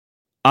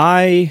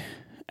I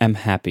am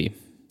happy.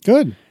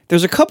 Good.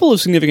 There's a couple of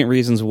significant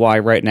reasons why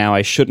right now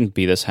I shouldn't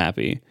be this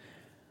happy.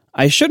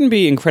 I shouldn't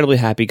be incredibly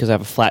happy because I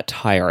have a flat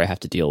tire I have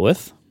to deal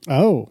with.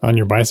 Oh. On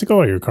your bicycle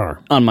or your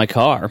car? On my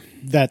car.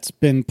 That's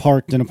been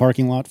parked in a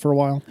parking lot for a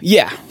while?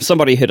 Yeah.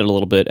 Somebody hit it a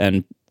little bit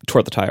and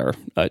tore the tire.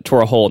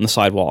 Tore a hole in the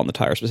sidewall on the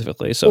tire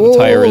specifically. So the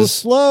tire is...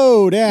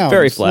 slow down.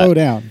 Very flat. Slow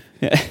down.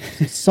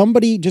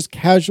 Somebody just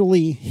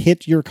casually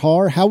hit your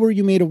car? How were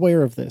you made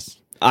aware of this?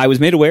 I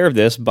was made aware of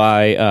this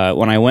by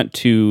when I went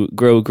to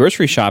go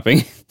grocery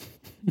shopping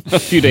a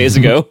few days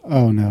ago.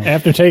 Oh, no.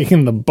 After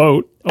taking the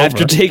boat over.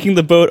 After taking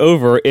the boat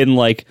over in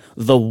like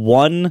the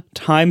one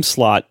time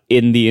slot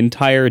in the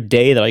entire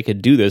day that I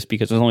could do this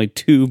because there's only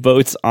 2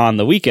 boats on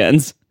the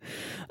weekends.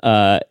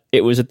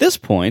 It was at this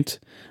point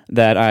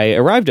that I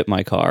arrived at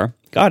my car,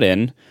 got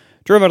in,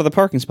 drove out of the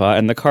parking spot,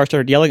 and the car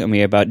started yelling at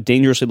me about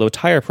dangerously low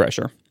tire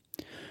pressure.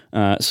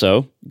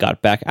 So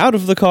got back out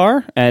of the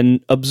car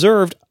and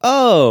observed,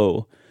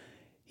 oh,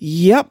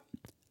 yep,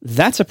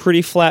 that's a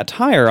pretty flat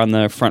tire on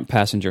the front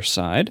passenger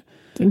side.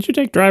 Didn't you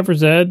take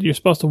driver's ed? You're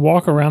supposed to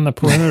walk around the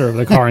perimeter of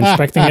the car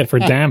inspecting it for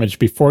damage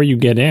before you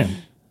get in.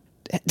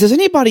 Does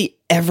anybody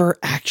ever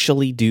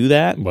actually do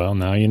that? Well,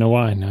 now you know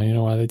why. Now you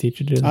know why they teach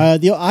you to do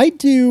that. I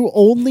do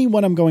only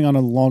when I'm going on a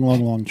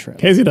long trip.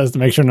 Casey does to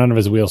make sure none of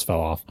his wheels fell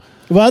off.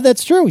 Well,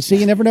 that's true. See,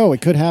 you never know.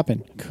 It could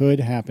happen.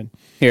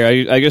 Here,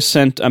 I just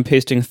sent, I'm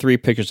pasting 3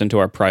 pictures into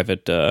our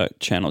private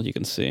channel, you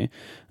can see.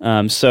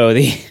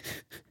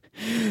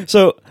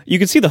 So you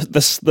can see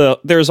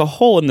there's a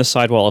hole in the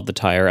sidewall of the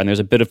tire, and there's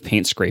a bit of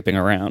paint scraping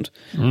around.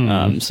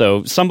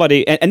 So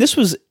somebody, and this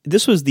was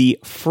the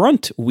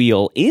front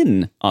wheel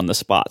in on the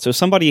spot. So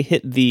somebody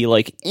hit the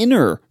like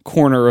inner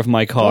corner of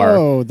my car.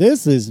 Oh,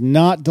 this is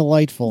not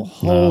delightful.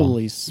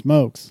 Holy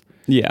smokes!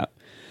 Yeah.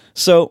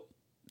 So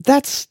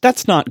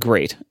that's not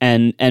great.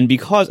 And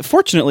because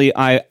fortunately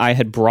I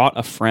had brought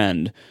a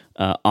friend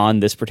on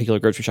this particular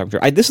grocery shopping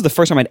trip. This is the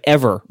first time I'd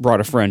ever brought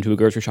a friend to a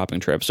grocery shopping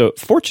trip. So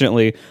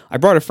fortunately, I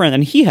brought a friend,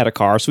 and he had a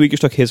car, so we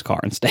just took his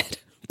car instead.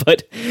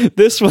 But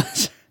this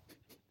was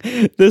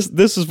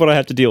this is what I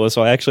have to deal with.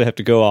 So I actually have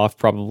to go off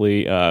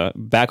probably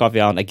back off the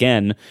island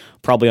again,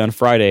 probably on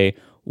Friday.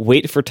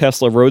 Wait for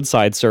Tesla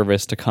roadside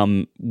service to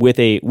come with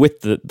the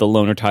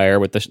loaner tire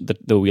with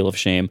the wheel of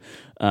shame,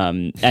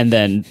 and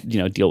then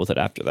deal with it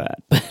after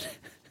that.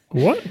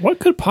 What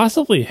could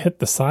possibly hit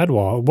the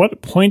sidewall?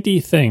 What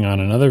pointy thing on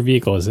another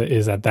vehicle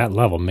is at that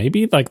level?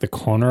 Maybe like the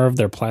corner of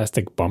their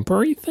plastic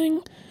bumpery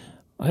thing?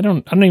 I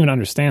don't even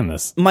understand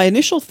this. My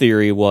initial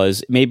theory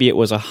was maybe it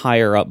was a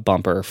higher up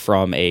bumper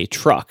from a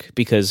truck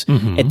because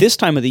at this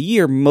time of the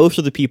year, most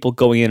of the people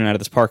going in and out of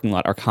this parking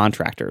lot are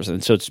contractors,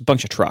 and so it's a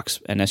bunch of trucks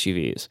and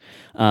SUVs.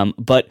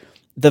 But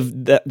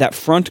that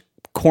front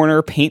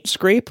corner paint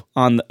scrape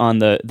on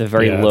the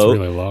very low,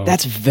 really low.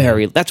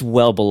 That's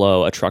well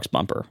below a truck's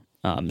bumper.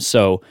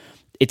 So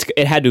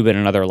it had to have been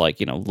another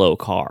low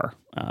car.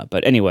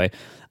 But anyway,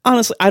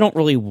 honestly, I don't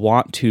really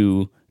want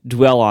to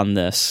dwell on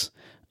this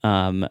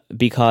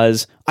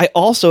because I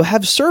also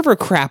have server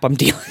crap I'm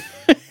dealing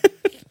with.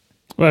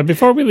 Well,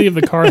 before we leave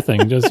the car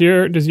thing, does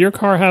your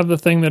car have the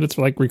thing that it's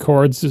like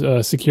records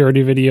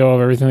security video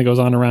of everything that goes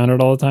on around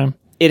it all the time?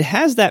 It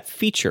has that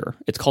feature.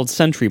 It's called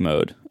Sentry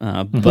Mode.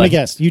 But I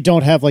guess you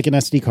don't have like an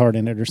SD card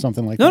in it or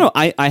something like that. No,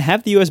 I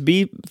have the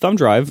USB thumb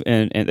drive,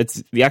 and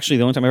it's actually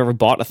the only time I ever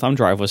bought a thumb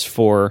drive was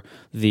for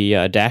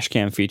the dash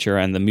cam feature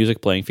and the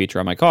music playing feature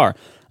on my car.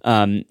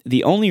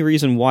 The only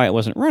reason why it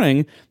wasn't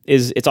running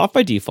is it's off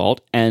by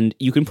default, and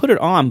you can put it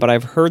on, but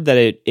I've heard that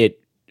it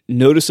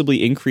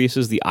noticeably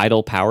increases the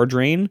idle power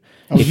drain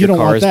if your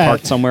car is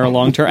parked somewhere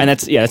long term, and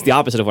that's the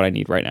opposite of what I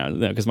need right now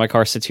because my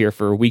car sits here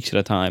for weeks at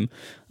a time.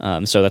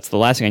 So that's the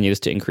last thing I need is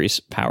to increase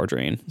power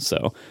drain.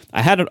 So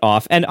I had it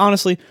off, and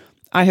honestly,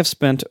 I have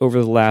spent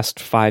over the last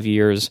 5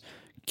 years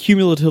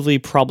cumulatively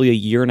probably a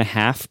year and a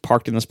half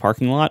parked in this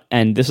parking lot,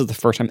 and this is the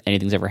first time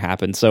anything's ever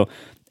happened. So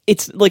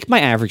it's like my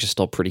average is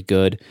still pretty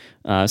good.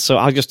 So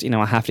I'll just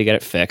I have to get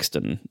it fixed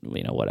and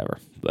whatever.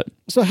 But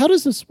so how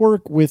does this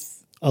work with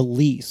a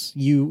lease?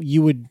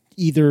 You would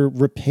either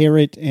repair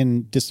it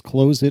and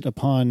disclose it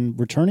upon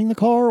returning the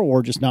car,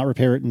 or just not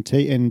repair it and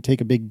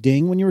take a big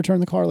ding when you return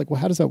the car? Like, well,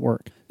 how does that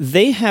work?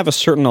 They have a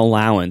certain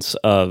allowance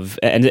of,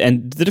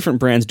 and the different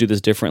brands do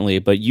this differently,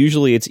 but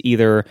usually it's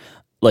either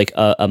like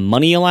a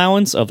money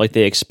allowance of like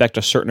they expect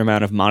a certain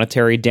amount of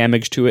monetary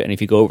damage to it, and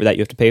if you go over that,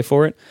 you have to pay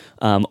for it.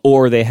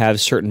 Or they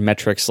have certain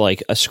metrics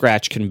like a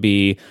scratch can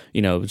be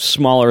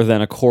smaller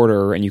than a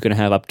quarter, and you can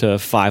have up to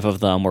 5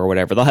 of them or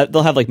whatever.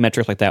 They'll have like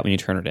metrics like that when you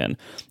turn it in,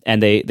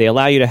 and they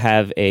allow you to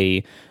have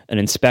an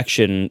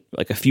inspection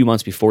like a few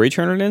months before you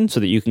turn it in, so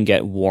that you can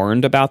get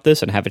warned about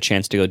this and have a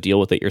chance to go deal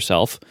with it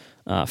yourself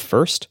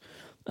first.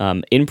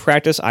 In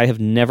practice, I have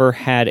never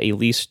had a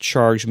lease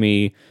charge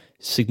me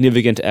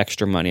significant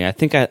extra money. I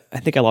think I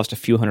lost a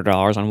few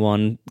 $100s on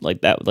one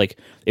like that. Like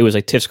it was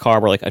like Tiff's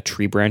car where like a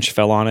tree branch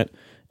fell on it,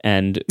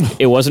 and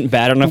it wasn't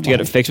bad enough to get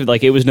it fixed. But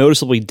like it was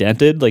noticeably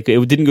dented. Like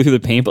it didn't go through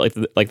the paint, but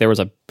like there was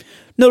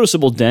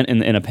noticeable dent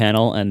in a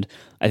panel, and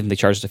I think they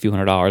charged us a few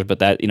 $100s, but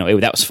that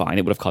that was fine.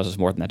 It would have cost us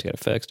more than that to get it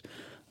fixed.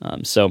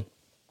 So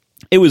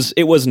it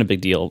wasn't a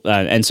big deal,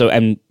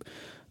 and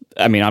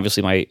I mean,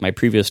 obviously, my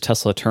previous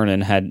Tesla turn-in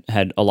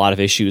had a lot of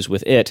issues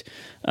with it,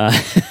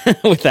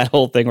 with that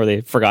whole thing where they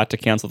forgot to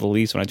cancel the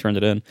lease when I turned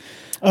it in.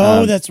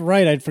 Oh, that's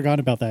right. I'd forgotten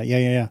about that.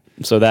 Yeah.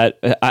 So that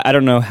I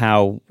don't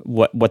know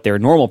what their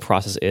normal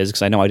process is,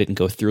 because I know I didn't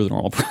go through the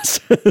normal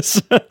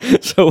process.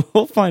 So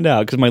we'll find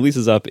out, because my lease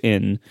is up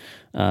in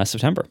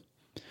September.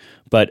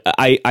 But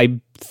I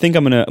think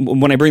I'm gonna,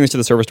 when I bring this to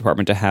the service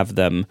department, to have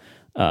them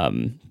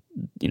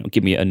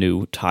give me a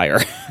new tire,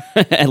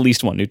 at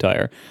least one new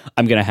tire.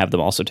 I'm going to have them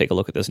also take a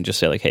look at this and just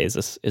say, like, hey, is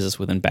this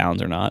within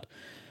bounds or not?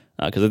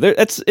 Because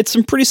it's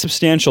some pretty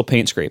substantial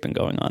paint scraping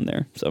going on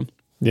there. So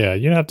yeah,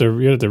 you have to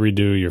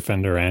redo your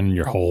fender and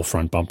your whole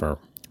front bumper.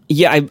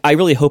 Yeah, I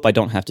really hope I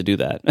don't have to do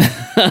that.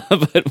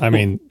 But I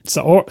mean,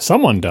 or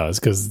someone does,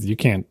 because you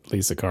can't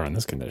lease a car in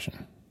this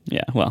condition.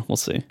 Yeah, well, we'll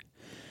see.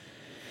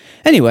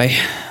 Anyway,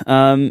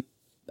 I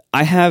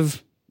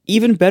have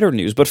even better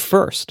news, but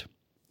first,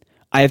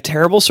 I have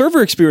terrible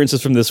server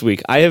experiences from this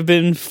week. I have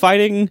been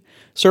fighting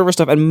server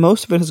stuff, and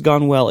most of it has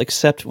gone well,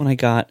 except when I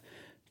got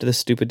to the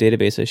stupid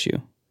database issue.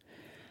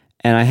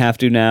 And I have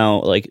to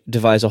now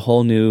devise a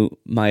whole new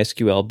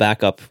MySQL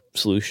backup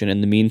solution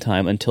in the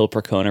meantime until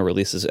Percona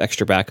releases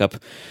extra backup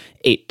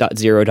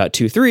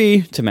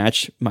 8.0.23 to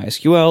match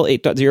MySQL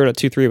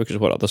 8.0.23, which is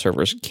what all the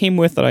servers came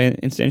with that I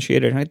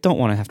instantiated, and I don't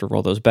want to have to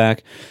roll those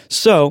back.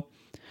 So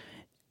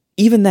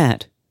even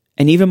that,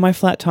 and even my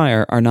flat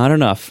tire, are not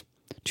enough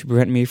to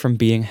prevent me from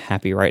being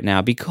happy right now,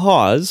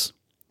 because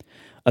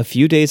a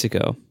few days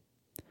ago,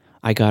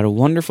 I got a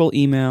wonderful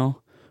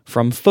email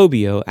from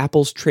Phobio,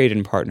 Apple's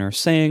trade-in partner,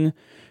 saying,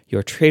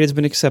 your trade has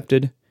been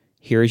accepted,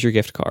 here is your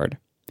gift card.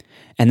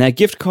 And that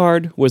gift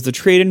card was the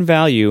trade-in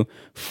value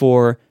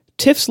for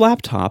Tiff's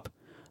laptop,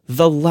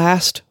 the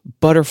last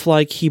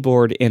butterfly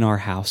keyboard in our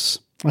house.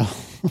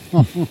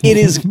 It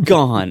is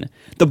gone.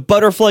 The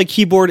butterfly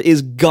keyboard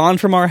is gone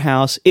from our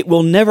house. It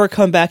will never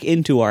come back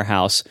into our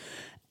house.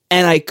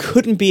 And I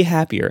couldn't be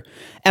happier.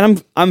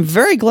 And I'm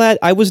very glad.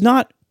 I was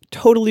not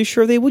totally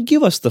sure they would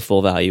give us the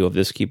full value of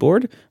this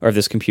keyboard, or of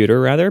this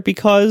computer rather,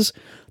 because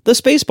the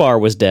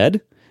spacebar was dead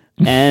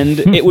and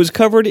it was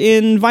covered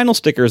in vinyl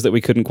stickers that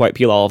we couldn't quite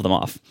peel all of them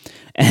off.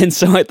 And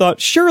so I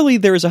thought, surely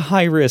there's a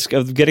high risk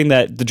of getting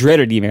the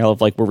dreaded email of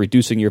we're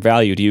reducing your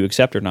value, do you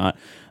accept or not?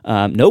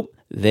 Nope,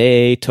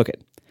 they took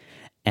it.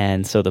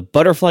 And so the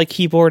butterfly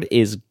keyboard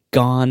is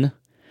gone.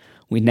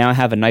 We now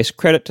have a nice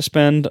credit to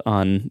spend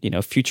on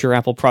future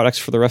Apple products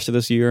for the rest of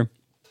this year,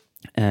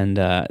 and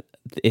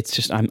it's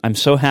just I'm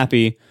so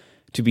happy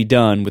to be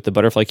done with the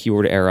butterfly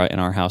keyboard era in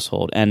our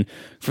household. And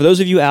for those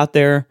of you out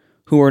there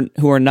who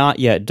are not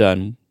yet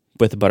done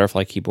with the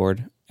butterfly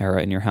keyboard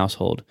era in your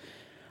household,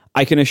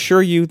 I can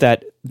assure you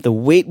that the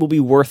wait will be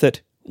worth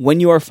it when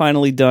you are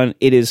finally done.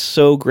 It is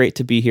so great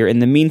to be here. In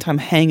the meantime,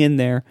 hang in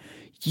there.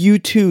 You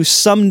too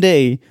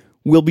someday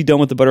will be done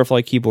with the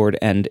butterfly keyboard,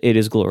 and it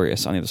is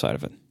glorious on the other side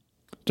of it.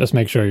 Just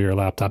make sure your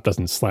laptop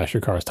doesn't slash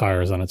your car's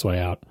tires on its way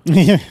out.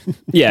 Yeah.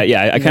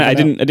 I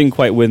didn't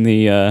quite win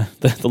the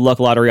luck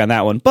lottery on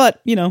that one,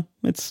 but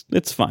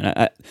it's fine.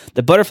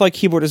 The butterfly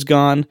keyboard is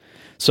gone,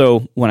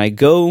 so when I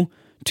go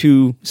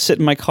to sit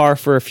in my car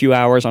for a few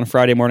hours on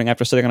Friday morning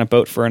after sitting on a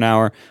boat for an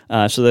hour,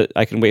 so that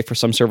I can wait for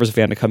some service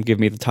van to come give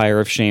me the tire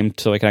of shame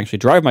so I can actually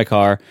drive my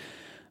car,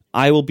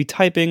 I will be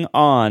typing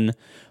on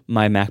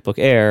my MacBook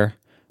Air,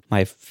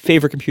 my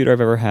favorite computer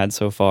I've ever had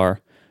so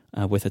far,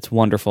 with its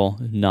wonderful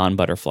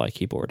non-butterfly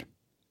keyboard.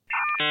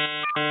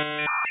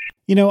 I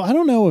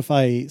don't know if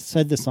I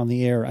said this on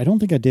the air. I don't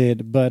think I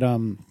did, but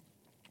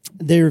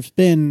there's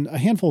been a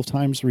handful of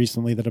times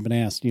recently that I've been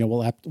asked,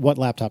 what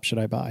laptop should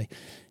I buy?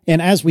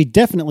 And as we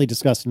definitely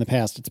discussed in the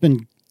past, it's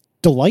been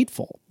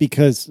delightful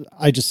because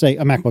I just say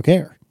a MacBook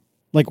Air.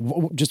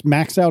 Just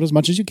max out as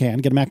much as you can,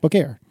 get a MacBook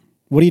Air.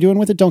 What are you doing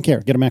with it? Don't care.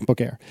 Get a MacBook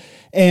Air.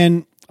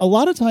 And a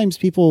lot of times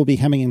people will be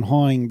hemming and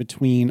hawing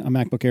between a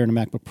MacBook Air and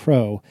a MacBook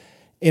Pro.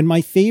 And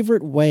my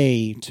favorite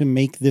way to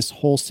make this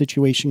whole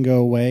situation go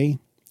away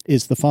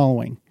is the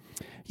following.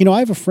 I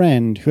have a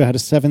friend who had a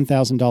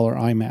 $7,000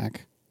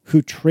 iMac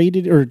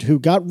who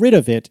got rid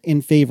of it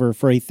in favor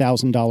for a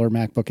 $1,000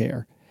 MacBook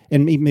Air.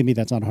 And maybe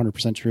that's not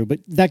 100% true, but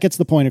that gets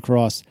the point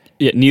across.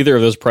 Yeah, neither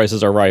of those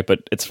prices are right,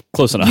 but it's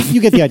close enough.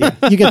 You get the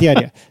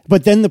idea.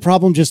 But then the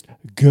problem just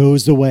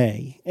goes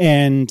away.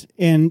 And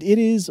it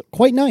is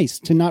quite nice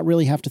to not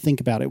really have to think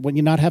about it. When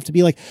you not have to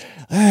be like,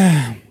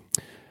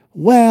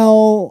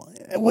 well,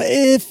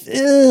 if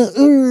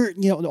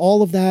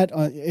all of that,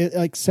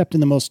 except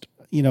in the most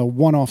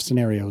one-off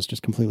scenarios,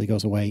 just completely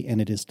goes away,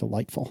 and it is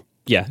delightful.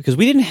 Yeah, because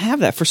we didn't have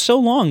that for so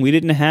long. We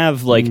didn't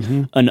have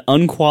an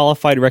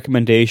unqualified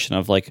recommendation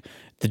of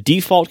the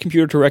default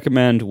computer to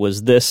recommend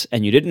was this,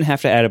 and you didn't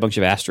have to add a bunch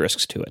of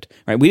asterisks to it.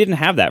 Right? We didn't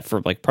have that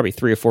for probably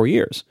 3 or 4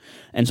 years,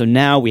 and so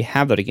now we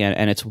have that again,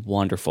 and it's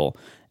wonderful.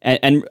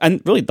 And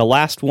really, the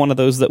last one of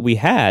those that we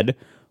had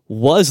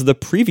was the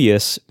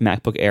previous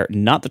MacBook Air,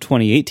 not the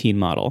 2018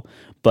 model,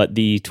 but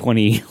the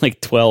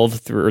 2012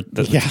 through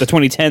the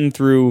 2010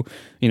 through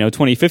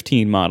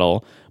 2015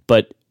 model,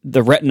 but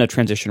the Retina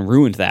transition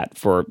ruined that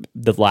for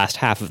the last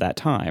half of that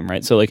time,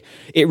 right? So like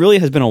it really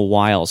has been a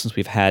while since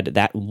we've had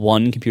that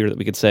one computer that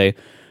we could say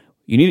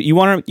you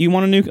want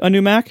a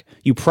new Mac,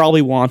 you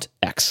probably want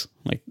X.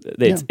 Like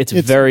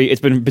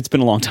it's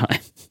been a long time.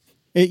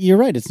 You're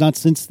right. It's not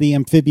since the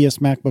amphibious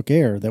MacBook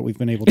Air that we've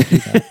been able to do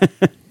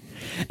that.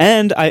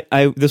 And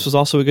I this was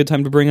also a good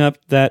time to bring up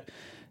that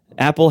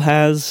Apple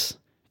has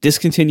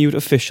discontinued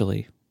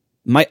officially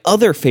my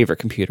other favorite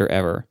computer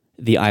ever,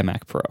 the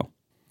iMac Pro.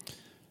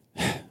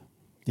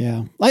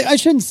 Yeah. I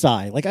shouldn't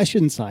sigh. I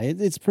shouldn't sigh.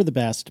 It's for the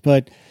best,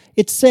 but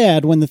it's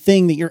sad when the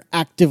thing that you're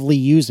actively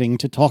using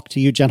to talk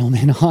to you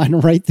gentlemen on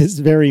right this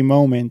very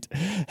moment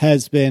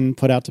has been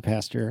put out to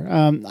pasture.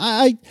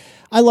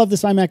 I love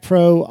this iMac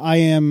Pro. I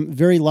am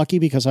very lucky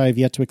because I have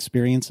yet to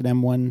experience an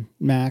M1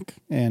 Mac,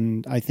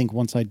 and I think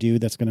once I do,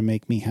 that's going to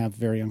make me have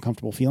very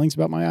uncomfortable feelings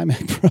about my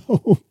iMac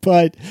Pro.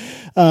 But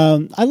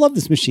I love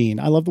this machine.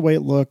 I love the way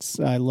it looks.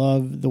 I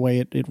love the way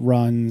it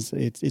runs.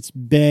 It's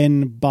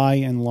been by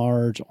and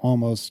large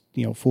almost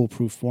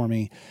foolproof for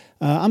me.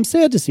 I'm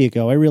sad to see it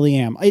go. I really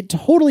am. It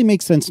totally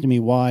makes sense to me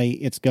why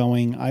it's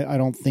going. I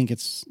don't think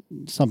it's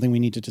something we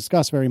need to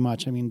discuss very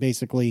much. I mean,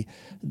 basically,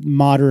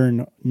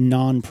 modern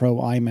non-pro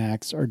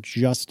iMacs are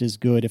just as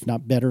good, if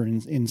not better,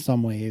 in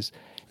some ways.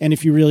 And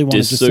if you really want to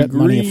just set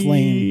money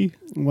aflame,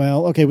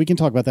 well, okay, we can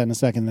talk about that in a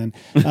second then.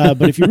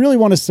 But if you really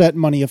want to set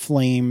money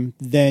aflame,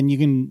 then you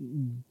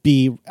can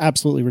be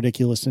absolutely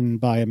ridiculous and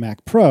buy a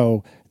Mac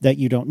Pro that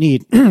you don't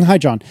need. Hi,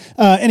 John.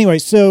 Anyway,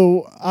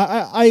 so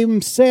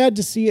I'm sad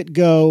to see it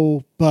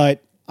go,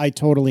 but I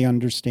totally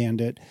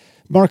understand it.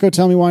 Marco,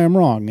 tell me why I'm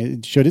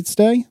wrong. Should it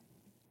stay?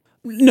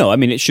 No, I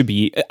mean, it should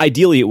be.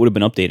 Ideally, it would have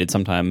been updated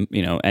sometime,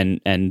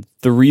 and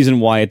the reason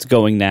why it's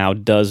going now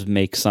does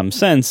make some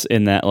sense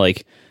in that,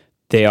 like,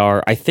 they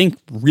are, I think,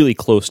 really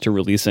close to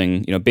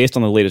releasing, based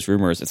on the latest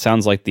rumors, it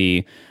sounds like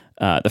the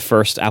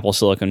first Apple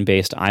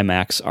Silicon-based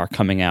iMacs are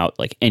coming out,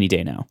 like, any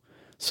day now.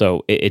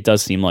 So it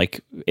does seem like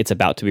it's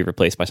about to be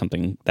replaced by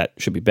something that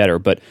should be better.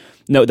 But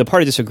no, the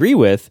part I disagree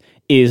with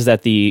is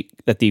that the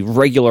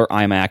regular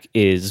iMac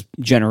is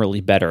generally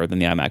better than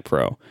the iMac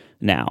Pro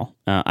now.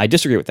 I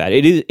disagree with that.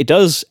 It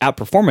does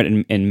outperform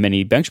it in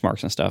many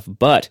benchmarks and stuff,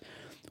 but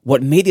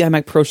what made the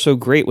iMac Pro so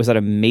great was that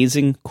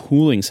amazing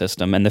cooling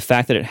system and the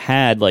fact that it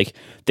had like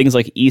things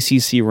like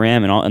ECC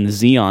RAM and the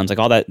Xeons, like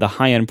all that, the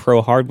high-end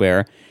Pro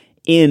hardware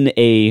in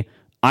a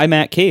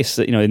iMac case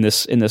that, in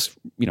this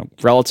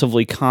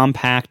relatively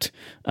compact,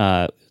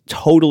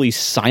 totally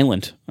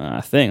silent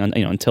thing,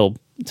 until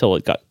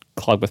it got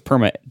clogged with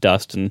perma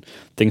dust and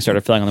things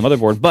started filling on the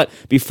motherboard. But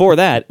before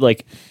that,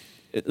 like,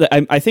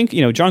 I think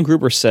John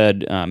Gruber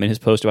said in his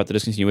post about the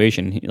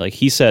discontinuation,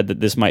 he said that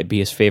this might be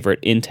his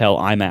favorite Intel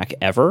iMac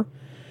ever,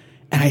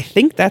 and I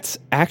think that's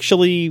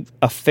actually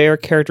a fair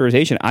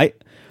characterization.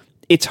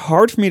 It's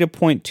hard for me to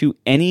point to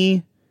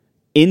any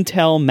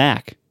Intel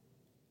Mac,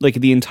 like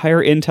the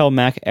entire Intel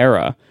Mac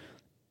era.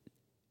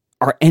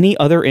 Are any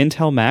other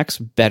Intel Macs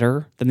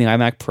better than the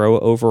iMac Pro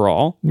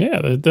overall? Yeah,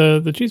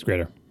 the cheese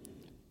grater.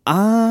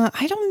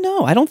 I don't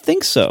know. I don't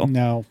think so.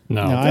 No,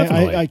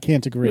 definitely. I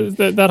can't agree.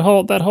 That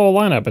whole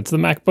lineup. It's the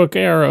MacBook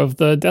Air of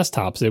the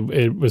desktops.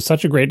 It was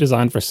such a great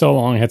design for so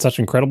long. It had such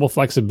incredible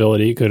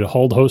flexibility. Could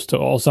hold host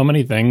to so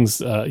many things.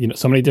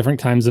 So many different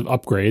kinds of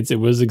upgrades. It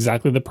was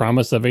exactly the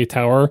promise of a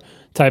tower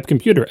type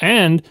computer,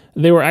 and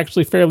they were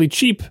actually fairly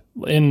cheap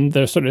in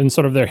their sort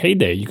of their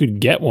heyday. You could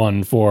get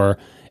one for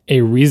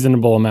a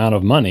reasonable amount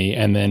of money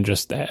and then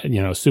just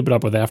soup it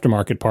up with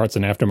aftermarket parts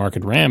and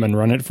aftermarket RAM and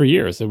run it for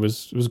years. It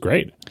was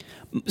great.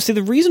 See,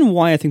 the reason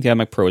why I think the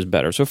iMac Pro is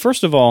better. So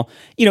first of all,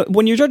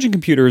 when you're judging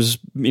computers,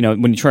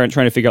 when you're trying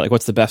to figure out like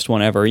what's the best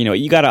one ever,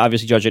 you got to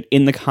obviously judge it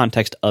in the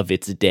context of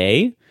its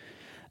day.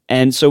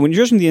 And so when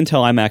you're judging the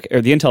Intel iMac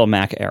or the Intel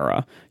Mac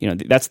era,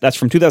 that's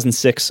from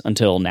 2006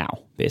 until now,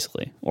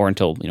 basically, or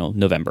until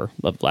November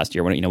of last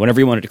year, whenever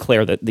you want to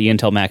declare that the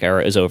Intel Mac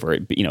era is over,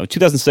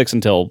 2006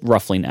 until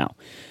roughly now.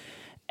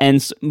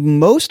 And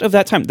most of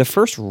that time, the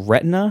first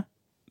Retina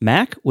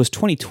Mac was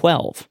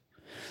 2012.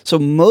 So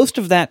most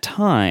of that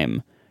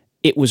time,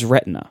 it was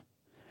Retina.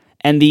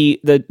 And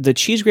the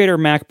cheese grater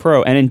Mac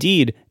Pro, and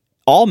indeed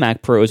all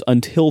Mac Pros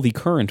until the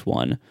current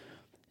one,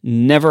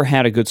 never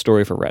had a good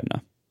story for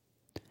Retina.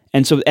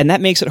 And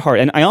that makes it hard.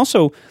 And I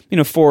also,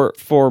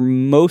 for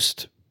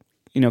most,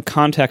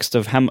 context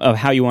of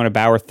how you want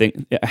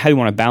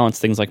to balance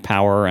things like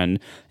power and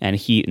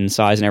heat and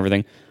size and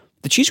everything,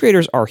 the cheese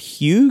graters are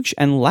huge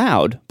and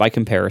loud by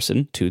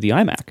comparison to the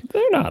iMac.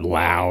 They're not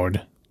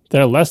loud.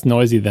 They're less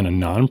noisy than a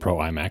non-Pro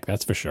iMac,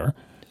 that's for sure.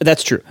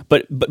 That's true.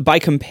 But by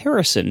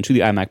comparison to the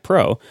iMac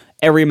Pro,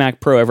 every Mac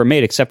Pro ever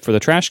made except for the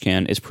trash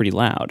can is pretty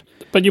loud.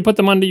 But you put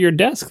them under your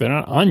desk. They're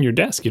not on your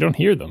desk. You don't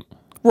hear them.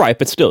 Right,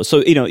 but still.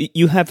 So,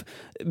 you have,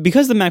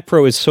 because the Mac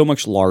Pro is so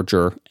much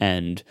larger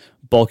and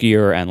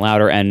bulkier and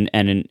louder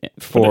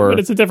but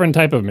it's a different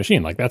type of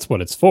machine. Like, that's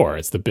what it's for.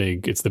 It's the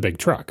big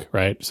truck,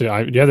 right? So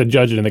you have to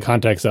judge it in the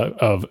context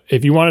of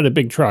if you wanted a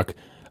big truck,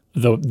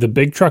 the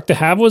big truck to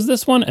have was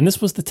this one, and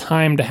this was the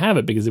time to have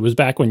it because it was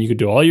back when you could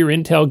do all your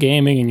Intel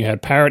gaming and you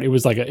had Parrot. It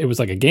was like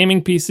a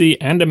gaming PC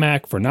and a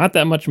Mac for not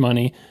that much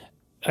money.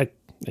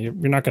 You're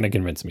not going to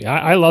convince me.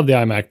 I love the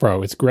iMac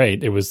Pro. It's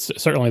great. It was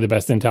certainly the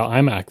best Intel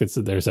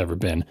iMac there's ever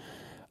been.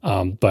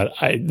 But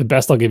the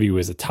best I'll give you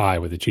is a tie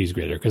with a cheese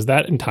grater because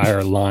that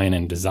entire line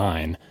and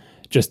design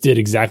just did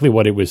exactly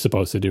what it was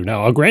supposed to do.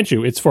 Now, I'll grant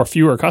you, it's for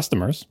fewer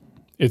customers.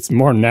 It's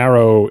more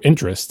narrow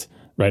interest,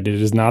 right?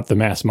 It is not the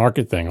mass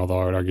market thing, although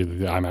I would argue that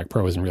the iMac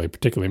Pro isn't really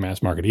particularly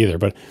mass market either.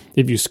 But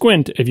if you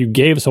squint, if you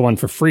gave someone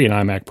for free an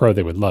iMac Pro,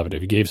 they would love it.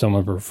 If you gave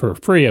someone for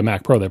free a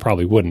Mac Pro, they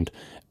probably wouldn't,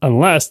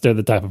 unless they're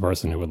the type of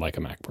person who would like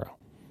a Mac Pro.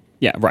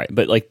 Yeah, right.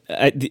 But like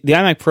the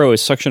iMac Pro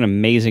is such an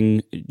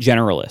amazing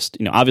generalist.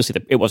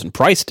 Obviously it wasn't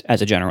priced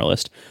as a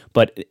generalist,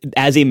 but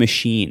as a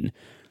machine,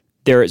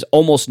 there is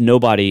almost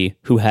nobody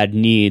who had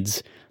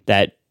needs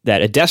that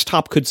a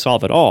desktop could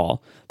solve at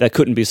all that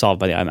couldn't be solved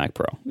by the iMac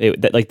Pro.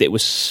 It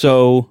was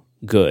so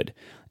good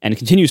and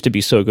continues to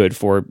be so good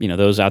for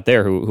those out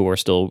there who are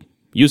still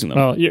using them.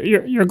 Well,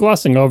 you're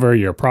glossing over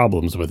your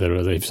problems with it.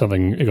 If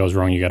something goes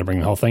wrong, you got to bring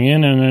the whole thing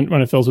in, and then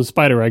when it fills with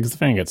spider eggs, the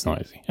fan gets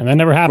noisy. And that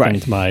never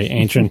happened to my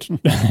ancient,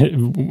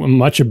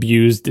 much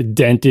abused,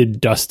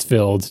 dented,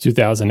 dust-filled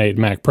 2008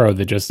 Mac Pro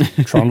that just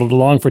trundled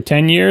along for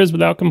 10 years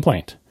without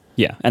complaint.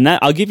 Yeah, and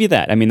that I'll give you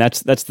that. I mean,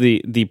 that's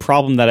the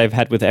problem that I've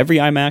had with every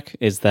iMac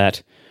is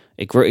that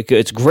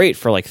it's great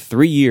for like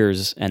 3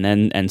 years,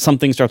 and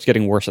something starts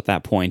getting worse at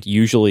that point,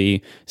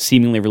 usually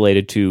seemingly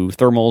related to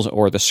thermals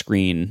or the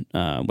screen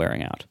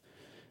wearing out.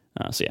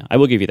 So yeah, I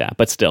will give you that.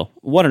 But still,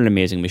 what an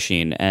amazing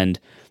machine, and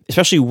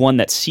especially one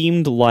that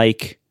seemed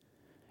like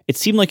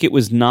it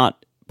was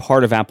not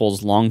part of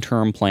Apple's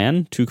long-term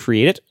plan to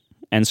create it.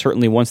 And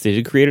certainly once they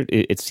did create it,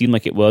 it seemed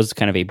like it was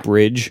kind of a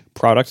bridge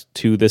product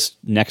to this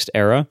next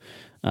era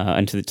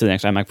and to the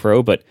next iMac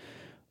Pro. But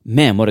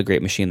man, what a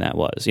great machine that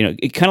was.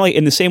 It kind of like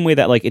in the same way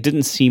that like it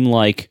didn't seem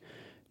like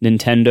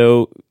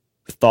Nintendo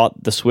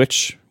thought the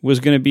Switch was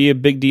going to be a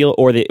big deal,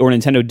 or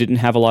Nintendo didn't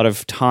have a lot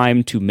of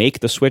time to make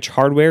the Switch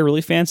hardware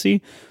really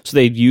fancy. So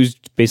they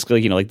used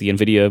basically, like the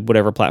NVIDIA,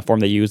 whatever platform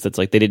they used, that's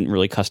like they didn't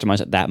really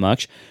customize it that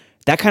much.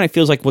 That kind of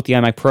feels like what the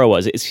iMac Pro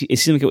was. It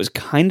seemed like it was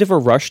kind of a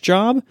rush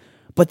job,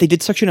 but they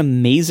did such an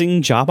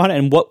amazing job on it,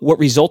 and what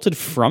resulted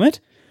from it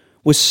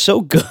was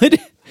so good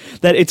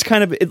that it's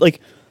kind of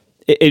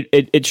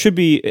it should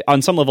be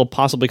on some level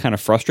possibly kind of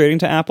frustrating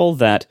to Apple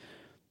that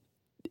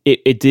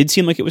it did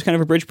seem like it was kind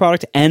of a bridge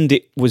product, and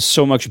it was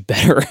so much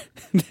better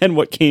than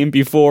what came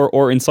before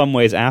or in some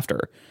ways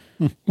after.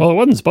 Well, it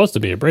wasn't supposed to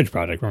be a bridge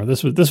product. Remember,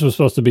 this was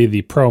supposed to be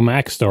the Pro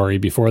Mac story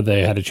before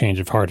they had a change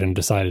of heart and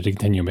decided to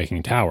continue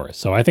making towers.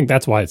 So I think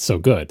that's why it's so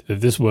good. That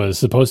this was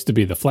supposed to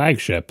be the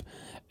flagship,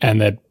 and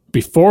that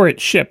before it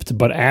shipped,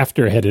 but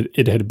after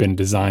it had been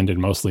designed and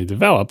mostly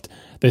developed,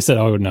 they said,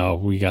 "Oh no,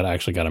 we got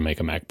to make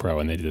a Mac Pro,"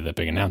 and they did that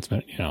big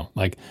announcement.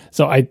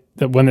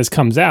 When this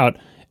comes out,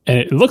 and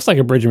it looks like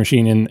a bridge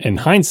machine in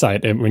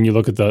hindsight, and when you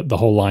look at the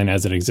whole line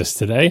as it exists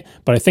today,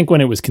 but I think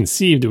when it was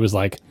conceived, it was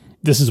like,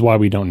 this is why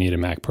we don't need a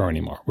Mac Pro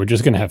anymore. We're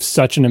just going to have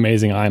such an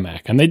amazing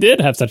iMac, and they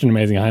did have such an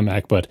amazing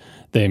iMac, but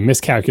they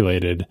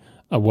miscalculated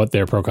what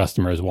their Pro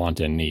customers want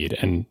and need,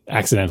 and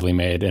accidentally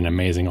made an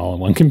amazing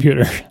all-in-one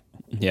computer.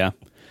 Yeah.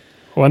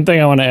 One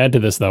thing I want to add to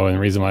this, though, and the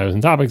reason why it was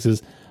in topics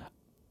is,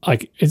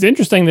 like, it's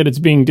interesting that it's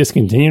being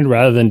discontinued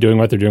rather than doing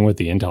what they're doing with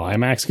the Intel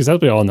iMacs, because as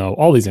we all know,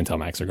 all these Intel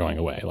Macs are going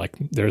away. Like,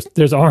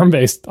 there's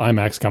ARM-based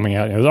iMacs coming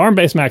out, and those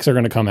ARM-based Macs are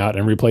going to come out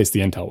and replace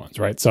the Intel ones,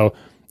 right? So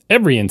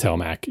every Intel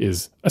Mac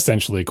is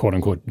essentially,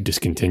 quote-unquote,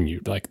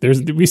 discontinued. Like,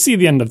 we see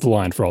the end of the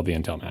line for all the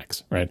Intel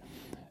Macs, right?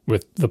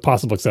 With the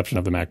possible exception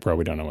of the Mac Pro,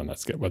 we don't know when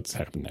what's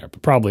happened there,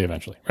 but probably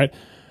eventually, right?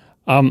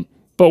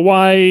 But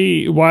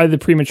why the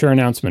premature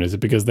announcement? Is it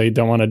because they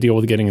don't want to deal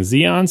with getting a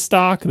Xeon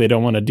stock? They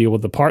don't want to deal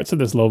with the parts of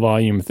this low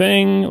volume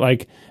thing?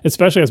 Like,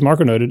 especially as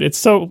Marco noted, it's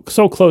so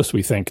close,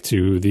 we think,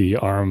 to the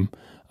ARM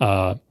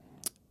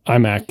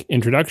iMac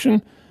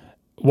introduction.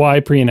 Why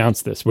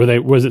pre-announce this?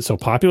 Was it so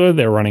popular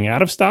they're running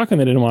out of stock and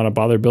they didn't want to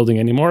bother building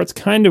anymore? It's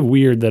kind of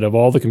weird that of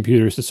all the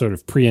computers to sort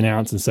of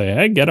pre-announce and say,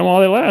 hey, get them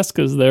while they last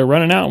because they're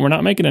running out and we're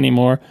not making any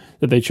more,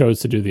 that they chose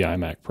to do the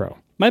iMac Pro.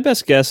 My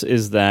best guess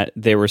is that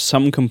there was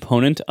some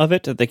component of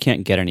it that they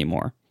can't get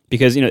anymore.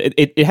 Because,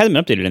 it hasn't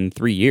been updated in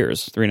 3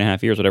 years,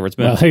 3.5 years, whatever it's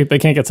been. Well, they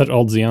can't get such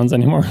old Xeons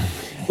anymore.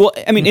 Well,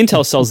 I mean,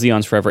 Intel sells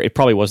Xeons forever. It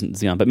probably wasn't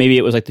Xeon, but maybe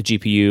it was like the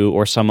GPU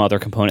or some other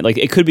component. Like,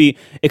 it could be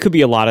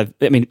a lot of,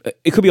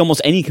 it could be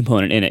almost any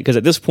component in it. Because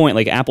at this point,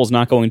 like, Apple's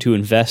not going to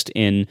invest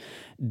in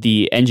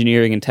the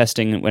engineering and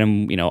testing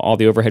when, all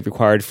the overhead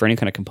required for any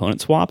kind of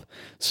component swap.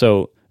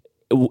 So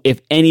if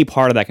any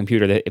part of that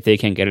computer, if they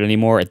can't get it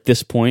anymore, at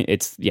this point,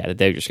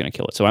 they're just going to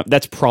kill it. So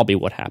that's probably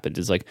what happened,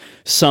 is like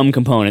some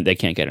component they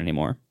can't get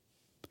anymore.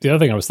 The other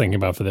thing I was thinking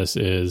about for this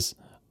is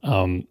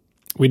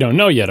we don't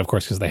know yet, of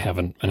course, because they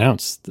haven't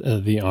announced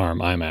the ARM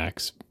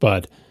iMacs,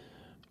 but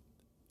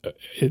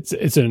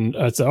it's an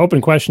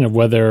open question of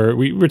whether,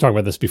 we were talking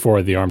about this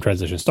before the ARM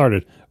transition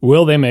started,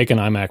 will they make an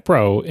iMac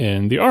Pro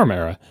in the ARM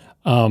era?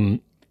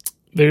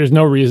 there's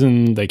no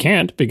reason they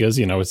can't, because,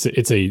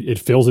 it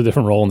fills a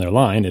different role in their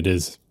line. It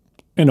is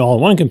an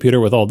all-in-one computer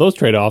with all those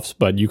trade-offs,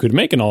 but you could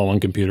make an all-in-one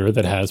computer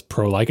that has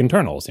Pro-like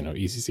internals,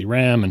 ECC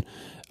RAM and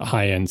a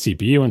high-end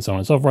CPU and so on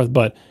and so forth.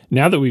 But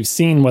now that we've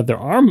seen what their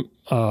ARM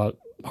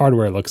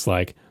hardware looks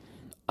like,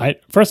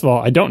 first of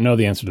all, I don't know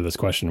the answer to this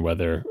question,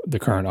 whether the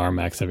current ARM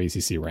Macs have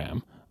ECC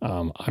RAM.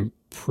 I'm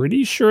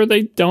pretty sure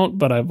they don't,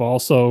 but I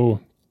also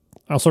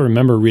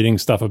remember reading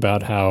stuff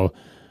about how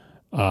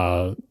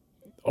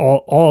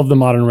all of the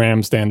modern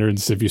RAM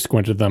standards, if you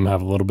squint at them,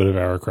 have a little bit of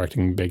error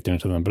correcting baked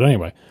into them. But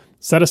anyway,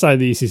 set aside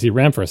the ECC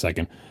RAM for a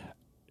second.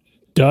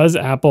 Does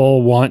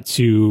Apple want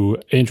to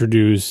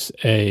introduce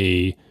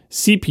a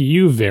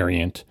CPU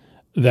variant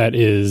that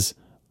is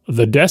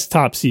the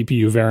desktop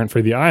CPU variant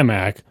for the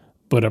iMac,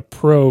 but a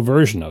Pro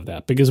version of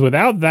that? Because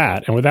without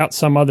that, and without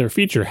some other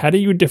feature, how do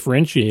you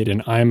differentiate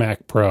an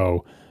iMac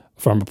Pro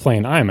from a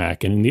plain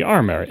iMac? And in the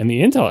ARM era, in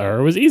the Intel era,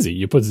 it was easy.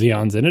 You put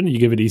Xeons in it, and you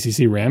give it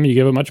ECC RAM, you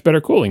give it much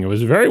better cooling. It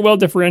was very well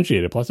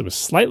differentiated. Plus, it was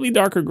slightly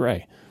darker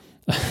gray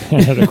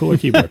and had a cooler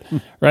keyboard,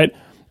 right?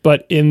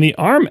 But in the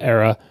ARM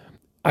era,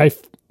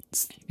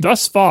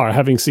 thus far,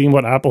 having seen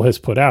what Apple has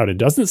put out, it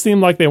doesn't seem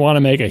like they want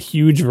to make a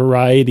huge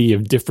variety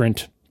of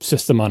different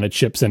system-on-a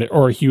chips in it,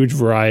 or a huge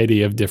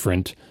variety of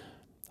different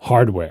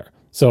hardware.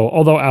 So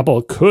although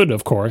Apple could,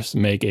 of course,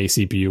 make a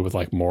CPU with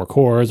like more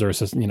cores, or a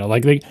system,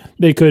 like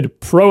they could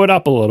pro it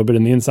up a little bit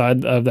in the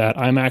inside of that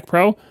iMac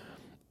Pro,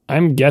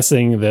 I'm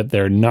guessing that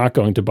they're not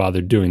going to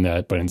bother doing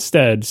that, but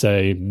instead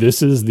say,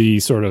 this is the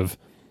sort of,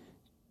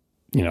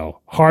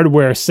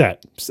 hardware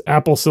set,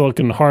 Apple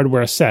Silicon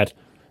hardware set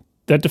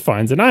that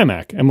defines an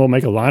iMac. And we'll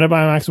make a line of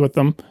iMacs with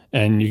them,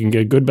 and you can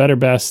get good, better,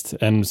 best,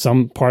 and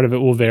some part of it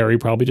will vary,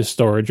 probably just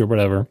storage or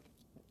whatever.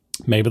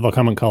 Maybe they'll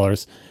come in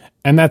colors.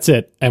 And that's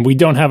it. And we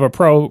don't have a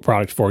Pro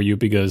product for you,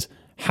 because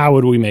how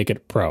would we make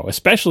it Pro?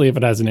 Especially if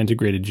it has an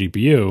integrated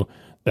GPU,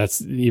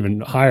 that's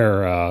even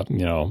higher,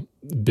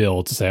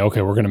 bill to say,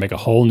 okay, we're going to make a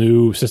whole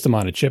new system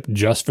on a chip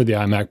just for the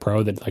iMac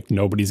Pro that like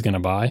nobody's going to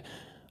buy.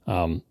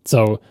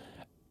 So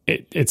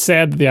it's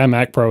sad that the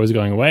iMac Pro is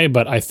going away,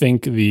 but I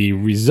think the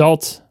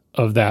result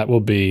of that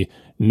will be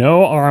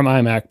no ARM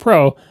iMac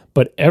Pro,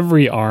 but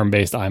every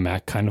ARM-based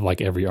iMac, kind of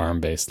like every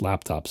ARM-based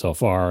laptop so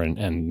far,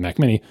 and Mac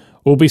Mini,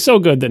 will be so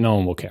good that no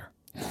one will care.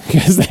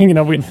 Because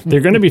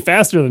they're going to be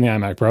faster than the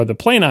iMac Pro. The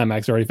plain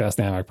iMac's already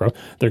faster than the iMac Pro.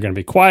 They're going to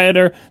be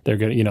quieter. They're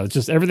going to,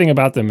 just everything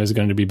about them is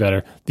going to be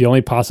better. The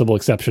only possible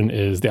exception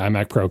is the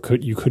iMac Pro.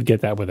 You could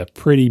get that with a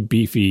pretty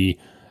beefy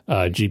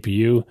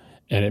GPU,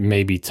 and it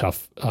may be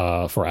tough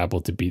for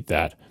Apple to beat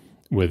that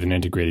with an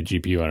integrated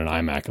GPU on an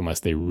iMac unless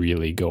they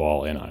really go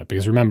all in on it.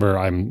 Because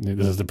remember,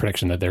 this is the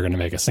prediction that they're going to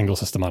make a single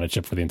system on a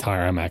chip for the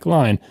entire iMac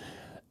line,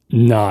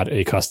 not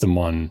a custom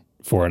one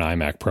for an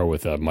iMac Pro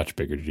with a much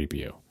bigger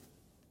GPU.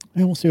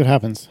 And we'll see what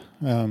happens.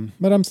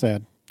 But I'm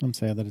sad. I'm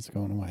sad that it's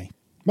going away.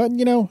 But,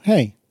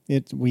 hey,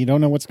 we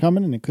don't know what's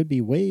coming, and it could be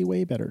way,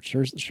 way better. It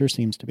sure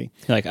seems to be.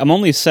 Like, I'm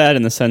only sad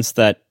in the sense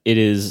that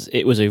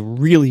it was a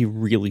really,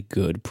 really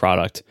good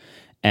product.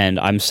 And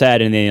I'm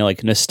sad in a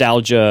like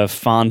nostalgia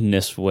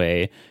fondness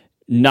way.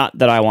 Not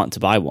that I want to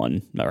buy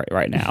one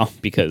right now,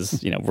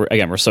 because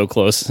we're so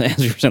close, as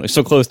you were saying,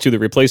 so close to the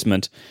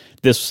replacement.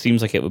 This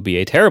seems like it would be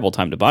a terrible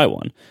time to buy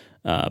one.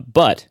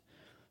 But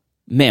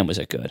man, was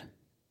it good!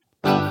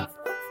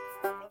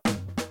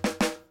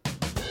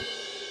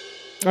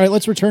 All right,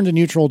 let's return to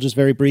neutral just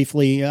very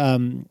briefly.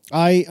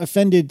 I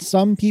offended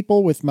some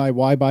people with my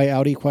why buy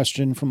Audi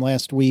question from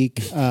last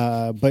week,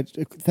 but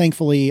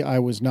thankfully I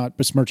was not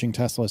besmirching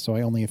Tesla, so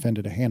I only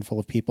offended a handful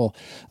of people.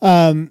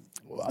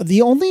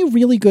 The only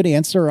really good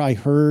answer I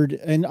heard,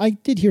 and I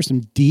did hear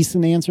some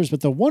decent answers, but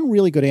the one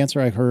really good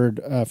answer I heard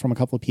from a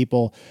couple of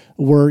people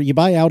were you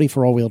buy Audi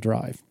for all-wheel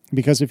drive.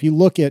 Because if you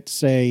look at,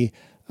 say,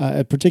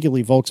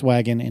 particularly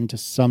Volkswagen and to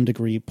some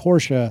degree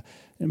Porsche,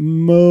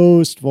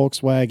 most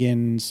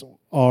Volkswagens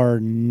are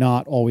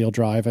not all-wheel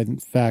drive. In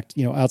fact,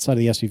 outside of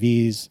the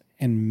SUVs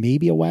and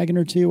maybe a wagon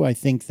or two, I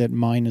think that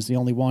mine is the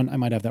only one. I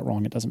might have that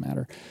wrong. It doesn't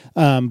matter.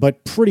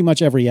 But pretty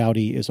much every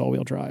Audi is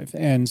all-wheel drive.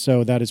 And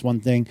so that is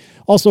one thing.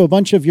 Also, a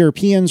bunch of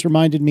Europeans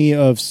reminded me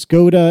of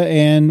Skoda.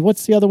 And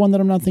what's the other one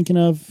that I'm not thinking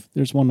of?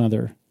 There's one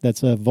other.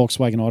 That's a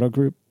Volkswagen Auto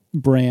Group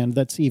brand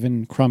that's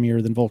even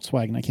crummier than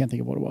Volkswagen. I can't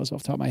think of what it was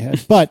off the top of my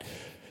head. But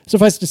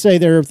suffice to say,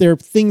 there are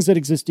things that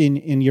exist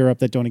in Europe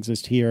that don't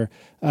exist here,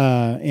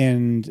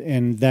 and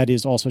that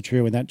is also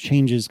true, and that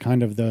changes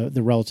kind of the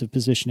relative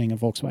positioning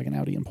of Volkswagen,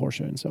 Audi, and Porsche,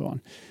 and so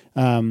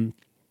on.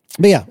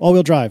 But yeah,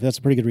 all-wheel drive. That's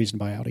a pretty good reason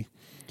to buy Audi.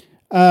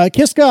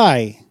 Kiss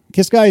Guy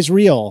is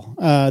real.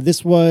 I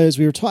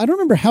don't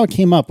remember how it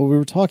came up, but we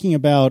were talking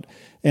about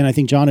and I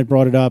think John had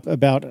brought it up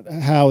about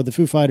how the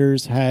Foo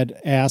Fighters had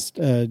asked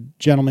a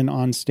gentleman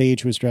on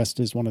stage who was dressed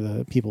as one of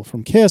the people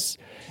from Kiss,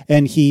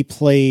 and he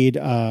played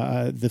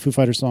the Foo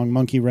Fighters song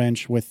Monkey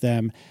Wrench with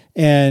them.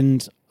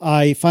 And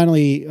I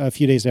finally, a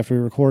few days after we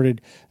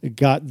recorded,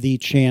 got the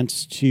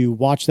chance to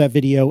watch that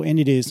video, and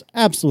it is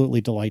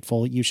absolutely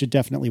delightful. You should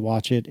definitely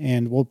watch it,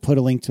 and we'll put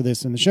a link to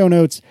this in the show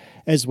notes,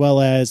 as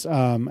well as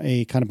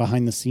a kind of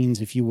behind the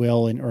scenes, if you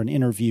will, or an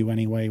interview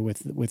anyway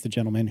with the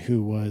gentleman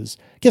who was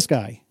Kiss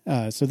Guy.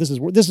 So this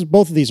is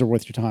both of these are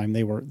worth your time.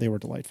 They were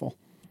delightful.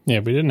 Yeah,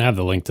 we didn't have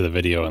the link to the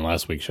video in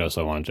last week's show,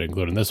 so I wanted to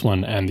include in this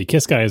one. And the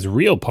Kiss Guy's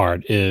real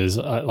part is,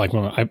 like,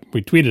 when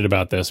we tweeted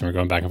about this, and we're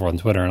going back and forth on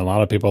Twitter, and a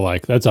lot of people are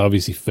like, that's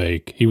obviously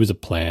fake. He was a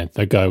plant.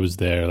 That guy was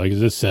there. Like, is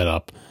this set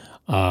up?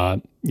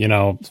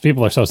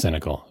 People are so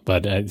cynical.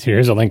 But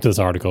here's a link to this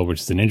article,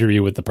 which is an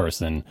interview with the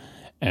person.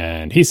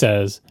 And he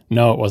says,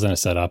 no, it wasn't a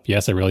setup.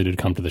 Yes, I really did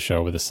come to the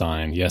show with a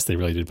sign. Yes, they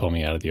really did pull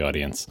me out of the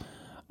audience.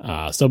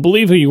 So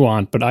believe who you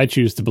want, but I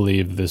choose to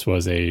believe this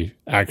was a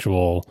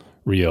actual,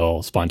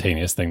 real,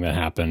 spontaneous thing that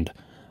happened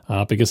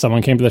because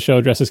someone came to the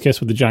show dressed as Kiss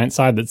with a giant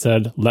sign that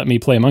said, let me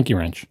play Monkey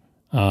Wrench.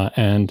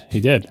 And he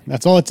did.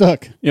 That's all it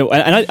took. And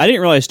I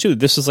didn't realize, too,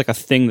 this is like a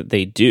thing that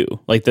they do.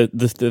 Like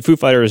the Foo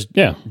Fighters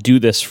do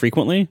this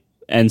frequently.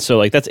 And so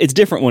like it's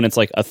different when it's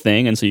like a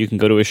thing. And so you can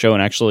go to a show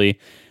and actually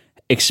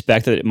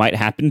expect that it might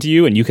happen to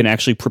you, and you can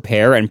actually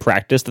prepare and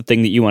practice the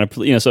thing that you want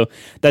to, so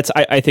that's,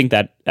 I think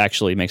that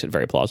actually makes it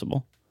very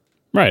plausible.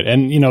 Right.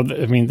 And,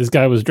 this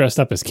guy was dressed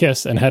up as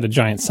Kiss and had a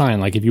giant sign.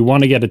 Like, if you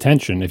want to get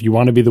attention, if you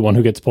want to be the one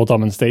who gets pulled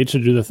up on stage to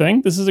do the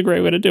thing, this is a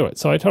great way to do it.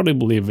 So I totally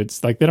believe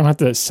it's like they don't have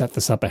to set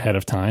this up ahead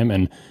of time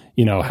and,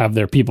 have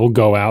their people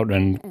go out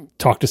and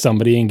talk to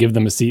somebody and give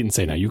them a seat and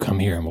say, no, you come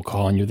here and we'll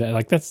call on you there.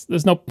 Like,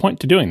 there's no point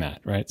to doing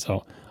that. Right.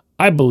 So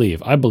I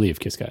believe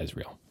Kiss Guy is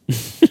real.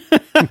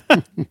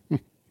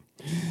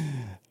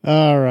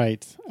 All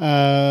right.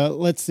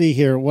 Let's see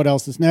here. What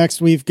else is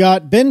next? We've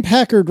got Ben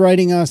Packard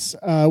writing us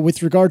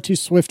with regard to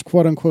Swift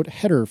quote-unquote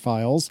header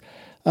files.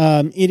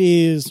 It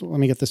is, let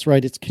me get this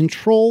right, it's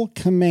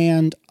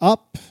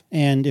Control-Command-Up,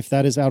 and if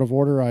that is out of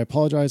order, I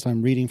apologize.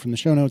 I'm reading from the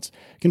show notes.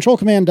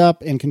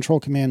 Control-Command-Up and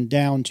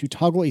Control-Command-Down to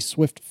toggle a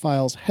Swift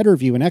file's header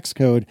view in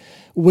Xcode,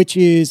 which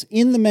is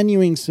in the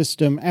menuing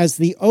system as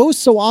the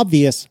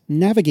oh-so-obvious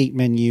navigate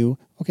menu.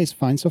 Okay, so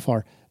fine so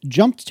far.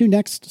 Jumped to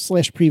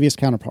next/previous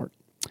counterpart.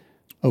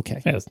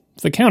 Okay. Yeah, it's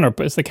the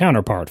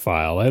counterpart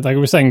file. Like we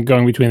were saying,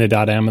 going between the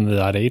 .m and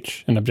the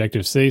 .h in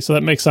Objective-C, so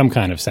that makes some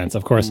kind of sense.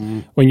 Of course,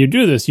 when you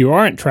do this, you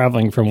aren't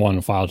traveling from one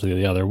file to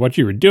the other. What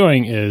you were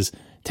doing is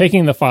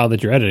taking the file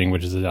that you're editing,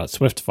 which is a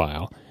 .swift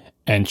file,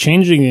 and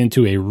changing it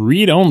into a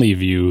read-only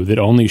view that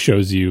only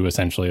shows you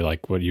essentially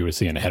like what you would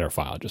see in a header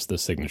file, just the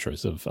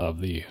signatures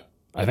of the,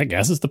 I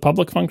guess it's the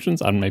public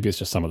functions. Maybe it's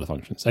just some of the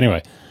functions.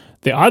 Anyway,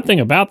 the odd thing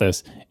about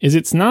this is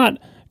it's not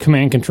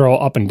Command-Control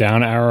up and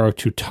down arrow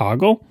to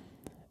toggle.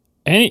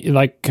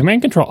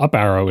 Command Control up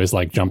arrow is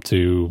like jump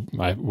to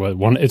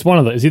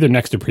it's either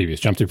next to previous,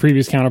 jump to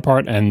previous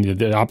counterpart, and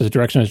the opposite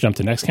direction is jump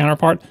to next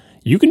counterpart.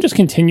 You can just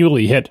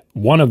continually hit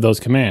one of those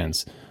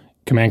commands.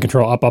 Command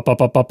Control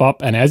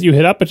up, and as you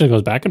hit up, it just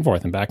goes back and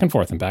forth and back and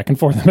forth and back and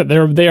forth. But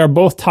they are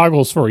both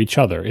toggles for each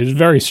other. It's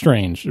very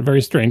strange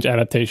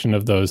adaptation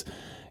of those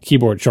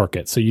keyboard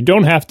shortcuts. So you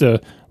don't have to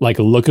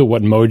look at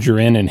what mode you're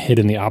in and hit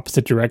in the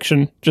opposite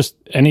direction. Just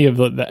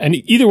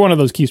either one of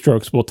those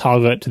keystrokes will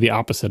toggle it to the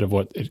opposite of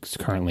what it's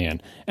currently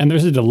in. And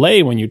there's a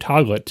delay when you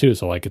toggle it too.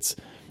 So is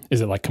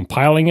it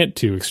compiling it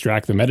to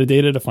extract the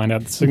metadata to find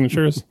out the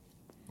signatures?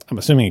 I'm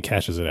assuming it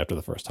caches it after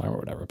the first time or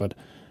whatever. But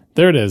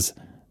there it is,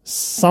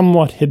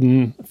 somewhat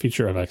hidden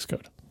feature of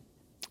Xcode.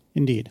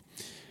 Indeed.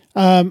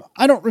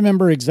 I don't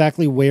remember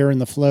exactly where in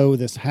the flow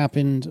this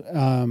happened,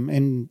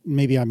 and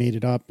maybe I made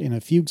it up in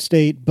a fugue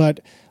state, but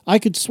I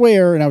could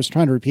swear, and I was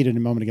trying to repeat it a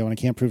moment ago, and I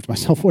can't prove to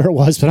myself where it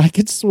was, but I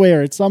could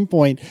swear at some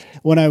point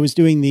when I was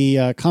doing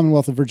the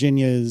Commonwealth of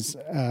Virginia's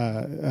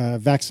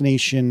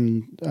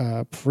vaccination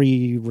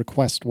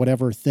pre-request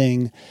whatever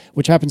thing,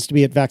 which happens to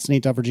be at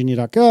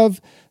vaccinate.virginia.gov,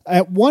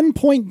 at one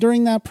point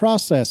during that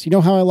process, you know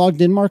how I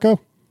logged in,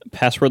 Marco?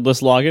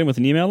 Passwordless login with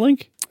an email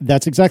link?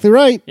 That's exactly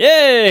right.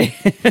 Yay!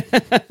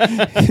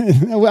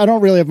 I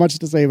don't really have much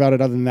to say about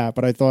it other than that,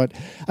 but I thought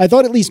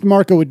at least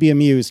Marco would be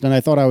amused, and I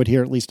thought I would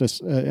hear at least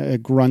a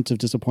grunt of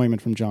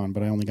disappointment from John,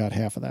 but I only got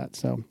half of that,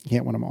 so you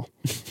can't win them all.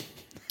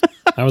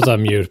 I was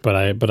on mute, but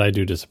I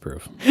do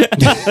disapprove.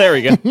 There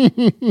we go.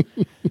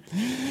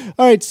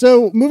 All right,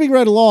 so moving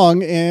right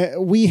along,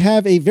 we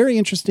have a very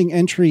interesting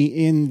entry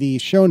in the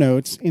show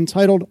notes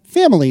entitled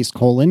Families,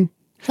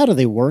 how do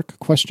they work? ?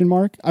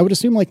 I would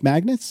assume like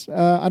magnets.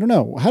 I don't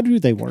know. How do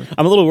they work?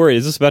 I'm a little worried.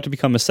 Is this about to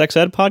become a sex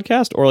ed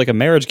podcast or like a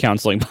marriage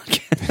counseling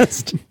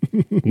podcast?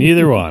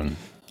 Neither one.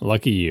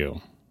 Lucky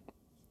you.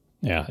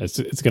 Yeah,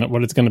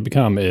 what it's gonna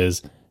become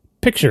is,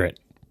 picture it,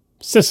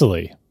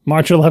 Sicily,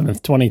 March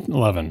 11th,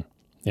 2011.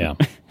 Yeah.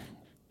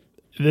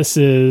 This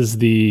is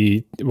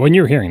when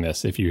you're hearing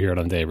this, if you hear it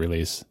on day of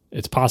release,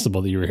 it's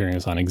possible that you were hearing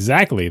this on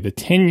exactly the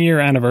 10-year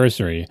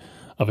anniversary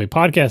of a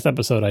podcast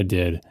episode I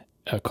did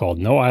called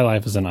No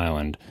iLife is an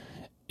Island,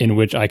 in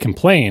which I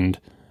complained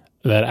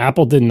that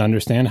Apple didn't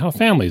understand how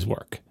families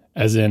work.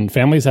 As in,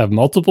 families have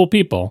multiple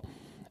people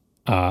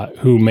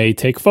who may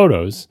take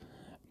photos,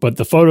 but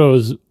the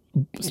photos,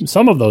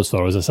 some of those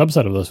photos, a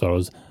subset of those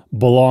photos,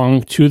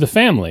 belong to the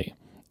family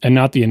and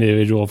not the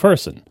individual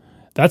person.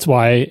 That's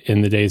why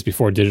in the days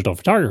before digital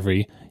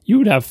photography, you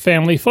would have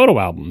family photo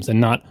albums and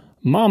not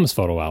mom's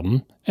photo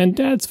album and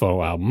dad's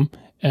photo album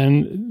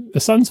and the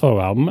son's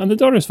photo album and the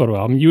daughter's photo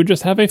album. You would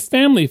just have a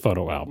family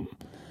photo album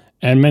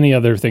and many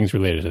other things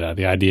related to that.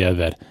 The idea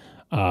that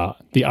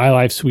the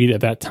iLife suite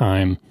at that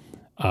time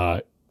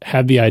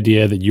had the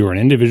idea that you were an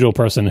individual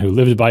person who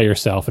lived by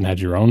yourself and had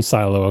your own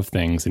silo of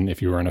things. And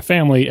if you were in a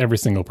family, every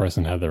single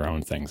person had their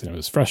own things. And it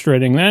was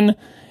frustrating then.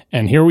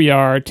 And here we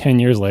are 10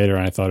 years later,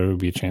 and I thought it would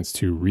be a chance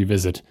to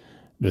revisit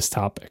this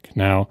topic.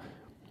 Now,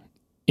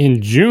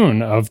 in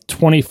June of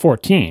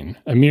 2014,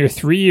 a mere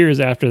 3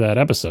 years after that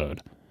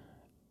episode,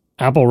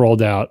 Apple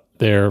rolled out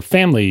their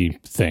family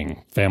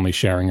thing, family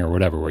sharing or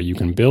whatever, where you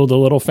can build a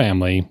little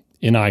family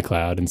in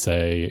iCloud and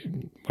say,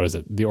 what is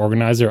it? The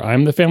organizer,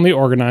 I'm the family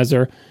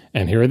organizer,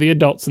 and here are the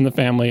adults in the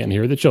family, and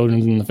here are the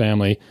children in the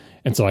family.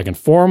 And so I can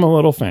form a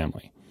little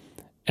family.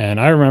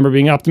 And I remember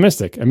being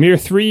optimistic. A mere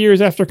 3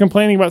 years after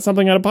complaining about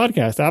something on a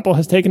podcast, Apple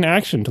has taken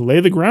action to lay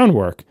the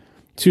groundwork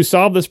to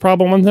solve this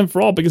problem once and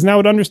for all, because now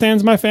it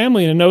understands my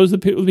family and it knows the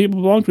people who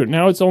belong to it.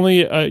 Now it's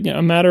only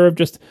a matter of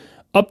just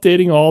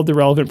updating all of the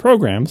relevant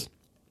programs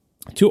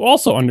to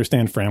also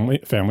understand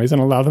families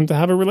and allow them to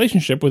have a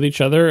relationship with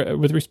each other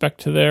with respect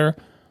to their,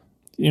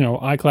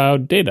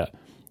 iCloud data.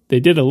 They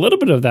did a little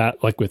bit of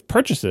that, like with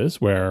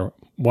purchases, where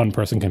one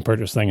person can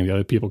purchase thing and the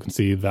other people can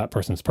see that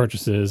person's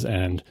purchases.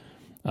 And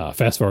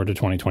fast forward to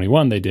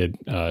 2021, they did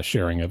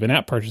sharing of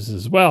in-app purchases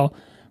as well.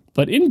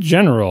 But in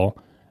general,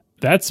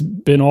 that's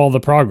been all the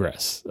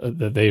progress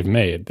that they've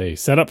made. They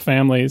set up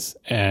families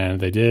and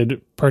they did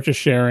purchase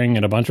sharing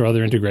and a bunch of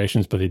other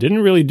integrations, but they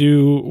didn't really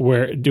do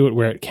it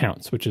where it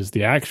counts, which is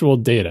the actual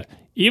data.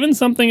 Even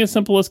something as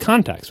simple as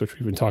contacts, which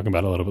we've been talking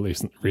about a little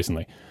bit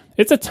recently.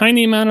 It's a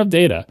tiny amount of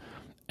data.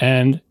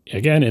 And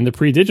again, in the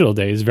pre-digital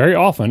days, very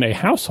often a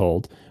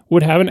household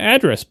would have an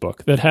address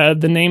book that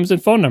had the names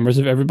and phone numbers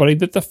of everybody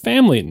that the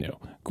family knew.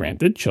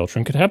 Granted,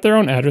 children could have their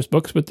own address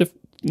books with the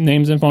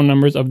names and phone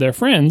numbers of their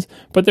friends,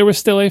 but there was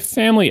still a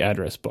family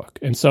address book.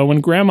 And so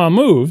when grandma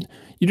moved,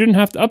 you didn't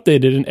have to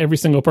update it in every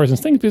single person's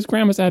thing because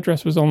grandma's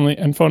address was only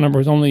and phone number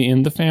was only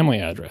in the family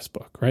address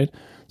book, right?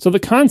 So the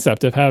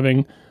concept of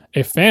having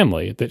a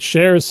family that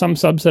shares some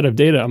subset of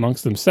data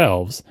amongst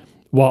themselves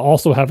while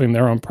also having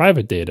their own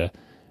private data,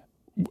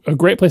 a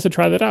great place to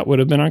try that out would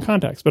have been on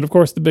contacts. But of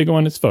course, the big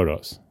one is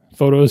photos.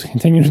 Photos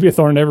continue to be a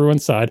thorn to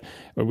everyone's side.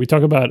 We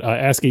talk about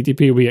Ask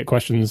ATP. We get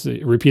questions,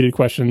 repeated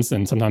questions,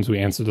 and sometimes we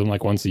answer them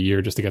like once a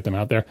year just to get them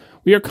out there.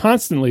 We are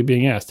constantly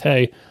being asked,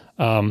 hey,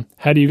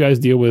 how do you guys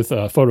deal with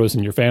photos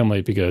in your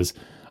family? Because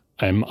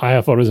I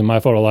have photos in my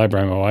photo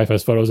library. My wife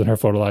has photos in her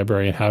photo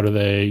library. And how do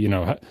they,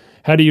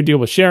 how do you deal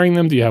with sharing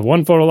them? Do you have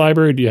one photo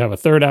library? Do you have a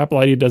third Apple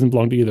ID that doesn't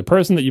belong to either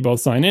person that you both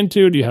sign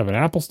into? Do you have an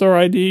Apple Store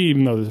ID,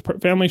 even though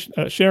there's family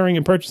sharing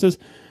and purchases?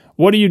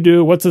 What do you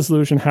do? What's the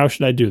solution? How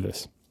should I do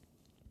this?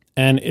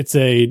 And it's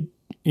a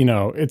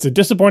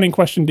disappointing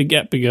question to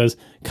get because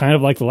kind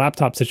of like the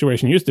laptop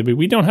situation used to be,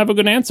 we don't have a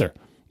good answer.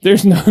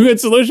 There's no good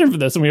solution for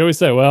this. And we always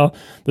say, well,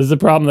 this is a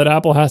problem that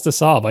Apple has to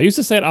solve. I used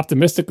to say it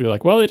optimistically,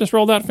 like, well, they just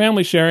rolled out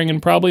family sharing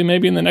and probably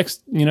maybe in the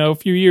next,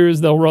 few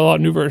years, they'll roll out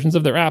new versions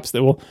of their apps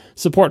that will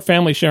support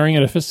family sharing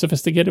in a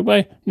sophisticated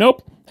way.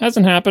 Nope,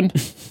 hasn't happened.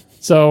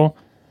 So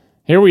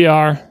here we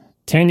are,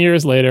 10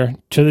 years later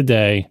to the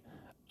day,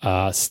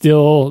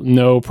 still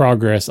no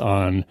progress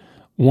on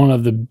one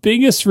of the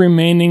biggest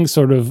remaining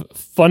sort of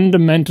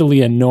fundamentally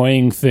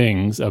annoying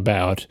things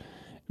about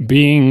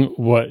being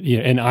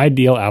an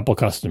ideal Apple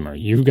customer.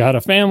 You've got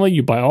a family,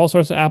 you buy all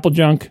sorts of Apple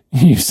junk,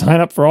 you sign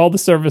up for all the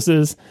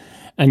services,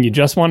 and you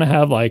just want to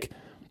have like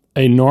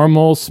a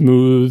normal,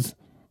 smooth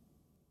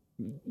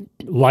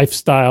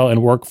lifestyle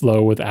and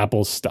workflow with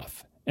Apple's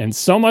stuff. And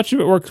so much of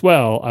it works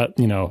well.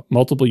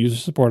 Multiple user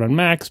support on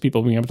Macs,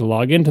 people being able to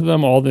log into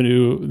them, all the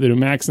new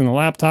Macs and the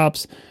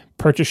laptops,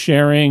 purchase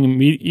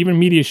sharing, even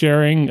media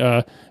sharing,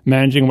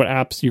 managing what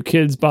apps your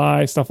kids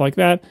buy, stuff like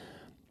that.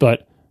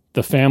 But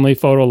the family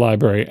photo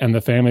library and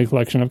the family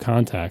collection of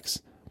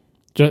contacts,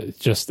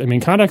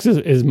 contacts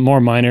is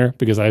more minor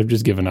because I've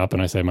just given up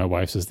and I say my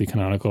wife's is the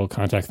canonical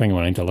contact thing.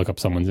 When I need to look up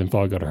someone's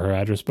info, I go to her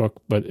address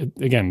book. But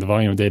again, the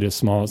volume of data is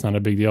small. It's not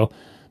a big deal.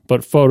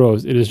 But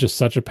photos, it is just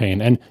such a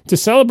pain. And to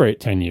celebrate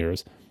 10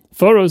 years,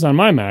 Photos on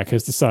my Mac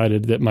has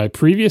decided that my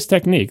previous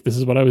technique, this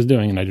is what I was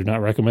doing, and I do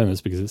not recommend this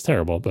because it's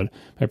terrible, but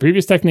my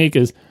previous technique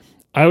is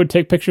I would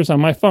take pictures on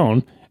my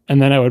phone,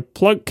 and then I would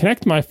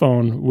connect my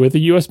phone with a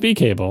USB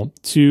cable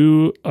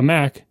to a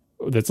Mac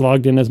that's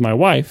logged in as my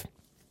wife,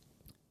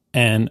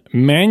 and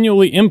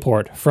manually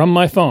import from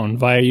my phone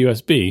via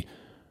USB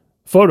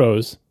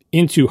photos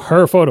into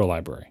her photo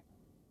library.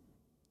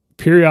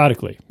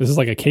 Periodically. This is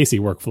like a Casey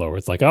workflow where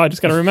it's like, I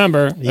just got to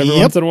remember every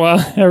once in a while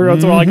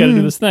I got to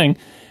do this thing.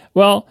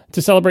 Well,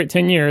 to celebrate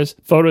 10 years,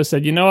 Photos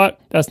said, you know what?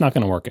 That's not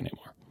going to work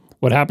anymore.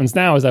 What happens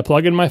now is I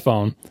plug in my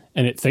phone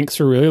and it thinks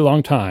for a really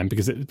long time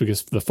because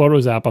the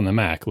Photos app on the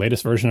Mac,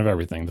 latest version of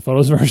everything, the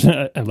Photos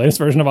version, latest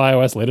version of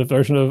iOS, latest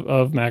version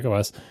of Mac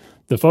OS,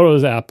 the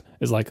Photos app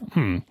is like,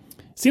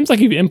 seems like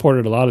you've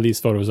imported a lot of these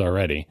photos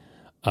already.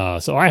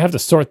 So I have to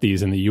sort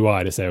these in the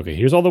UI to say, okay,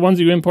 here's all the ones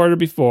you imported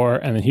before,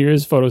 and then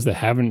here's photos that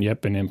haven't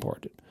yet been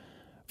imported.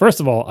 First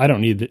of all, I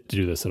don't need to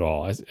do this at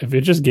all. If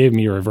it just gave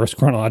me a reverse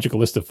chronological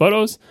list of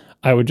photos,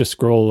 I would just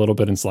scroll a little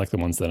bit and select the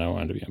ones that I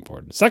wanted to be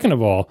imported. Second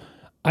of all,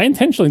 I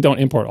intentionally don't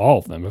import all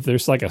of them. If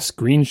there's like a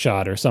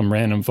screenshot or some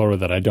random photo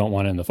that I don't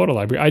want in the photo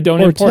library, I don't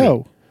import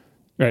it.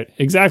 Right,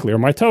 exactly, or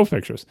my toe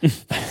pictures.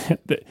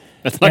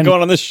 That's not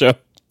going on this show.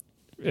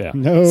 Yeah.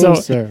 No,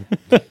 sir.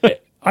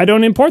 I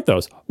don't import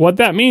those. What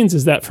that means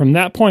is that from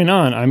that point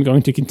on, I'm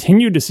going to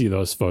continue to see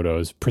those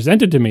photos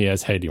presented to me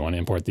as, hey, do you want to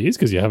import these?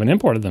 Because you haven't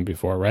imported them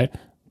before, right?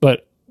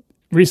 But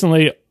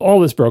recently, all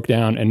this broke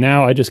down, and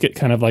now I just get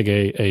kind of like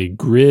a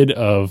grid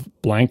of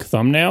blank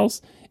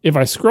thumbnails. If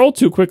I scroll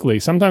too quickly,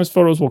 sometimes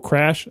photos will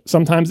crash.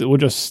 Sometimes it will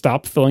just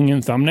stop filling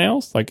in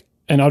thumbnails,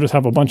 and I'll just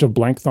have a bunch of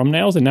blank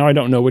thumbnails, and now I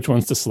don't know which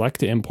ones to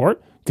select to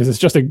import because it's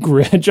just a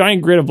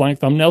giant grid of blank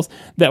thumbnails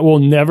that will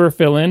never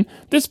fill in.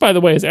 This, by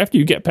the way, is after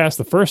you get past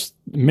the first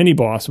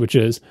Miniboss, which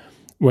is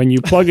when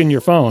you plug in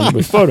your phone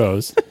with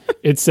Photos,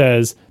 it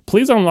says,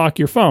 please unlock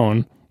your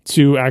phone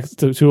to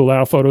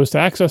allow Photos to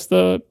access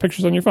the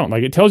pictures on your phone.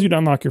 Like, it tells you to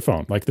unlock your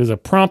phone. Like, there's a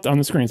prompt on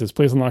the screen that says,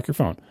 please unlock your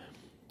phone.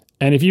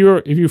 And if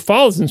you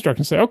follow this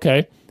instruction, say,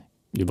 okay,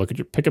 you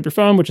pick up your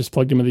phone, which is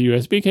plugged in with a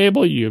USB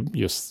cable,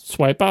 you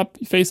swipe up,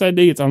 Face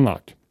ID, it's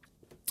unlocked.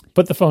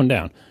 Put the phone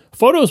down.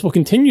 Photos will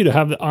continue to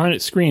have on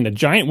its screen a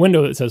giant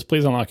window that says,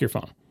 please unlock your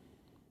phone.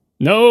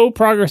 No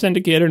progress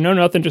indicator, no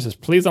nothing, just says,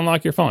 please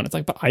unlock your phone. It's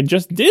like, but I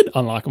just did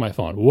unlock my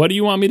phone. What do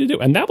you want me to do?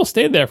 And that will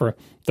stay there for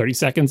 30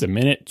 seconds, a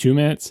minute, 2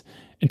 minutes,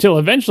 until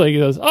eventually it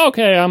goes,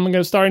 okay, I'm going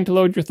to start to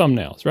load your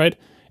thumbnails, right?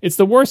 It's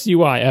the worst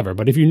UI ever,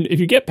 but if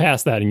you get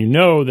past that and you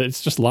know that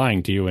it's just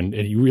lying to you and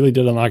you really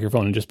did unlock your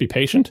phone and just be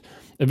patient,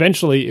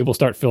 eventually it will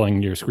start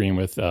filling your screen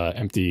with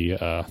empty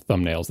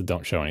thumbnails that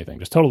don't show anything,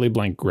 just totally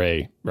blank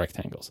gray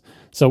rectangles.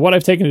 So what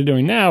I've taken to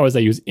doing now is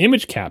I use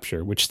image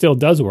capture, which still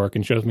does work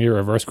and shows me a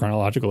reverse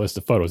chronological list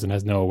of photos and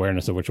has no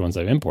awareness of which ones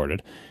I've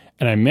imported.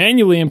 And I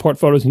manually import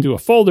photos into a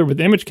folder with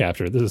image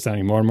capture. This is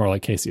sounding more and more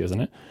like Casey, isn't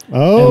it?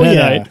 Oh,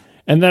 yeah.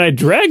 And then I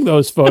drag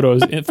those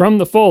photos from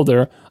the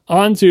folder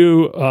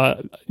onto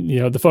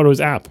the Photos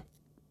app.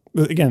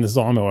 Again, this is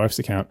all on my wife's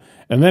account,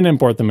 and then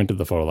import them into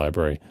the photo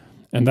library.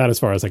 And that, as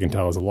far as I can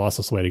tell, is a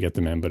lossless way to get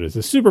them in, but it's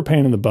a super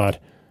pain in the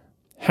butt.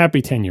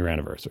 Happy 10-year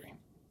anniversary.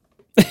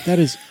 That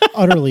is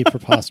utterly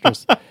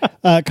preposterous.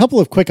 A couple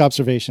of quick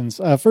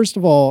observations. First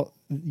of all,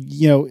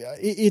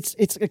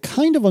 it's a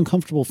kind of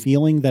uncomfortable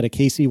feeling that a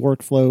Casey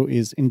workflow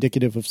is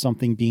indicative of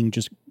something being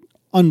just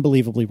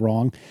unbelievably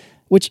wrong.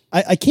 Which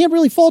I can't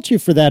really fault you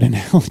for that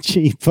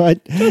analogy, but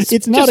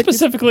it's not just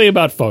specifically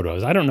about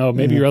photos. I don't know.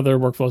 Maybe your other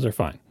workflows are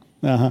fine.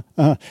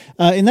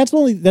 And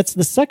that's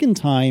the second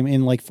time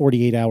in like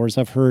 48 hours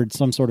I've heard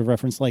some sort of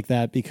reference like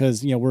that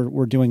because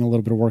we're doing a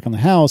little bit of work on the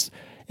house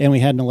and we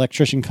had an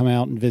electrician come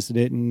out and visit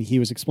it, and he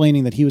was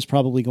explaining that he was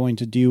probably going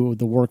to do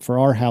the work for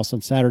our house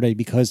on Saturday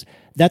because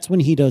that's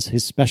when he does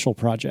his special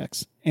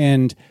projects.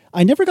 And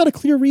I never got a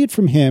clear read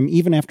from him,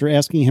 even after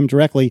asking him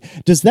directly,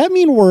 does that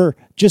mean we're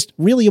just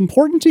really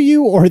important to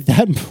you, or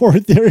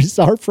there is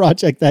our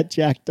project that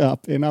jacked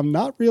up? And I'm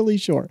not really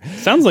sure.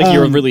 Sounds like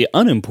you're really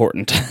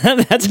unimportant.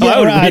 That's how I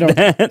would read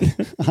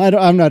that.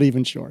 I'm not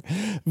even sure.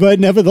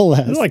 But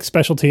nevertheless. It's like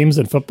special teams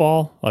in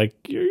football. Like,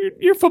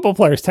 you're football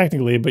players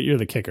technically, but you're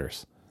the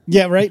kickers.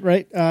 Yeah,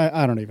 right.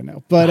 I don't even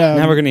know. But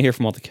now we're going to hear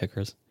from all the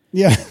kickers.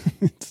 Yeah,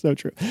 it's so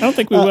true. I don't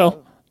think we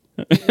will.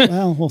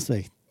 Well, we'll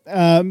see.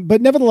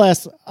 But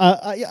nevertheless,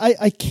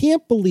 I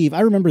can't believe,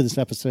 I remember this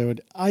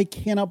episode. I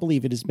cannot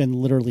believe it has been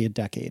literally a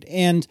decade.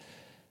 And,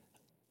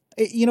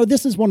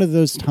 this is one of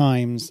those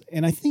times,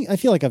 and I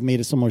feel like I've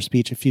made a similar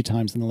speech a few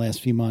times in the last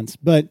few months,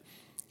 but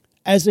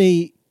as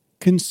a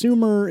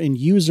consumer and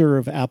user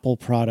of Apple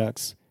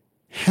products,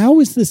 how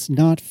is this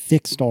not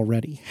fixed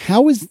already?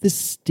 How is this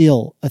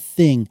still a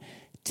thing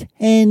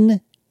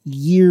 10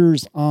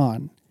 years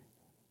on?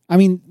 I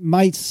mean,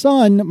 my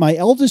son, my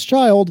eldest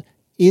child,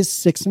 is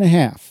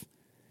 6.5.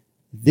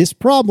 This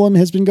problem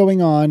has been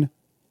going on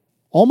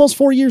almost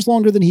 4 years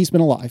longer than he's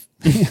been alive.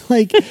 And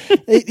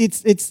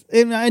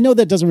I know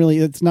that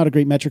it's not a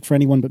great metric for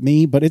anyone but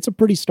me, but it's a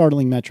pretty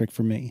startling metric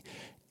for me.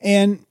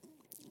 And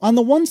on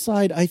the one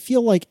side, I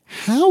feel like,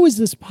 how is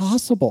this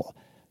possible?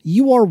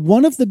 You are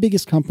one of the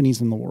biggest companies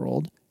in the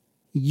world.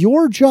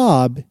 Your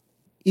job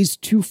is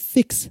to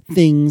fix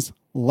things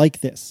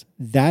like this.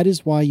 That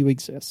is why you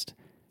exist.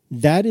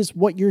 That is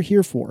what you're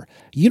here for.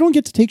 You don't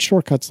get to take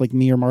shortcuts like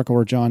me or Marco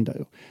or John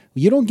do.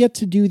 You don't get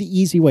to do the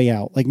easy way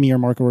out like me or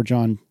Marco or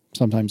John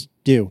sometimes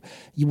do.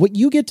 What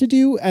you get to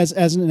do as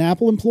an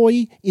Apple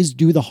employee is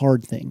do the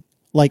hard thing,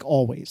 like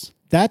always.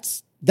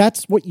 That's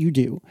what you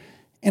do.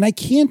 And I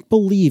can't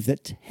believe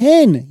that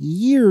 10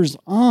 years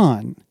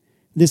on,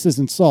 this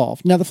isn't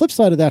solved. Now, the flip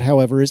side of that,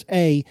 however, is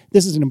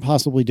this is an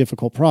impossibly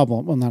difficult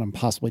problem. Well, not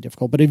impossibly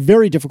difficult, but a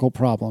very difficult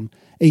problem.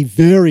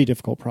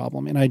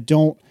 And I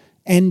don't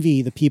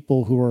envy the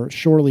people who are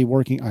surely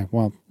working,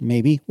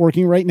 maybe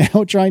working right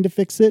now trying to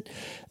fix it.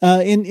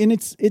 And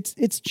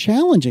it's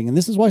challenging. And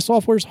this is why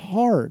software is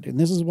hard. And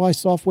this is why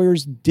software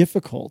is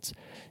difficult.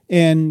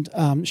 And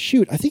I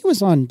think it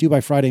was on Due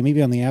by Friday,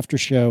 maybe on the after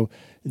show,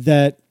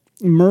 that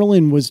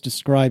Merlin was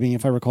describing,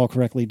 if I recall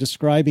correctly,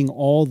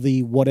 all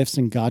the what ifs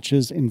and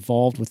gotchas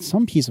involved with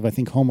some piece of, I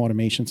think, home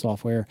automation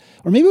software,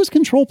 or maybe it was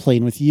control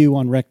plane with you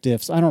on rec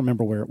diffs. I don't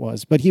remember where it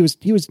was, but he was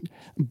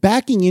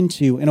backing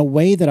into, in a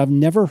way that I've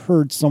never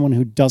heard someone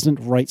who doesn't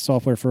write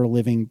software for a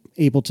living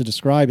able to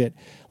describe it.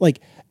 Like,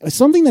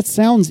 something that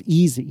sounds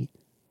easy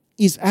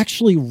is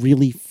actually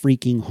really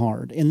freaking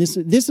hard. And this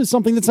is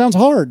something that sounds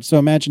hard. So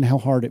imagine how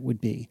hard it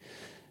would be.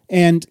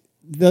 And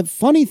the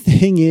funny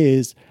thing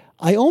is,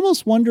 I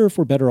almost wonder if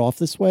we're better off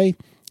this way,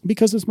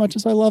 because as much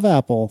as I love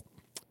Apple,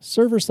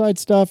 server-side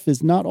stuff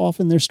is not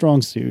often their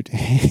strong suit.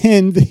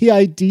 And the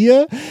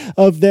idea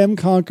of them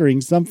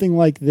conquering something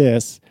like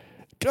this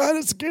kind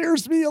of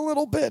scares me a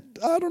little bit.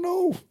 I don't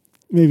know.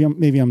 Maybe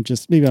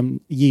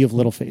I'm ye of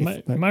little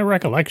faith. My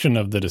recollection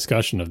of the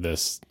discussion of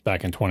this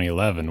back in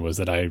 2011 was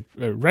that I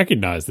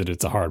recognized that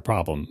it's a hard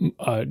problem.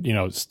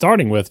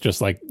 Starting with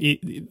just like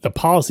the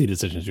policy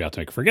decisions you have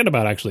to make. Forget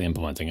about actually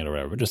implementing it or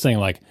whatever. But just saying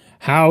like,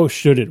 how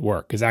should it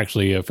work is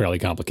actually a fairly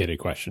complicated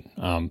question.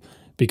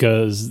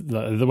 Because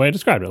the way I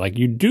described it, like,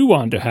 you do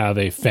want to have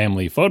a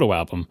family photo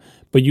album,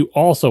 but you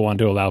also want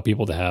to allow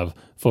people to have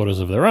photos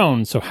of their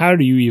own. So how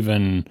do you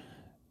even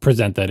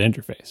present that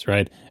interface,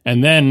 right?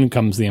 And then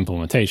comes the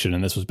implementation,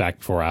 and this was back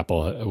before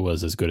Apple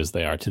was as good as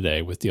they are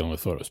today with dealing with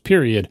photos,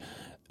 period.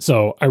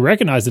 So I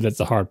recognize that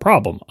it's a hard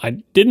problem. I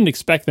didn't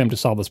expect them to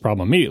solve this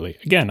problem immediately.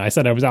 Again, I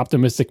said I was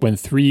optimistic when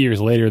 3 years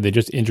later they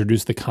just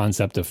introduced the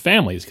concept of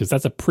families, because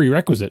that's a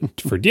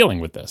prerequisite for dealing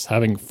with this,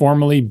 having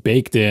formally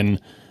built-in,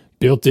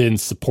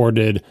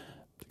 supported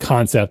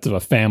concept of a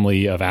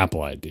family of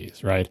Apple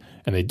IDs, right?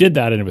 And they did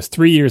that, and it was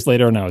 3 years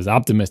later, and I was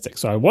optimistic.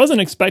 So I wasn't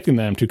expecting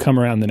them to come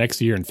around the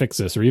next year and fix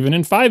this, or even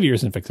in 5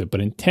 years and fix it.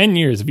 But in 10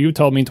 years, if you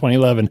told me in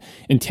 2011,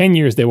 in 10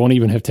 years, they won't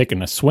even have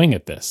taken a swing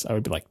at this, I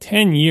would be like,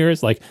 10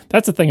 years? Like,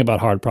 that's the thing about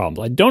hard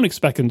problems. I don't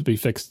expect them to be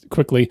fixed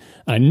quickly.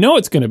 I know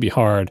it's going to be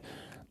hard,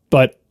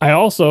 but I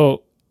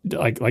also,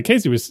 like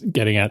Casey was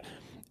getting at,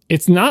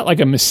 it's not like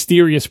a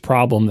mysterious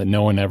problem that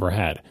no one ever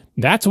had.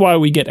 That's why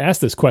we get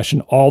asked this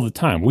question all the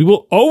time. We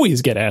will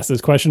always get asked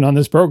this question on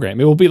this program.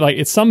 It will be like,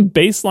 it's some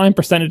baseline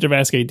percentage of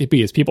Ask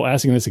ATP is people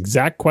asking this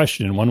exact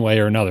question in one way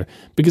or another,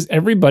 because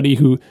everybody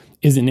who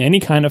is in any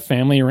kind of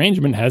family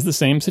arrangement has the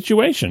same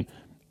situation.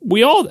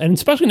 We all, and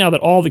especially now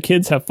that all the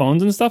kids have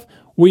phones and stuff,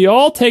 we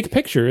all take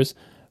pictures,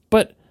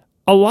 but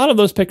a lot of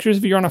those pictures,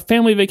 if you're on a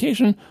family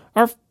vacation,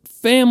 are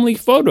family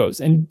photos.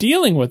 And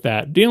dealing with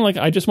that,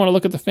 I just want to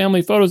look at the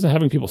family photos and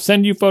having people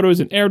send you photos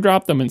and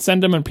airdrop them and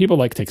send them, and people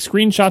like take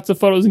screenshots of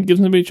photos and give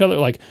them to each other,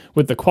 like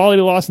with the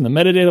quality loss and the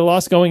metadata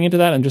loss going into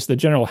that, and just the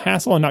general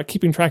hassle and not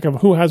keeping track of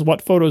who has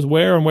what photos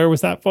where and where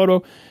was that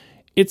photo.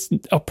 It's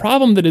a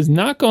problem that is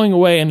not going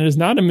away, and it is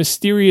not a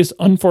mysterious,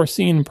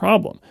 unforeseen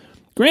problem.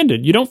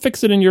 Granted, you don't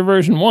fix it in your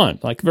version 1.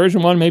 Like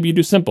version 1, maybe you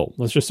do simple.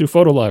 Let's just do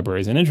photo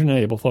libraries and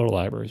internet-enabled photo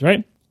libraries,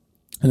 right?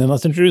 And then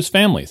let's introduce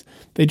families.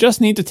 They just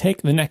need to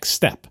take the next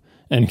step.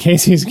 And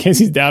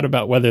Casey's doubt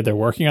about whether they're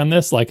working on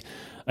this, like,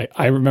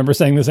 I remember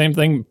saying the same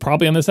thing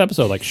probably on this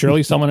episode. Like,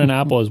 surely someone in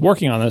Apple is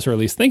working on this, or at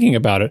least thinking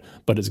about it,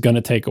 but it's going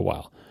to take a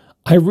while.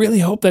 I really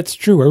hope that's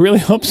true. I really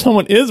hope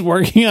someone is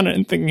working on it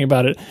and thinking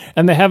about it,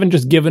 and they haven't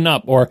just given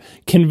up or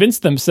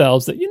convinced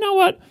themselves that, you know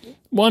what,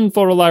 one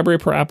photo library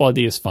per Apple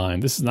ID is fine.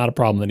 This is not a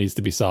problem that needs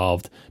to be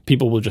solved.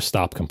 People will just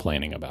stop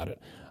complaining about it.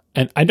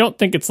 And I don't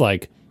think it's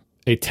like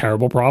a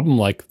terrible problem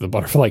like the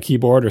butterfly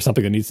keyboard, or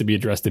something that needs to be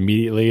addressed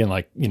immediately, and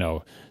like,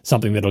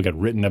 something that'll get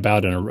written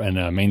about in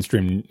a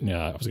mainstream,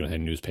 I was going to say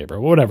newspaper,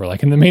 whatever,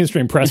 like in the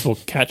mainstream press will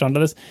catch onto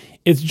this.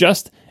 It's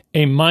just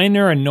a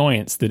minor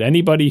annoyance that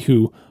anybody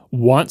who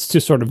wants to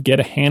sort of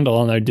get a handle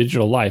on their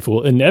digital life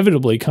will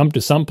inevitably come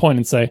to some point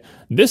and say,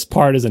 this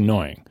part is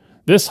annoying.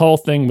 This whole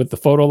thing with the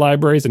photo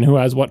libraries and who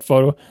has what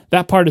photo,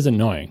 that part is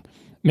annoying.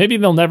 Maybe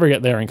they'll never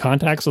get there in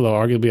contacts, although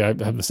arguably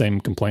I have the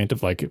same complaint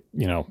of, like,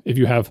 if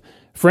you have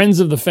friends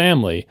of the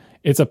family,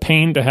 it's a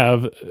pain to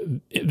have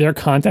their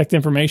contact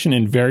information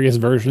in various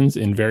versions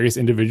in various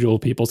individual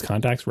people's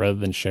contacts rather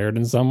than shared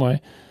in some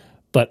way.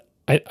 But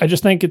I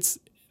just think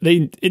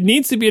it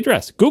needs to be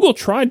addressed. Google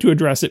tried to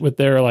address it with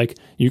their, like,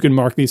 you can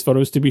mark these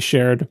photos to be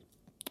shared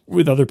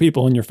with other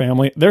people in your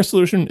family. Their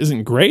solution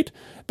isn't great,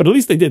 but at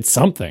least they did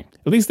something.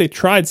 At least they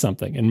tried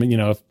something.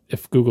 And,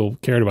 if Google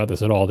cared about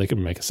this at all, they could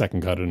make a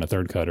second cut and a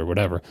third cut or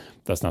whatever.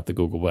 That's not the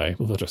Google way.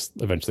 They'll just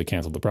eventually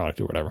cancel the product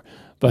or whatever.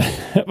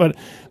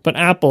 But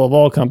Apple, of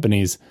all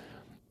companies,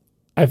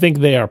 I think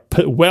they are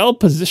well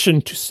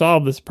positioned to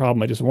solve this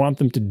problem. I just want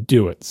them to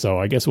do it. So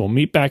I guess we'll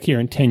meet back here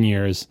in 10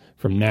 years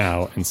from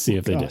now and see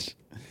if they did.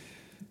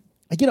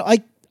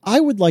 I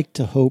would like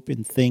to hope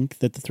and think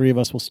that the three of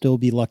us will still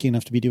be lucky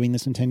enough to be doing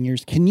this in 10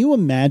 years. Can you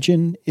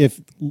imagine if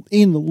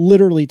in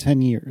literally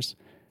 10 years,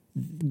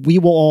 we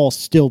will all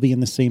still be in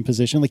the same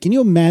position? Like, can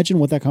you imagine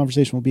what that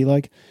conversation will be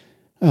like?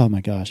 Oh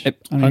my gosh.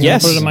 I'm going to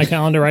put it in my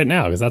calendar right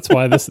now because that's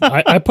why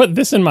I put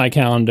this in my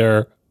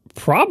calendar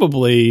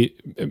probably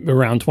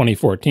around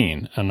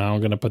 2014. And now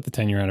I'm going to put the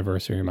 10-year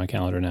anniversary in my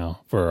calendar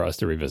now for us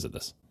to revisit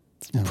this.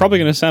 It's probably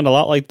going to sound a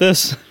lot like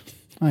this.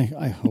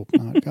 I hope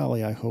not.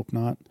 Golly, I hope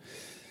not.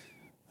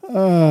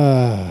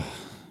 I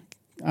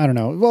don't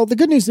know. Well, the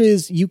good news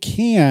is you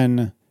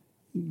can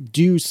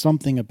do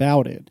something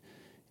about it.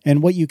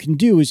 And what you can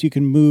do is you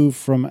can move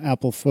from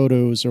Apple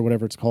Photos or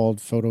whatever it's called,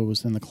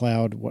 Photos in the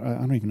cloud. I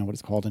don't even know what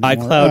it's called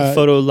anymore. iCloud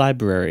Photo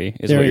Library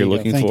is what you're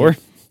looking for.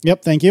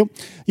 Yep, thank you.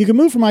 You can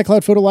move from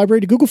iCloud Photo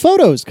Library to Google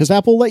Photos because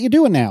Apple will let you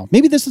do it now.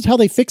 Maybe this is how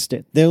they fixed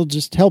it. They'll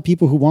just tell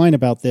people who whine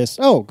about this,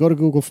 oh, go to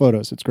Google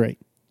Photos. It's great.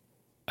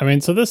 I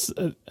mean, so this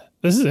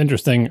is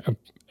interesting.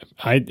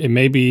 It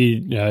may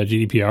be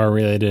GDPR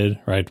related,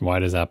 right? Why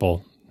does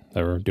Apple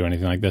ever do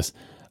anything like this?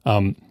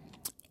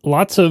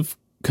 Lots of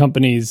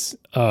companies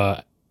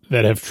that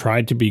have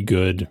tried to be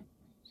good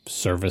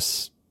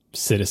service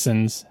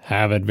citizens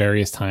have at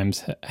various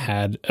times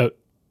had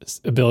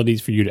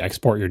abilities for you to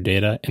export your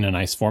data in a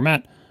nice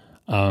format.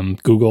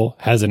 Google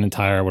has an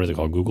entire, what is it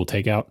called? Google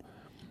Takeout.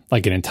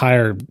 Like an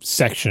entire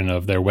section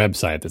of their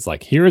website that's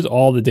like, here's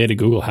all the data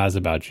Google has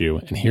about you,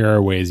 and here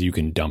are ways you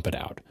can dump it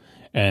out.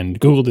 And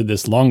Google did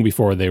this long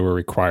before they were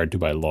required to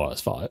by law, as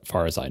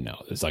far as I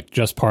know. It's like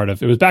just part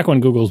of, it was back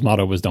when Google's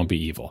motto was don't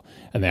be evil.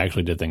 And they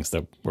actually did things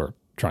that were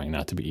trying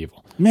not to be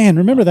evil. Man,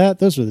 remember that?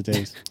 Those were the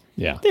days.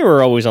 Yeah. There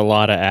were always a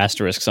lot of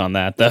asterisks on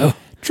that, though.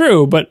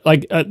 True, but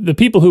like the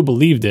people who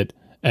believed it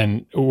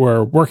and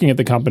were working at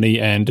the company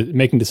and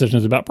making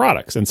decisions about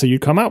products. And so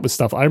you'd come out with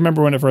stuff. I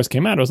remember when it first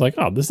came out, I was like,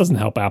 oh, this doesn't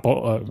help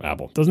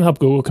Apple. Doesn't help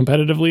Google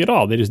competitively at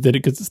all. They just did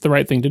it because it's the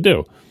right thing to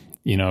do.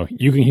 You know,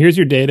 here's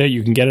your data.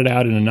 You can get it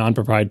out in a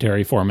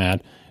non-proprietary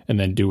format and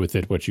then do with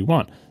it what you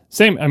want.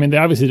 Same, I mean, they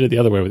obviously did it the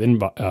other way with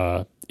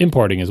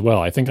importing as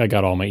well. I think I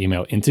got all my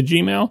email into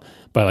Gmail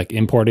by like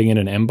importing in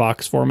an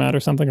Mbox format or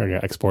something. Or I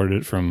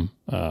exported it from,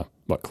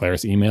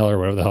 Claris email or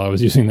whatever the hell I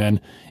was using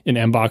then in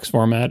Mbox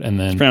format. And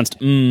then it's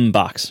pronounced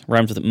box,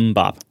 rhymes with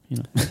mbop.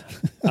 You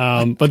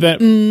know. But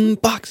then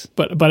box.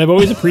 But I've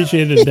always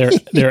appreciated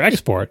their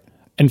export.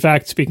 In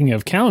fact, speaking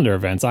of calendar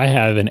events, I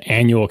have an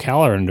annual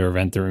calendar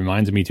event that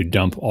reminds me to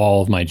dump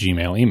all of my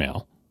Gmail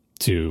email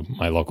to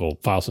my local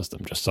file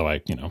system, just so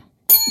I,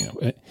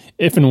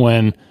 if and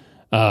when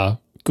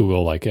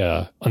Google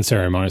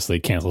unceremoniously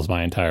cancels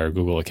my entire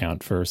Google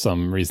account for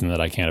some reason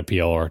that I can't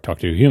appeal or talk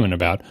to a human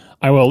about,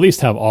 I will at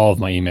least have all of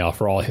my email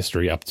for all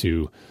history up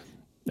to,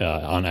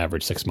 on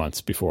average, 6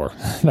 months before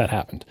that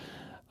happened.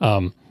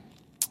 And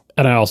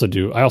I also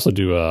do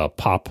a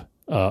pop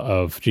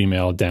of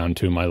Gmail down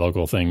to my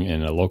local thing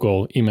in a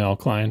local email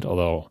client,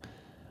 although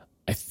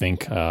I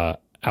think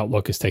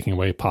Outlook is taking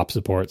away pop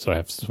support, so I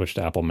have to switch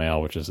to Apple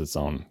Mail, which is its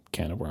own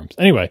can of worms.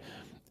 Anyway,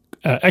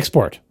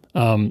 export.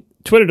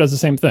 Twitter does the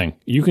same thing.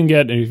 You can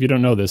get, if you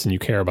don't know this and you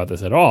care about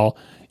this at all,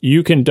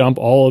 you can dump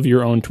all of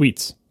your own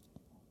tweets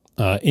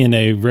in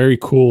a very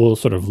cool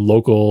sort of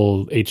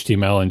local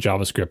HTML and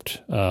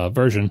JavaScript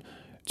version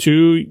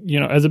to,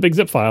 as a big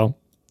zip file.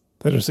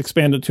 They just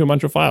expand it to a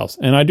bunch of files.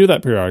 And I do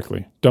that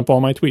periodically. Dump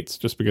all my tweets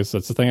just because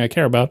that's the thing I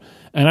care about.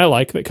 And I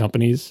like that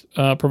companies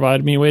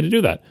provide me a way to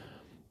do that.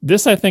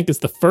 This, I think, is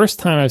the first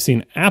time I've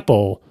seen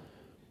Apple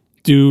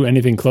do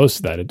anything close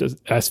to that. It does,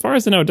 as far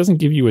as I know, it doesn't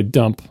give you a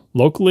dump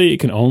locally. It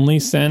can only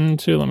send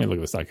to, let me look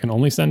at this. I can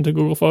only send to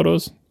Google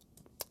Photos.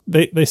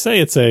 They say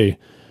it's a,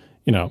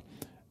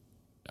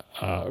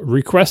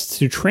 request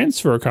to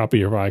transfer a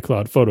copy of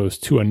iCloud Photos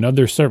to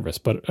another service,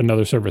 but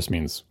another service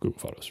means Google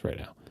Photos right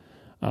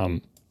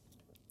now.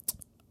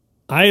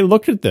 I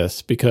looked at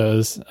this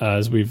because,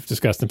 as we've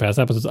discussed in past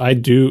episodes,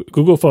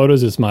 Google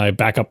Photos is my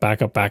backup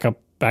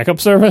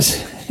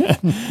service.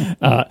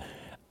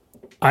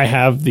 I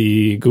have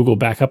the Google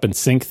Backup and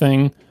Sync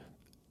thing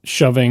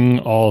shoving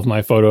all of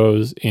my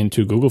photos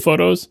into Google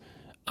Photos.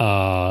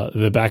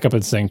 The Backup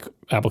and Sync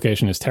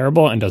application is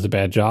terrible and does a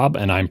bad job,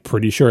 and I'm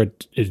pretty sure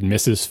it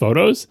misses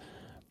photos,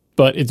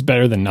 but it's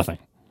better than nothing.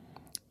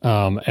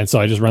 And so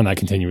I just run that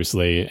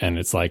continuously, and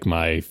it's like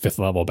my 5th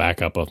level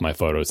backup of my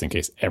photos in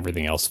case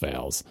everything else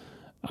fails.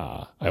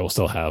 I will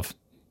still have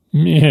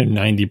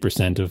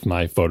 90% of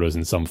my photos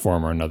in some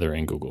form or another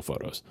in Google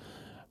Photos.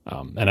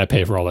 And I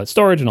pay for all that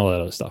storage and all that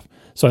other stuff.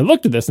 So I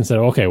looked at this and said,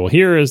 okay, well,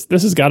 this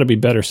has got to be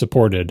better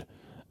supported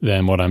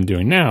than what I'm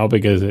doing now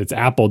because it's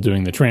Apple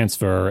doing the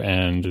transfer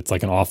and it's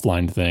like an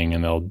offline thing,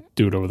 and they'll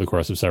do it over the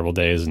course of several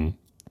days and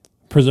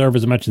preserve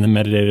as much of the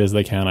metadata as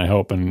they can, I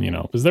hope. And,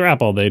 because they're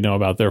Apple, they know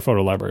about their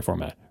photo library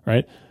format,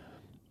 right?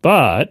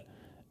 But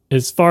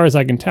as far as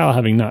I can tell,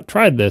 having not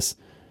tried this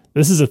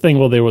is a thing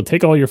where they will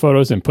take all your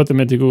photos and put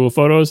them into Google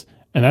Photos,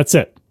 and that's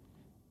it.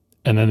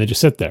 and then they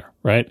just sit there,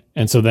 right?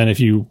 And so then if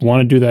you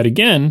want to do that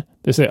again,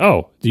 they say,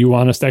 oh, do you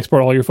want us to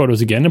export all your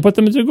photos again and put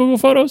them into Google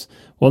Photos?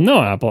 Well,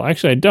 no, Apple,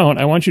 actually I don't.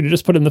 I want you to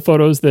just put in the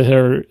photos that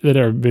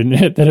have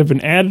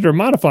been added or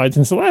modified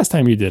since the last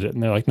time you did it.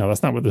 And they're like, no,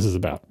 that's not what this is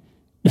about.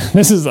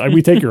 This is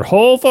we take your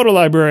whole photo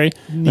library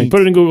and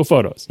put it in Google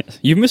Photos. Yes.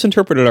 You've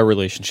misinterpreted our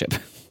relationship.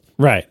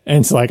 Right. And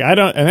it's like, and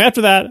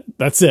after that,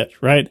 that's it,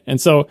 right? And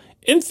so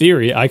in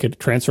theory, I could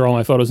transfer all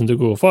my photos into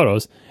Google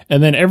Photos,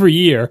 and then every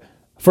year,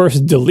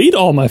 first delete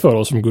all my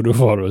photos from Google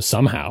Photos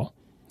somehow,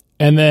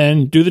 and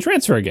then do the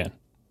transfer again,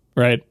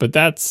 right? But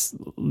that's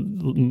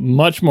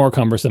much more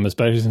cumbersome,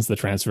 especially since the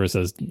transfer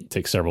says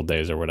takes several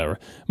days or whatever.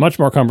 Much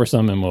more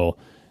cumbersome and will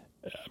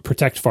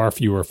protect far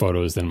fewer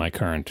photos than my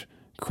current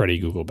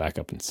cruddy Google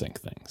backup and sync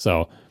thing.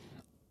 So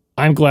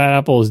I'm glad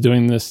Apple is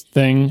doing this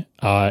thing.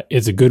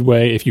 It's a good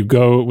way. If you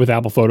go with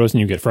Apple Photos and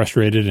you get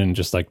frustrated and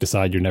just like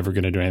decide you're never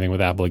going to do anything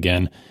with Apple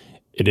again,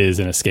 it is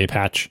an escape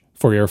hatch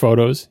for your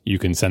photos. You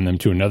can send them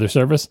to another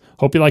service.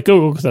 Hope you like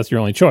Google because that's your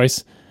only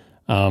choice.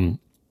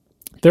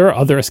 There are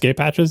other escape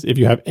hatches. If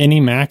you have any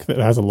Mac that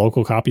has a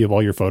local copy of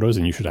all your photos,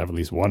 and you should have at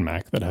least one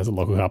Mac that has a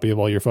local copy of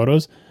all your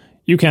photos,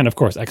 you can, of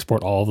course,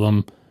 export all of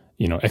them,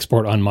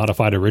 export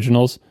unmodified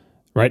originals,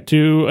 right,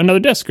 to another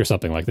disk or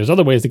something. Like, there's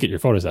other ways to get your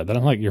photos out. That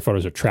don't like your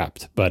photos are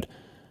trapped, but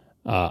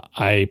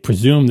I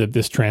presume that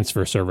this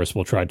transfer service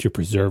will try to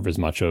preserve as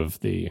much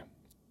of the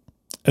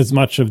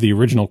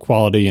original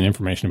quality and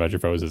information about your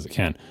photos as it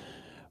can.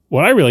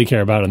 What I really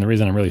care about, and the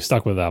reason I'm really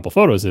stuck with Apple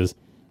Photos, is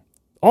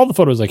all the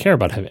photos I care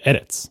about have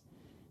edits.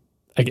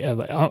 I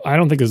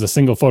don't think there's a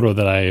single photo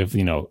that I have,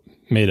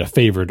 made a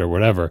favorite or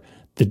whatever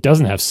that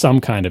doesn't have some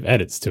kind of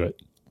edits to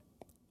it.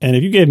 And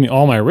if you gave me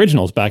all my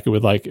originals back, it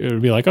would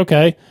be like,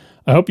 okay,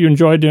 I hope you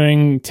enjoy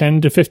doing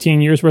 10 to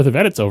 15 years worth of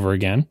edits over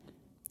again.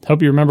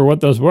 Hope you remember what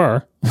those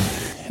were.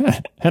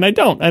 And I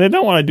don't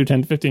want to do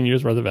 10 to 15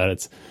 years worth of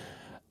edits.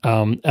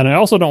 And I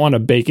also don't want to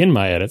bake in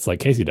my edits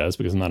like Casey does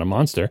because I'm not a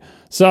monster.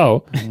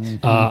 So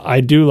I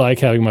do like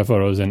having my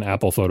photos in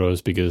Apple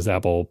Photos because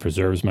Apple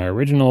preserves my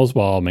originals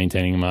while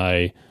maintaining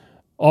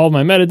all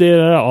my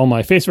metadata, all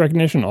my face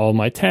recognition, all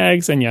my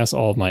tags, and yes,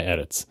 all of my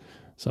edits.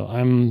 So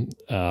I'm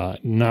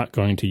not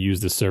going to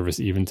use this service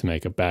even to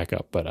make a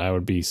backup, but I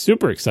would be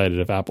super excited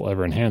if Apple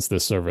ever enhanced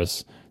this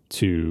service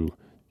to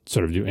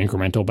sort of do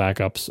incremental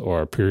backups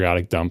or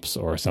periodic dumps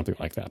or something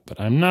like that. But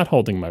I'm not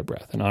holding my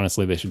breath. And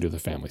honestly, they should do the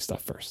family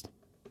stuff first.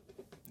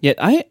 Yet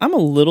I'm a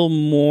little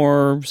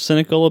more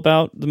cynical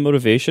about the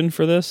motivation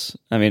for this.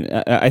 I mean,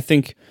 I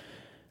think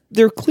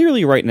they're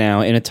clearly right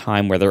now in a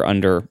time where they're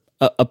under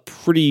a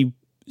pretty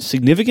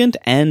significant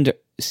and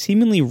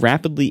seemingly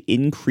rapidly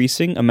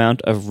increasing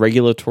amount of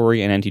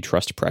regulatory and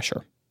antitrust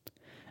pressure,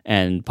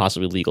 and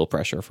possibly legal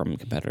pressure from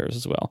competitors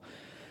as well.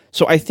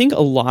 So I think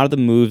a lot of the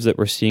moves that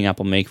we're seeing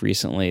Apple make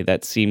recently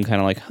that seem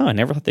kind of like, I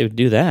never thought they would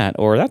do that,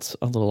 or that's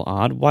a little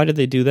odd. Why did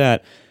they do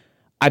that?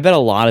 I bet a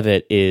lot of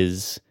it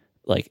is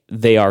like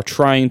they are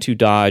trying to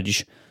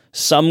dodge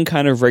some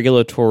kind of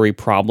regulatory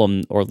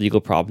problem or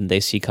legal problem they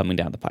see coming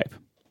down the pipe.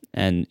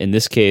 And in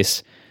this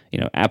case,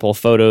 Apple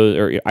Photos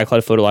or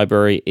iCloud Photo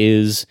Library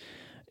is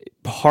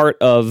part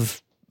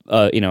of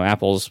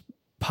Apple's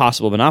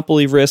possible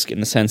monopoly risk in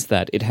the sense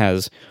that it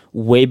has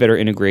way better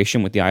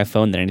integration with the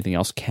iPhone than anything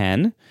else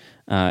can.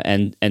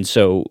 And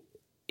so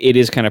it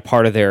is kind of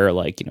part of their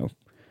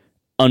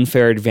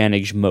unfair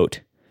advantage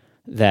moat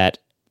that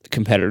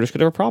competitors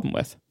could have a problem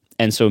with.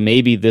 And so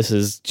maybe this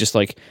is just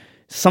like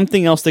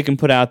something else they can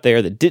put out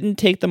there that didn't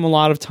take them a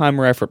lot of time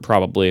or effort,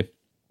 probably,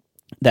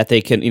 that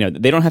they can,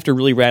 they don't have to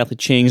really radically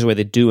change the way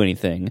they do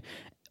anything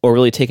or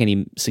really take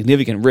any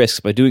significant risks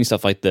by doing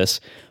stuff like this,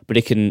 but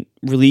it can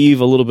relieve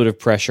a little bit of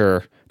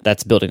pressure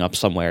that's building up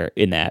somewhere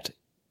in that,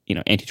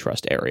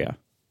 antitrust area.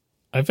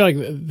 I feel like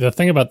the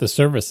thing about this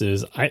service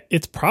is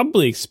it's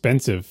probably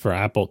expensive for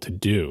Apple to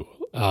do.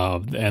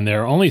 And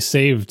they're only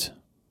saved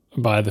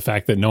by the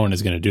fact that no one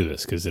is going to do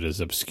this because it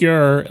is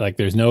obscure. Like,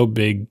 there's no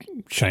big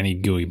shiny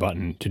GUI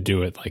button to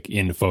do it like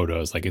in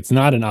Photos. Like, it's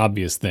not an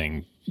obvious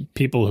thing.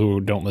 People who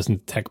don't listen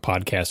to tech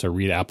podcasts or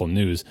read Apple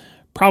News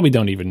probably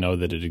don't even know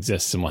that it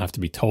exists and will have to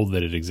be told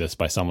that it exists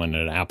by someone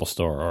at an Apple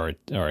store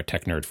or a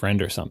tech nerd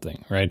friend or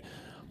something, right?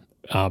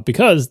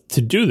 Because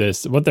to do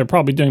this, what they're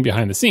probably doing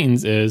behind the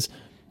scenes is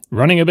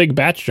running a big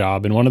batch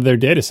job in one of their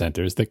data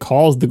centers that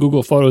calls the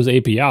Google Photos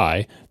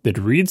API that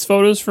reads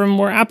photos from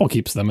where Apple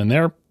keeps them in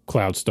their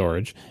cloud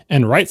storage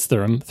and writes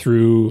them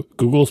through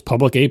Google's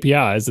public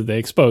APIs that they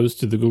expose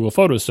to the Google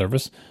Photos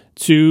service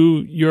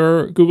to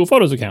your Google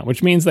Photos account,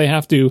 which means they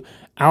have to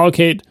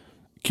allocate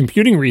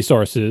computing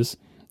resources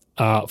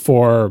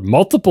for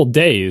multiple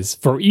days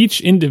for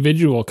each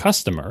individual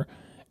customer.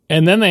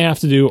 And then they have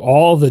to do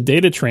all the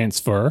data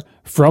transfer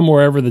from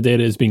wherever the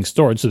data is being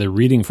stored. So they're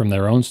reading from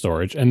their own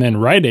storage and then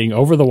writing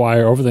over the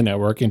wire, over the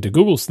network into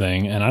Google's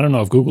thing. And I don't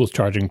know if Google's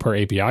charging per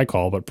API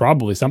call, but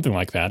probably something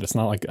like that. It's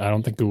not like, I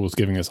don't think Google's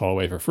giving this all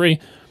away for free.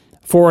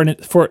 For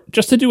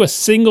just to do a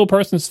single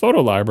person's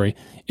photo library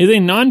is a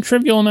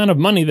non-trivial amount of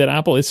money that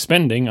Apple is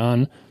spending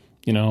on,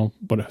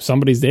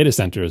 somebody's data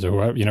centers or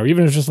whoever,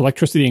 even if it's just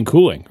electricity and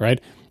cooling,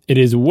 right? it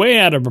is way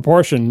out of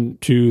proportion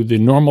to the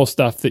normal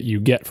stuff that you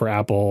get for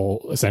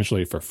Apple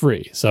essentially for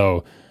free.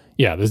 So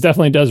yeah, this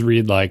definitely does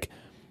read like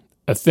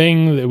a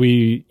thing that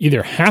we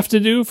either have to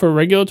do for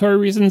regulatory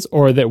reasons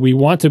or that we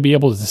want to be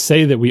able to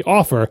say that we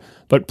offer,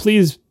 but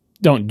please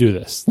don't do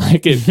this.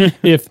 Like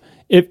if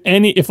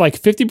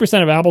like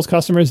 50% of Apple's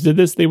customers did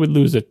this, they would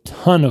lose a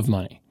ton of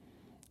money.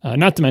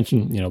 Not to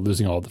mention,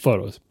 losing all the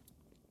photos.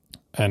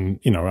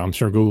 And, I'm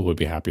sure Google would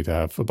be happy to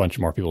have a bunch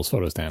more people's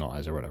photos to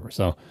analyze or whatever.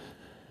 So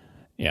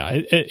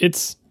yeah,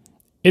 it's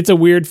a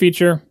weird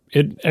feature.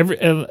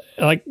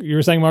 Like you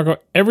were saying, Marco,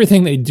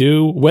 everything they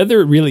do,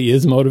 whether it really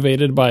is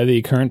motivated by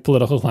the current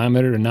political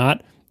climate or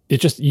not,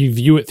 it's just you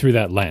view it through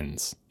that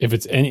lens. If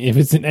it's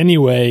in any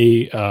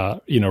way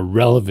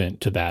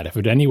relevant to that, if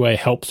it in any way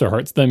helps or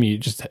hurts them, you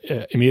just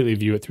immediately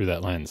view it through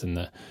that lens. And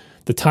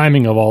the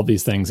timing of all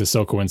these things is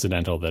so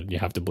coincidental that you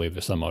have to believe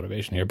there's some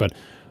motivation here. But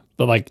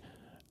like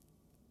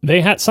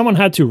someone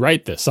had to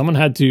write this. Someone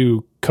had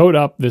to code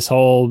up this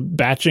whole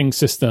batching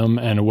system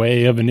and a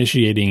way of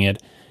initiating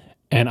it.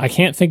 And I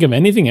can't think of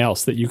anything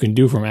else that you can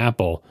do from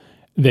Apple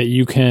that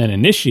you can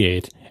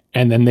initiate,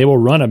 and then they will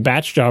run a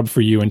batch job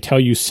for you and tell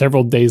you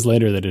several days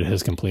later that it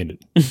has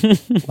completed.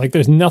 Like,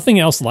 there's nothing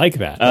else like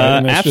that.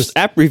 Right?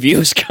 App review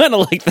is kind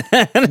of like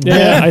that.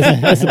 Yeah,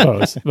 I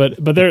suppose. But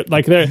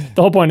the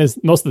whole point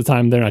is most of the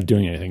time they're not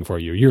doing anything for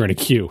you. You're in a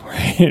queue,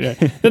 right?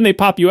 Then they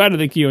pop you out of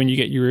the queue and you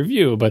get your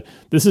review. But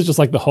this is just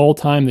like the whole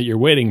time that you're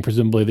waiting,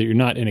 presumably that you're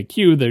not in a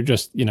queue. They're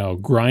just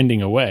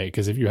grinding away,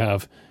 because if you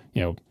have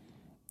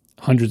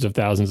hundreds of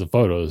thousands of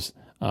photos,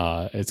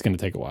 it's going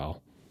to take a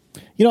while.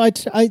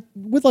 I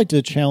would like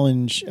to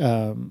challenge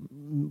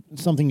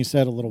something you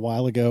said a little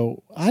while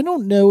ago. I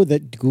don't know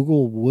that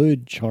Google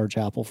would charge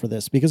Apple for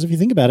this, because if you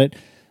think about it,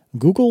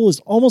 Google is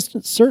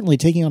almost certainly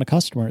taking on a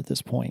customer at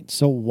this point.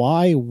 So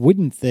why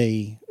wouldn't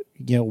they,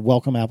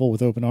 welcome Apple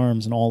with open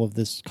arms and all of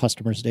this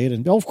customer's data?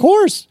 And of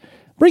course,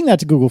 bring that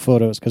to Google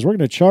Photos, because we're going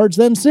to charge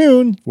them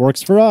soon.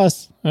 Works for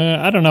us.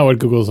 I don't know what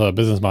Google's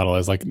business model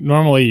is. Like,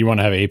 normally you want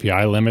to have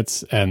API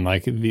limits, and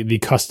like the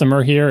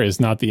customer here is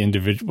not the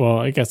individual. Well,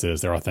 I guess it is.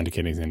 They're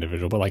authenticating the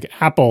individual, but like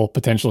Apple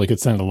potentially could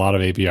send a lot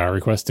of API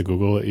requests to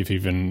Google if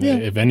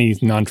any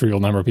non-trivial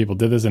number of people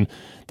did this, and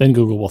then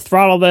Google will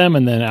throttle them,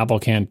 and then Apple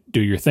can't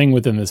do your thing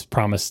within this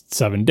promised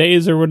 7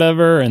 days or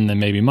whatever, and then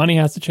maybe money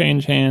has to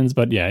change hands.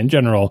 But yeah, in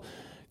general,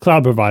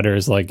 cloud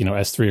providers like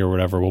S3 or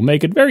whatever will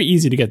make it very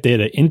easy to get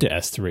data into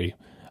S3,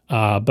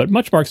 but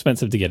much more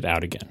expensive to get it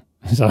out again.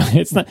 So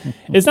it's not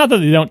that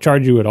they don't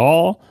charge you at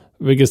all,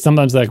 because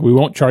sometimes like we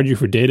won't charge you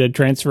for data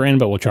transfer in,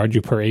 but we'll charge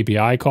you per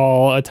API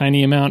call a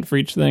tiny amount for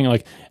each thing.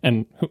 Like,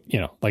 and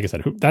like I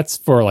said, that's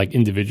for like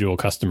individual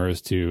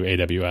customers to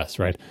AWS,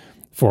 right?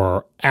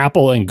 For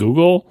Apple and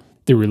Google,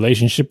 the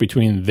relationship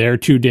between their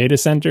two data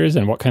centers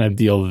and what kind of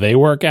deal they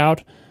work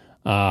out,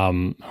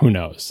 who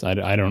knows?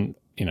 I don't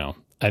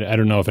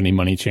know if any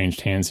money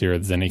changed hands here, or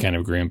there's any kind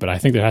of agreement, but I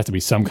think there has to be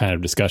some kind of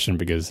discussion,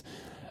 because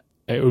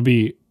it would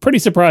be pretty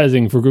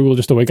surprising for Google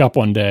just to wake up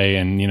one day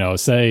and,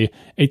 say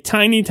a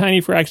tiny, tiny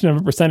fraction of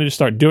a percentage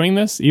start doing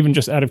this, even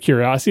just out of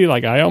curiosity,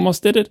 like I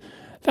almost did it.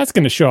 That's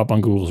going to show up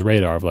on Google's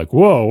radar of like,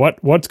 whoa,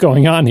 what's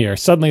going on here?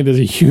 Suddenly there's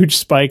a huge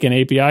spike in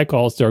API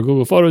calls to our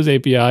Google Photos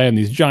API and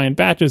these giant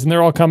batches, and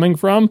they're all coming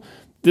from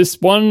this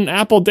one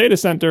Apple data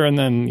center. And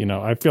then,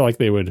 I feel like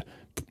they would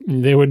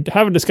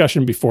have a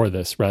discussion before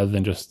this rather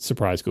than just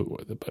surprise Google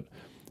with it. But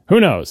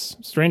who knows?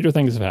 Stranger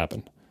things have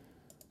happened.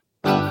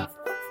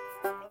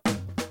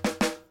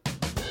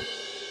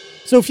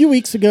 So a few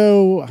weeks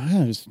ago,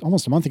 it was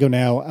almost a month ago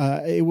now,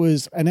 it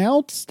was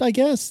announced, I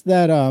guess,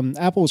 that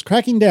Apple was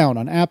cracking down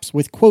on apps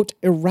with, quote,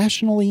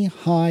 irrationally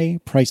high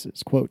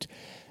prices, quote,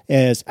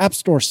 as App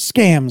Store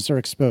scams are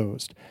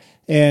exposed.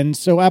 And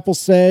so Apple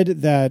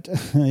said that,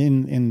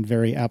 in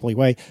very Apple-y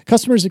way,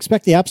 customers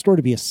expect the App Store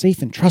to be a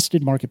safe and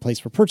trusted marketplace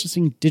for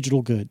purchasing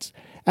digital goods.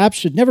 Apps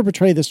should never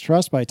betray this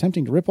trust by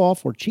attempting to rip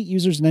off or cheat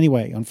users in any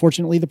way.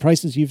 Unfortunately, the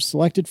prices you've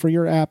selected for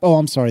your app... Oh,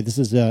 I'm sorry. This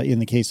is in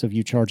the case of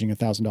you charging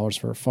 $1,000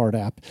 for a fart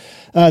app.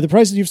 The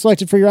prices you've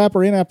selected for your app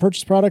or in-app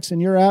purchase products in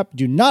your app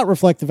do not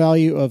reflect the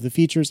value of the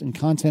features and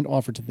content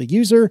offered to the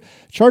user.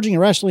 Charging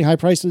irrationally high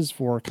prices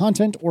for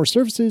content or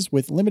services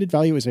with limited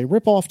value is a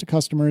rip-off to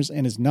customers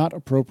and is not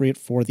appropriate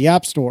for the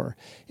App Store.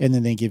 And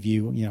then they give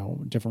you,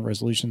 different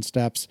resolution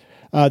steps.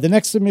 The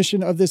next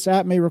submission of this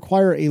app may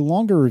require a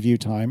longer review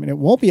time, and it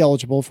won't be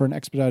eligible for an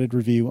expedited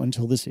review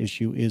until this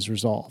issue is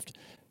resolved.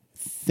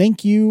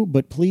 Thank you,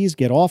 but please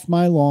get off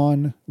my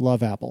lawn.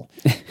 Love, Apple.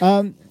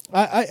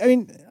 I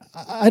mean,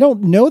 I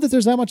don't know that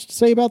there's that much to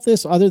say about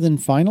this other than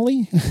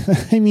finally.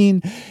 I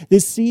mean,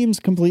 this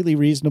seems completely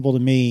reasonable to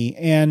me.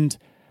 And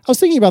I was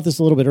thinking about this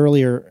a little bit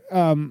earlier.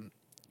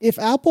 If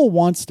Apple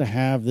wants to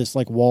have this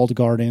like walled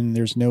garden,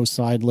 there's no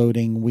side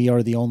loading, we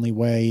are the only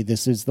way,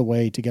 this is the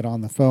way to get on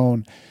the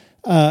phone.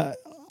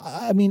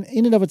 I mean,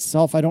 in and of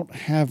itself, I don't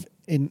have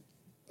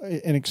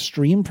an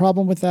extreme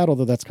problem with that,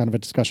 although that's kind of a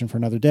discussion for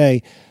another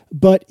day.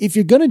 But if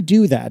you're going to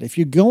do that, if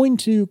you're going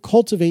to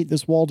cultivate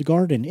this walled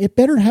garden, it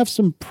better have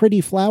some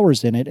pretty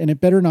flowers in it, and it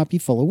better not be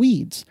full of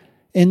weeds.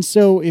 And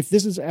so if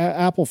this is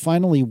Apple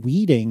finally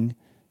weeding,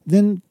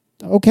 then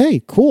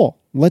okay, cool.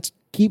 Let's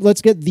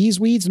get these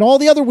weeds and all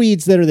the other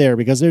weeds that are there,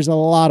 because there's a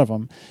lot of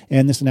them.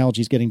 And this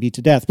analogy is getting beat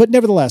to death. But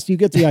nevertheless, you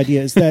get the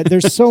idea, is that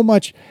there's so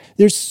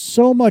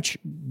much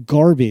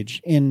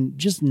garbage and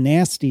just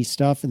nasty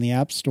stuff in the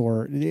App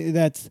Store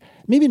that's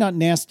maybe not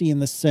nasty in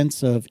the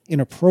sense of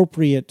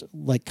inappropriate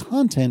like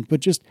content, but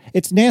just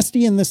it's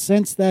nasty in the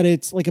sense that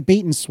it's like a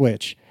bait and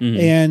switch.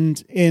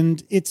 And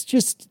it's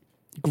just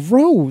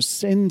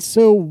gross. And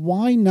so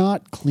why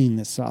not clean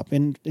this up?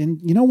 And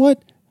you know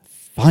what?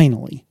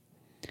 Finally.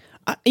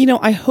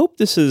 I hope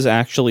this is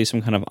actually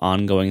some kind of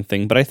ongoing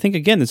thing, but I think,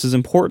 again, this is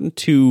important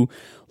to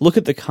look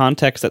at the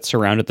context that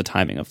surrounded the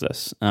timing of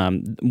this.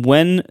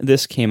 When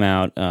this came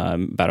out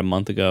about a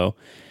month ago,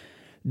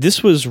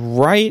 this was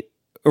right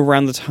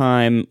around the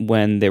time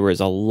when there was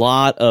a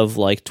lot of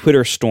like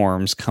Twitter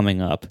storms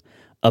coming up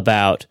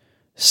about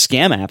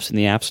scam apps in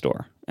the App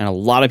Store. And a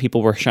lot of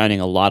people were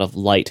shining a lot of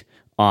light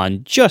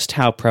on just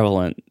how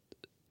prevalent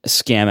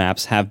scam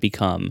apps have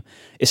become,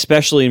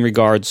 especially in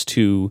regards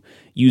to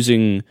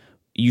using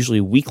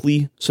usually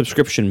weekly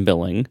subscription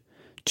billing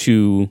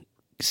to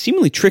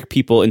seemingly trick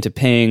people into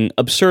paying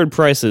absurd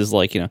prices,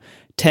 like,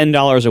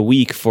 $10 a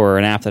week for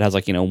an app that has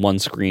one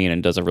screen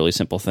and does a really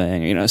simple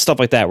thing, stuff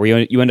like that,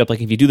 where you end up,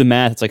 like, if you do the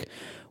math, it's like,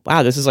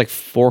 wow, this is like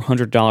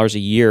 $400 a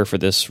year for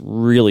this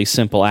really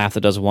simple app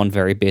that does one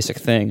very basic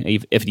thing,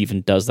 if it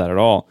even does that at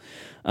all.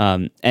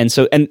 And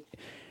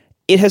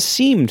it has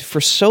seemed for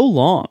so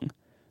long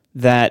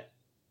that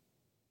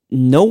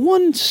no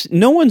one's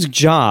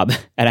job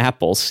at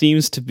Apple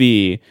seems to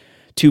be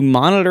to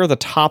monitor the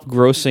top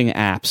grossing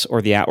apps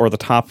or the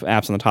top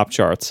apps on the top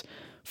charts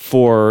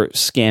for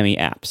scammy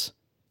apps.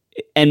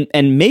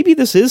 And maybe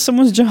this is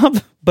someone's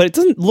job, but it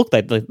doesn't look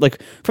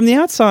like from the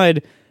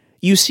outside,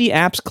 you see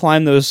apps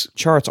climb those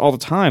charts all the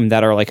time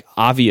that are like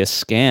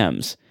obvious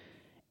scams,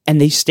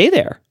 and they stay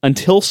there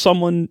until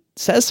someone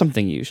says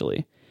something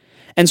usually.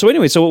 And so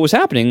anyway, what was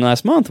happening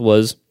last month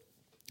was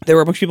there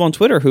were a bunch of people on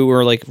Twitter who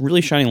were like really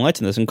shining lights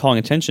on this and calling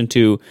attention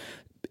to,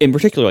 in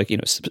particular,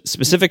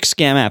 specific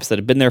scam apps that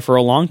have been there for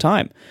a long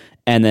time.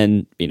 And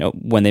then,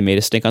 when they made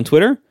a stink on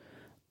Twitter,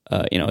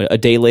 a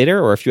day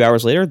later or a few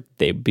hours later,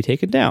 they would be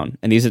taken down.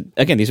 And these are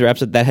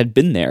apps that had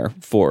been there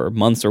for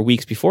months or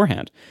weeks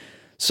beforehand.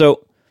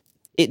 So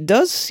it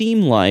does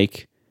seem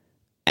like,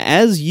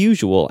 as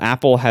usual,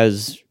 Apple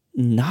has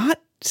not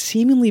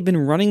seemingly been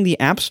running the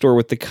App Store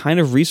with the kind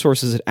of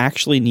resources it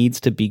actually needs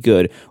to be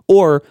good,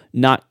 or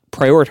not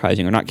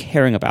prioritizing or not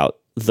caring about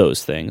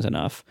those things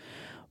enough.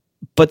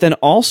 But then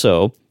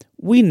also,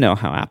 we know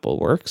how Apple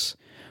works.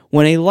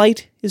 When a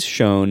light is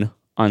shown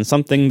on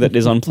something that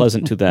is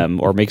unpleasant to them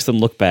or makes them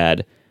look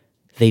bad,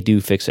 they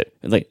do fix it.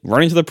 Like,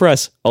 running to the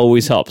press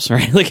always helps,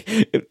 right? Like,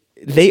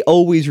 they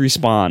always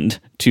respond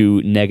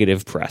to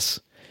negative press.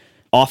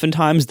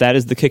 Oftentimes, that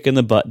is the kick in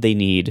the butt they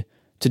need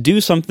to do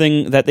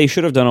something that they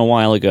should have done a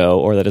while ago,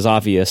 or that is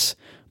obvious,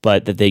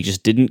 but that they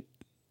just didn't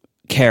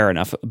care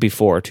enough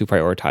before to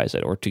prioritize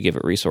it or to give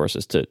it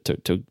resources to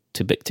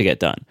get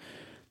done.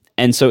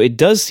 And so it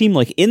does seem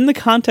like, in the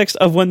context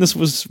of when this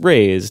was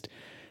raised,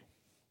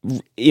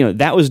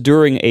 that was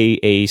during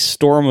a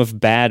storm of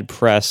bad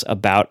press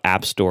about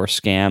App Store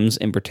scams,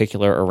 in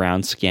particular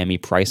around scammy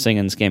pricing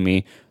and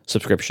scammy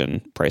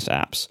subscription price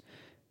apps.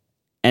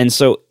 And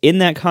so in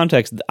that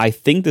context, I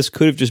think this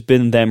could have just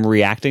been them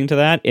reacting to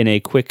that in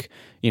a quick,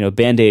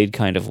 Band-Aid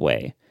kind of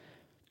way.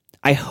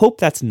 I hope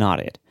that's not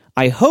it.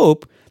 I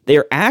hope they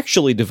are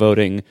actually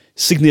devoting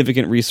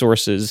significant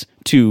resources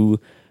to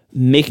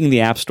making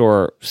the App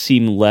Store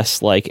seem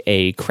less like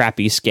a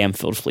crappy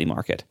scam-filled flea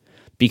market,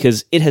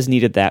 because it has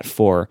needed that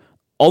for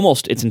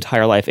almost its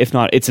entire life, if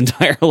not its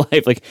entire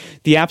life. Like,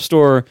 the App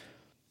Store,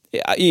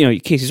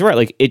 Casey's right,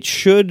 like,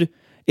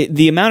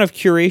 the amount of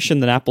curation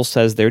that Apple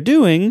says they're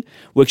doing,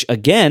 which,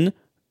 again,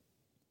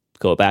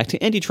 go back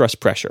to antitrust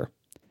pressure.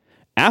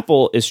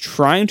 Apple is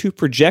trying to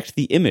project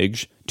the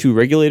image to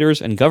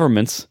regulators and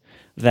governments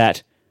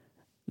that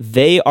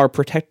they are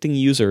protecting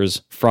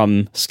users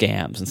from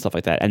scams and stuff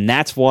like that. And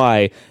that's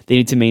why they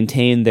need to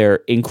maintain their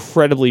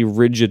incredibly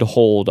rigid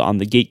hold on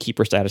the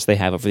gatekeeper status they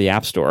have over the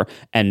App Store,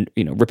 and,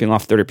 ripping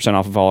off 30%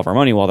 off of all of our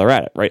money while they're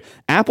at it, right?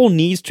 Apple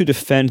needs to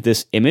defend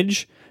this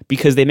image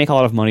because they make a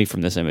lot of money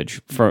from this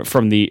image,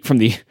 from the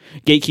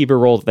gatekeeper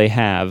role that they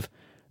have,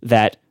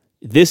 that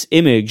this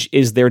image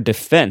is their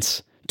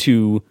defense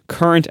to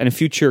current and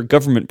future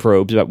government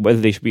probes about whether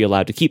they should be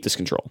allowed to keep this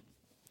control.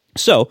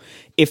 So,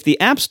 if the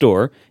App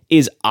Store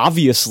is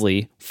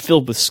obviously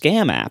filled with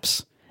scam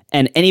apps,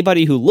 and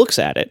anybody who looks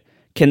at it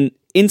can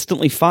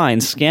instantly find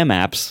scam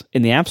apps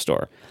in the App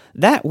Store,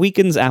 that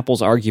weakens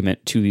Apple's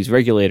argument to these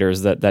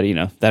regulators that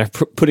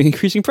are putting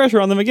increasing pressure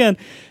on them again.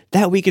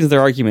 That weakens their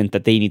argument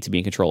that they need to be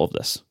in control of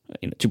this,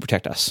 to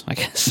protect us, I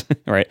guess.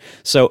 All right.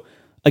 So,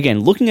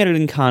 again, looking at it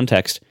in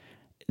context,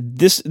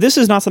 this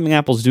is not something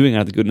Apple's doing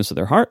out of the goodness of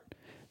their heart.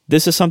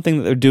 This is something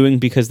that they're doing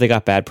because they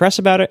got bad press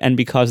about it, and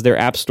because their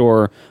App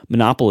Store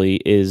monopoly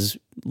is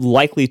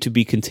likely to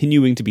be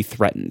continuing to be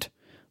threatened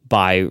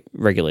by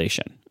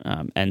regulation.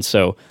 And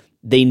so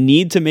they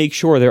need to make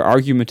sure their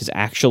argument is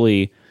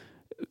actually,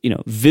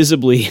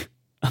 visibly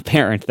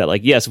apparent that,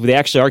 like, yes, they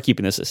actually are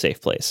keeping this a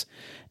safe place.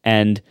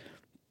 And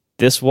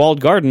this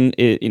walled garden,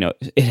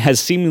 it has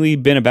seemingly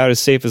been about as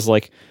safe as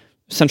like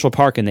Central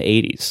Park in the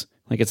 80s.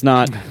 Like it's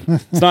not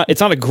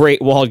a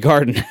great walled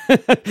garden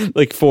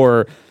like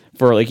for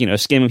like,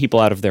 scamming people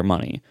out of their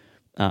money.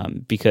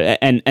 Because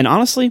and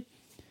honestly,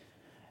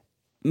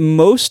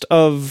 most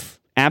of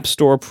App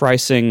Store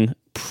pricing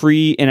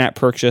pre-in-app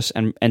purchase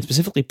and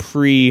specifically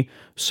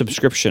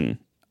pre-subscription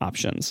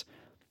options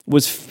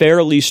was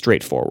fairly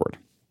straightforward.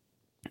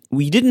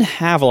 We didn't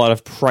have a lot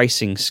of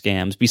pricing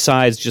scams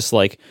besides just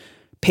like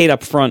paid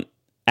upfront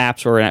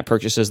apps or in-app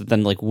purchases that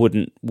then like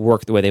wouldn't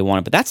work the way they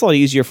wanted. But that's a lot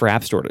easier for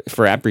App Store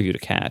for App Review to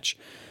catch.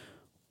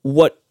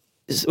 What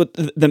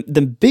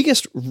the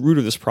biggest root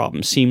of this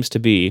problem seems to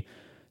be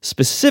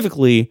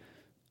specifically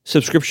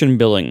subscription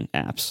billing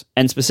apps,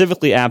 and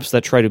specifically apps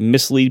that try to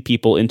mislead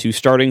people into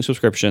starting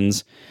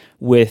subscriptions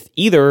with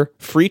either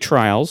free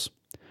trials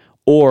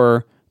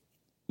or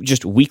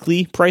just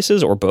weekly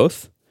prices or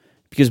both,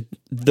 because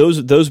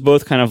those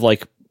both kind of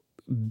like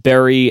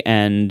bury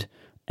and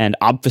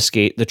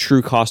obfuscate the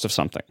true cost of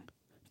something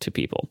to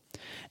people.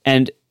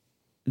 And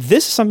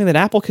this is something that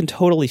Apple can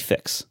totally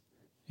fix.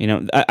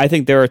 I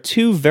think there are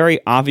two very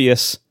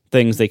obvious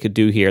things they could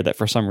do here that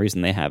for some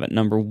reason they haven't.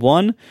 Number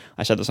one,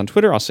 I said this on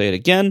Twitter, I'll say it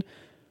again,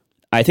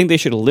 I think they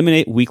should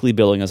eliminate weekly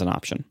billing as an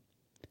option.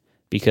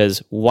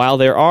 Because while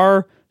there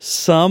are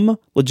some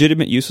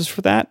legitimate uses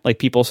for that, like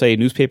people say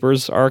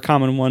newspapers are a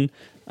common one,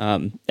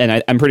 and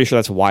I'm pretty sure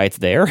that's why it's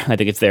there. I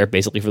think it's there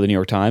basically for the New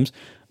York Times.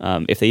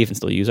 If they even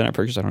still use in-app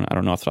purchase, I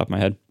don't know off the top of my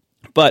head.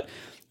 But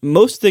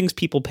most things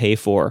people pay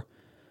for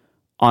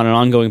on an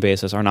ongoing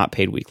basis are not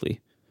paid weekly.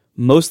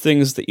 Most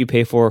things that you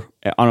pay for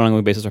on an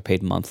ongoing basis are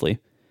paid monthly.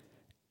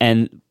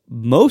 And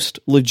most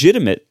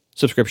legitimate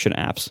subscription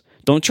apps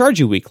don't charge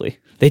you weekly.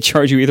 They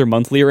charge you either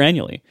monthly or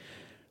annually.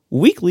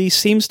 Weekly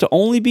seems to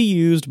only be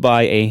used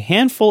by a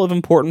handful of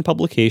important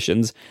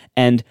publications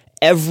and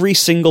every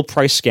single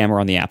price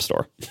scammer on the App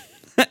Store.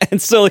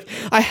 And so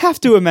I have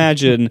to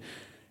imagine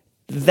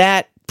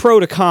that pro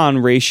to con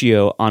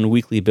ratio on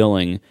weekly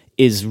billing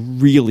is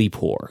really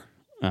poor.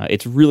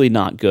 It's really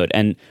not good.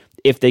 And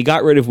if they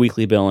got rid of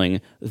weekly billing,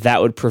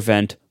 that would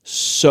prevent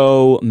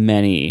so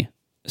many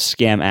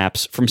scam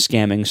apps from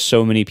scamming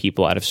so many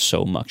people out of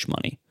so much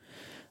money,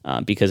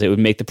 because it would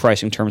make the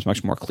pricing terms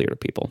much more clear to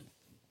people.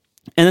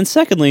 And then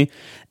secondly,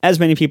 as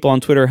many people on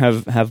Twitter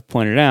have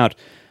pointed out,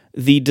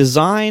 the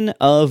design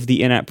of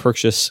the in-app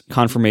purchase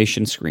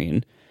confirmation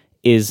screen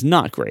is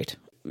not great.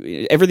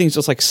 Everything's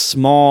just like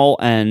small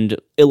and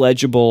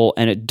illegible,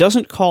 and it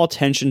doesn't call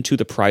attention to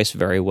the price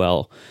very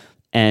well.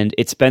 And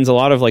it spends a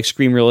lot of like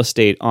screen real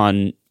estate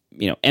on,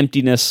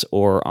 emptiness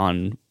or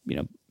on,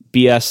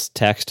 BS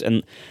text,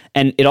 and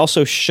it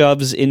also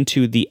shoves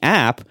into the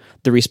app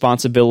the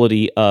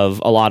responsibility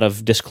of a lot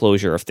of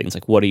disclosure of things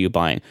like what are you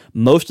buying.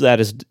 Most of that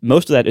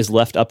is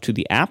left up to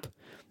the app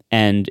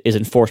and is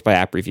enforced by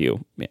app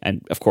review,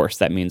 and of course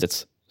that means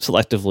it's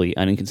selectively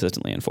and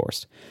inconsistently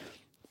enforced.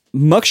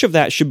 Much of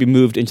that should be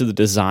moved into the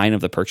design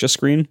of the purchase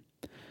screen.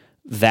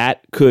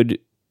 That could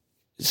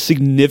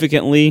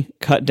significantly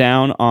cut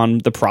down on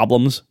the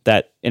problems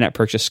that in-app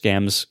purchase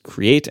scams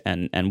create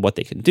and what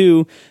they can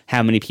do,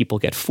 how many people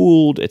get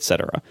fooled,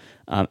 etc.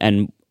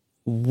 And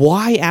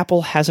why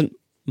Apple hasn't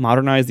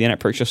modernized the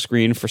in-app purchase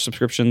screen for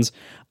subscriptions,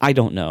 I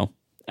don't know.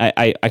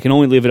 I can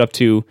only leave it up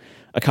to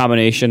a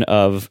combination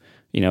of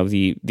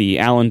the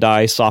Alan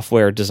Dye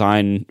software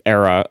design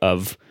era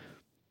of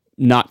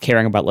not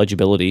caring about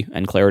legibility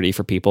and clarity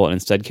for people and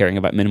instead caring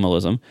about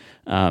minimalism,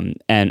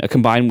 and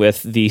combined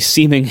with the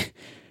seeming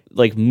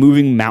like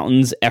moving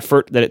mountains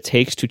effort that it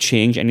takes to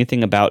change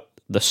anything about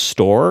the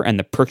store and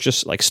the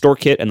purchase, like store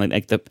kit and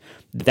like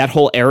that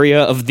whole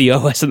area of the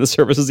OS and the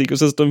services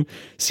ecosystem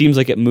seems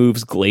like it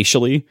moves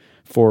glacially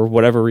for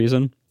whatever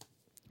reason.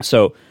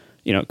 So,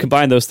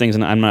 combine those things,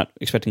 and I'm not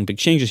expecting big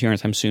changes here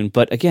anytime soon.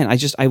 But again,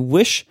 I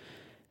wish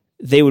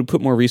they would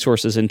put more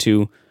resources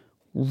into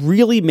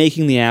really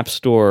making the App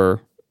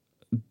Store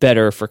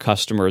better for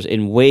customers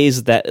in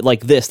ways that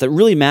like this that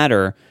really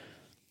matter,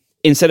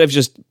 instead of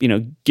just,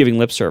 giving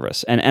lip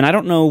service. And I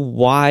don't know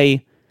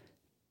why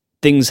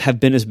things have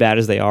been as bad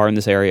as they are in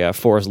this area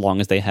for as long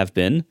as they have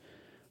been,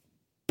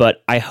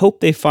 but I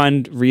hope they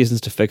find reasons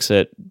to fix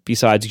it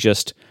besides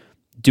just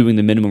doing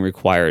the minimum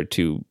required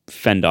to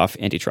fend off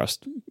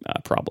antitrust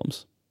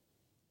problems.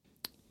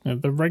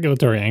 The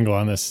regulatory angle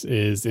on this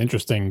is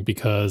interesting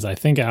because I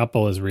think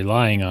Apple is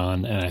relying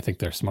on, and I think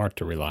they're smart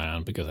to rely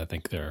on because I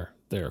think they're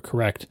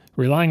correct,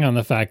 relying on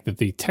the fact that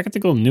the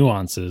technical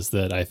nuances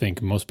that I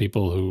think most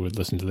people who would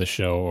listen to this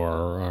show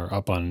or are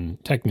up on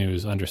tech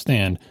news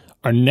understand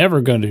are never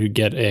going to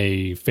get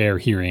a fair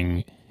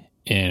hearing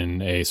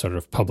in a sort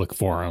of public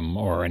forum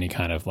or any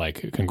kind of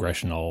like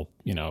congressional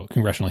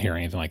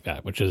hearing, anything like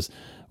that, which is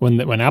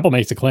when Apple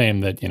makes a claim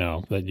that,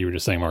 that you were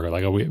just saying, Margaret,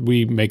 like, oh,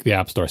 we make the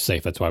App Store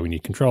safe. That's why we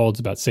need control. It's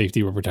about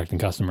safety. We're protecting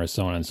customers,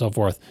 so on and so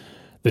forth.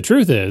 The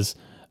truth is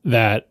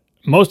that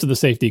most of the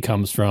safety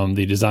comes from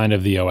the design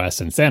of the OS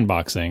and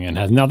sandboxing and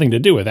has nothing to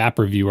do with app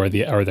review or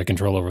the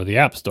control over the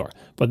App Store.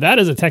 But that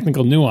is a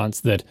technical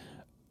nuance that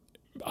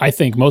I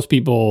think most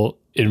people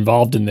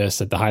involved in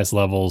this at the highest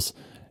levels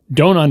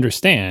don't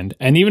understand.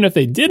 And even if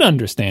they did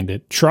understand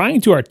it,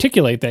 trying to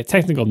articulate that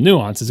technical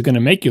nuance is going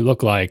to make you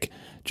look like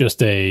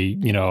just a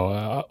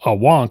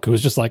wonk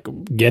who's just like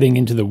getting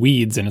into the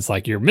weeds, and it's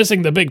like you're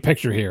missing the big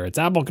picture here. It's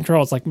Apple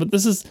control. It's like, but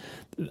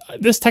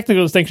this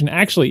technical distinction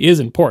actually is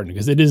important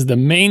because it is the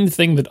main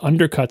thing that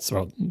undercuts,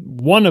 or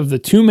one of the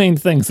two main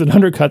things that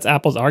undercuts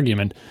Apple's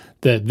argument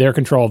that their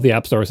control of the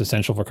App Store is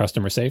essential for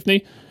customer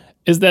safety,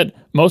 is that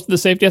most of the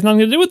safety has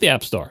nothing to do with the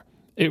App Store.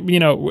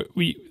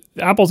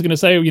 Apple's going to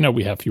say,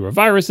 we have fewer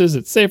viruses,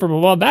 it's safer, blah,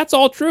 blah, blah. That's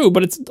all true,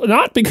 but it's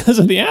not because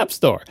of the App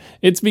Store.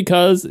 It's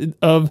because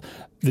of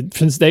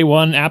since day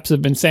one, apps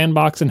have been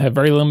sandboxed and have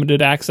very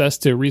limited access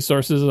to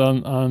resources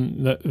on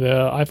the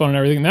iPhone and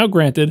everything. Now,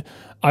 granted,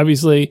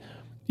 obviously,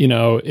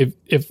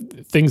 if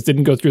things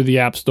didn't go through the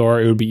App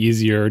Store, it would be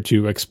easier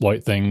to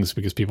exploit things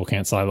because people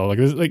can't silo.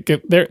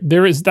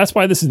 That's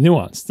why this is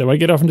nuanced. So I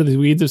get off into the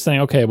weeds of saying,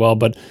 okay, well,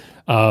 but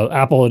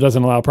Apple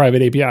doesn't allow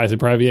private APIs,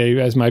 and private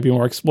APIs might be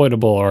more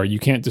exploitable, or you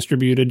can't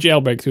distribute a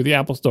jailbreak through the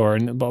Apple Store,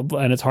 and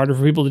it's harder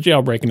for people to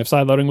jailbreak. And if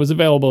sideloading was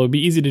available, it would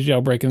be easy to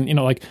jailbreak.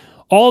 And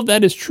all of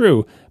that is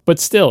true, but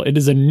still, it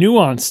is a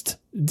nuanced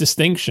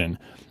distinction.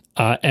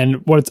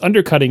 And what it's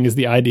undercutting is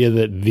the idea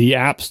that the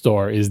App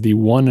Store is the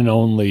one and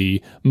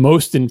only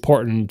most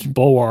important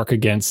bulwark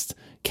against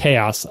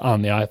chaos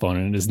on the iPhone,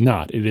 and it is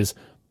not. It is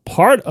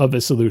part of a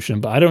solution,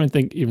 but I don't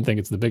even think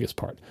it's the biggest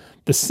part.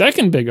 The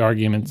second big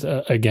argument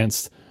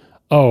against,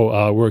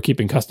 we're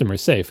keeping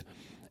customers safe,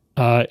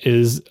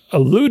 is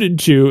alluded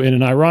to in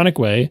an ironic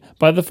way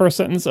by the first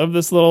sentence of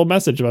this little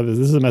message. This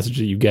is a message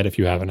that you get if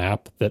you have an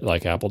app that,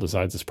 like, Apple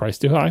decides is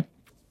priced too high.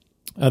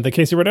 The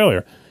case you read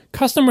earlier.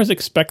 Customers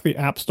expect the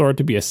App Store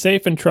to be a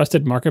safe and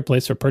trusted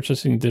marketplace for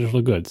purchasing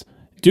digital goods.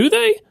 Do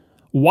they?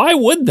 Why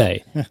would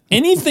they?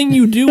 Anything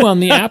you do on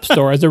the App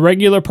Store as a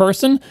regular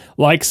person,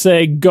 like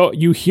say,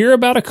 you hear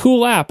about a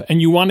cool app and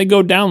you want to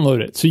go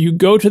download it, so you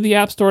go to the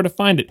App Store to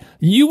find it.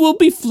 You will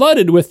be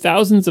flooded with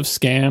thousands of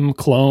scam,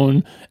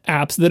 clone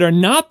apps that are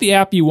not the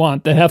app you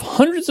want, that have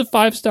hundreds of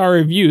 5-star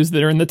reviews,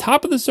 that are in the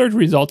top of the search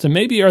results and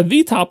maybe are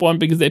the top one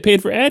because they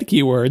paid for ad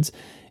keywords.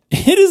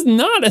 It is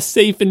not a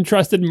safe and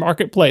trusted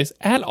marketplace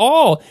at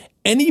all.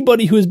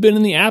 Anybody who has been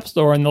in the App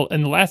Store in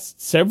the last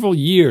several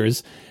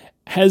years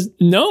has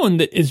known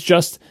that it's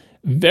just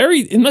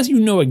unless you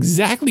know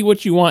exactly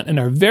what you want and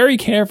are very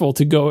careful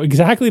to go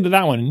exactly to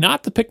that one,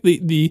 not to pick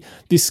the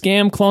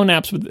scam clone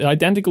apps with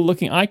identical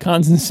looking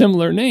icons and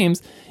similar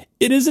names,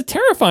 it is a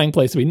terrifying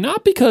place to be.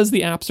 Not because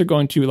the apps are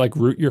going to like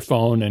root your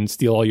phone and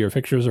steal all your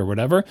pictures or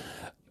whatever,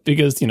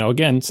 because,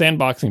 again,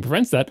 sandboxing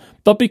prevents that,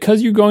 but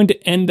because you're going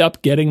to end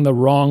up getting the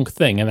wrong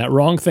thing, and that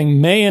wrong thing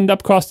may end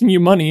up costing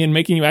you money and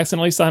making you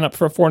accidentally sign up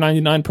for a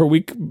 $4.99 per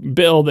week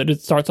bill that it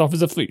starts off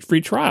as a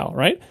free trial,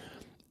 right?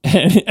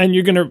 And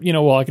you're going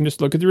to, I can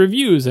just look at the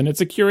reviews and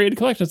it's a curated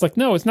collection. It's like,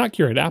 no, it's not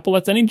curated. Apple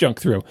lets any junk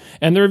through.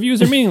 And the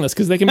reviews are meaningless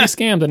because they can be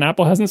scammed, and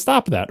Apple hasn't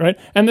stopped that, right?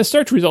 And the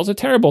search results are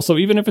terrible. So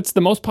even if it's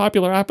the most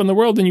popular app in the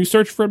world and you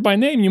search for it by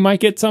name, you might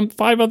get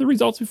 5 other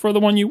results before the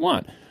one you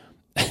want.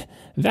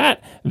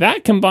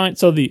 That combined,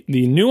 so the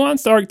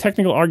nuanced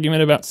technical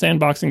argument about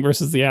sandboxing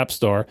versus the App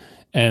Store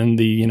and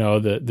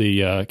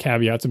the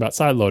caveats about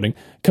sideloading,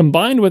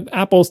 combined with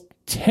Apple's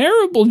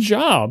terrible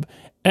job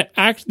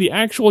at the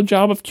actual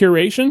job of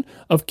curation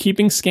of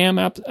keeping scam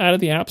apps out of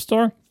the App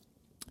Store,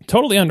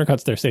 totally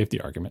undercuts their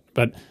safety argument.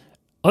 But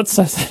let's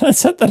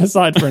set that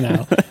aside for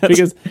now,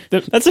 because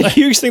that's a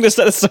huge thing to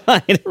set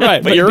aside.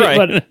 Right, but you're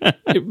right.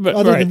 But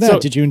other than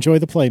that, did you enjoy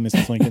the play,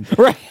 Mrs. Lincoln?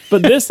 Right.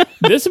 But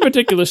this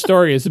particular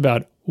story is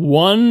about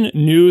one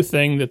new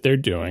thing that they're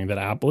doing, that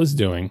Apple is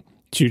doing,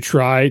 to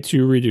try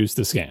to reduce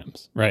the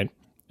scams, right?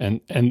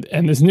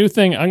 And this new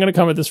thing, I'm going to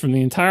come at this from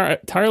the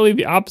entirely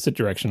the opposite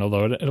direction,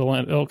 although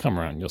it'll come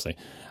around, you'll see.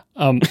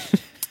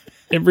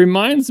 It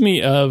reminds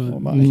me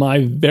of my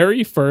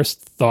very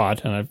first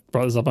thought, and I've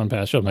brought this up on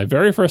past shows, my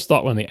very first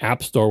thought when the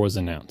App Store was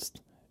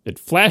announced. It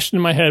flashed in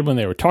my head when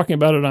they were talking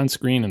about it on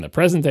screen in the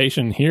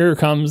presentation. Here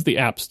comes the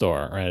App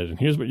Store, right? And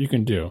here's what you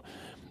can do.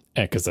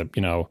 Because,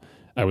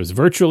 I was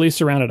virtually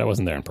surrounded. I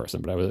wasn't there in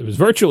person, but I was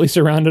virtually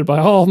surrounded by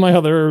all of my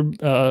other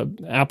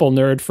Apple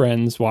nerd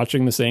friends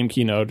watching the same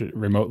keynote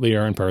remotely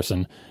or in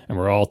person. And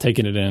we're all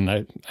taking it in.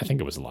 I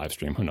think it was a live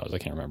stream. Who knows? I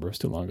can't remember. It was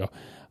too long ago.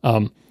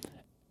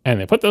 And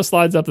they put those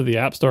slides up that the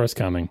App Store is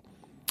coming.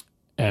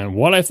 And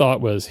what I thought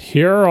was,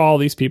 here are all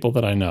these people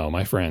that I know,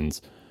 my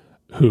friends,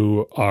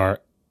 who are,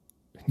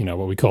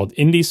 what we called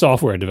indie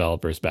software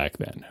developers back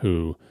then,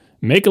 who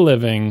make a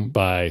living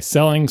by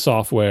selling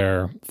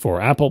software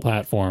for Apple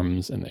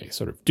platforms, and they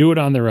sort of do it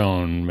on their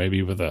own,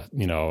 maybe with a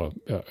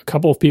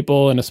couple of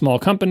people in a small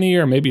company,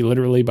 or maybe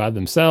literally by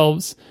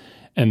themselves.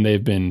 And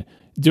they've been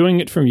doing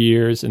it for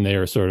years, and they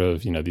are sort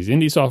of, these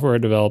indie software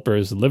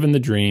developers living the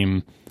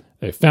dream.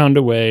 They found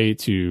a way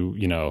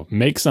to,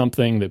 make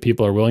something that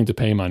people are willing to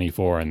pay money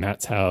for, and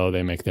that's how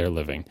they make their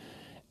living.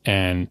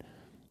 And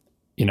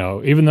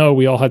even though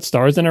we all had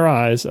stars in our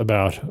eyes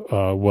about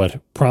what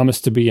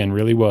promised to be and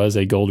really was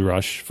a gold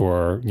rush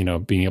for,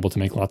 being able to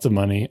make lots of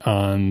money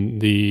on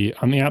the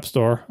App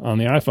Store, on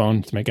the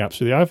iPhone, to make apps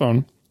for the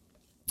iPhone,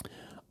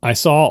 I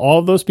saw all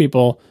of those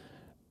people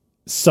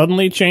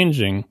suddenly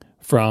changing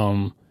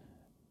from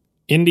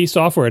indie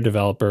software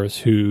developers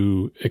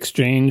who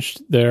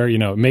exchanged their,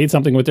 made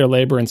something with their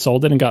labor and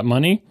sold it and got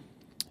money.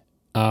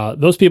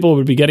 Those people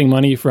would be getting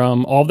money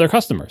from all of their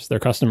customers. Their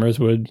customers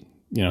would,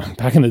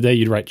 back in the day,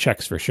 you'd write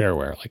checks for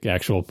shareware,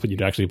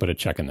 you'd actually put a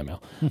check in the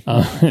mail,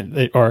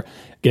 or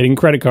getting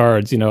credit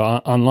cards,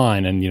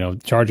 online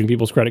and, charging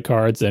people's credit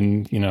cards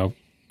and,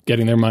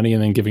 getting their money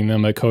and then giving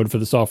them a code for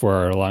the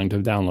software or allowing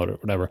them to download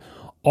it, whatever.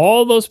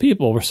 All those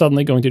people were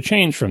suddenly going to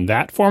change from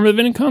that form of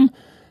income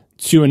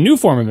to a new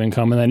form of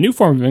income. And that new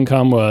form of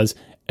income was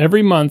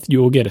every month you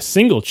will get a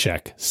single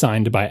check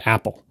signed by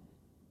Apple.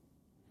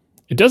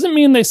 It doesn't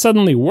mean they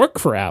suddenly work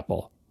for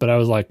Apple, but I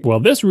was like, well,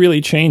 this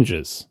really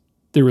changes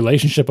the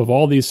relationship of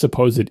all these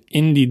supposed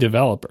indie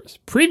developers.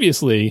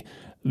 Previously,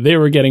 they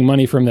were getting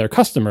money from their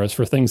customers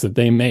for things that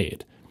they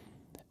made.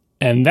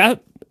 And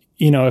that,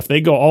 if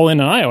they go all in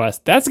on iOS,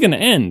 that's going to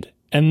end.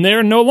 And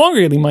they're no longer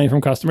getting money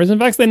from customers. In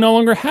fact, they no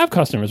longer have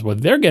customers.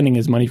 What they're getting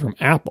is money from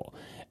Apple.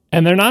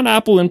 And they're not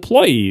Apple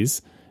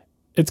employees.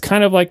 It's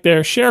kind of like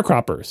they're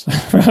sharecroppers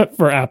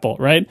for Apple,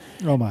 right?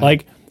 Oh my.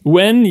 Like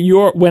when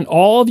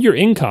all of your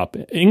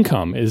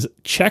income is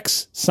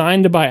checks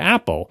signed by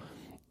Apple,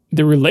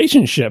 the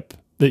relationship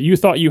that you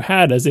thought you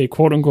had as a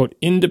quote unquote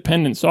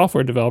independent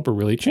software developer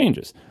really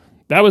changes.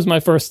 That was my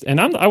first, and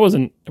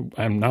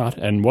I'm not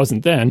and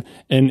wasn't then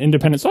an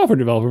independent software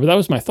developer, but that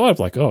was my thought of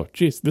like, oh,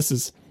 geez, this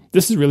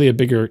is really a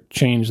bigger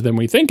change than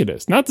we think it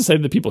is. Not to say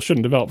that people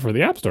shouldn't develop for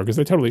the App Store, because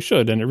they totally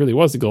should, and it really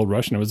was a gold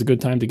rush, and it was a good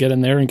time to get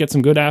in there and get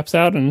some good apps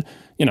out, and,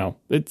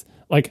 it's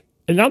like,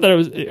 and not that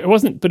it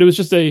wasn't, but it was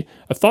just a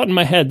thought in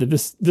my head that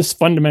this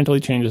fundamentally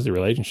changes the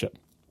relationship.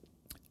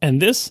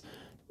 And this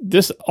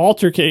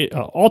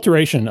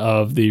alteration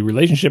of the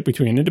relationship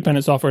between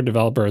independent software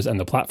developers and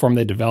the platform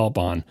they develop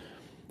on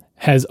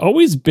has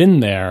always been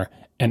there,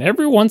 and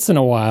every once in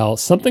a while,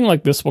 something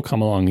like this will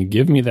come along and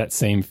give me that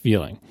same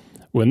feeling.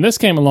 When this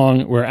came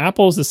along, where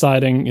Apple's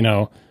deciding,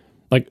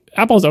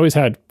 Apple's always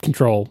had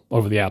control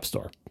over the App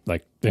Store.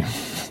 Like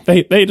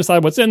they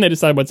decide what's in, they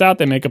decide what's out,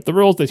 they make up the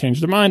rules, they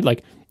change their mind.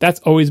 Like that's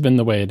always been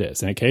the way it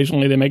is. And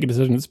occasionally they make a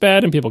decision that's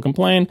bad and people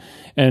complain,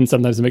 and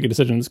sometimes they make a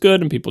decision that's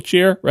good and people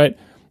cheer, right?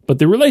 But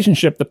the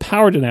relationship, the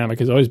power dynamic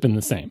has always been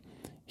the same.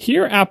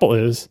 Here, Apple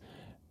is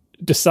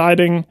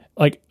deciding,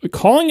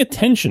 calling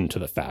attention to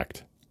the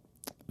fact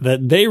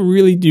that they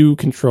really do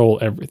control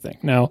everything.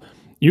 Now,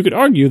 you could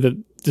argue that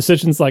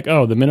decisions like,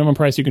 the minimum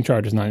price you can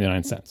charge is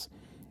 99 cents.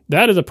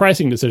 That is a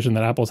pricing decision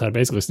that Apple's had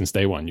basically since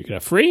day one. You can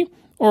have free,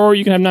 or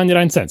you can have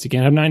 99 cents. You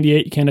can't have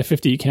 98, you can't have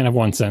 50, you can't have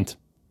 1 cent.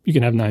 You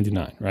can have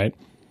 99, right?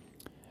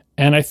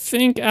 And I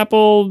think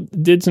Apple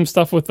did some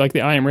stuff with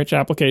the I Am Rich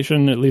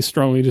application, at least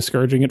strongly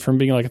discouraging it from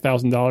being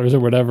 $1,000 or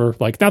whatever.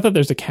 Not that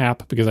there's a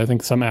cap, because I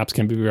think some apps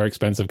can be very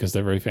expensive because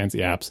they're very fancy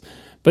apps.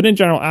 But in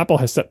general, Apple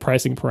has set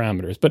pricing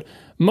parameters. But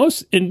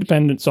most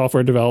independent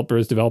software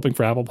developers developing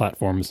for Apple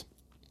platforms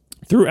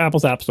through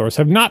Apple's app stores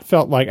have not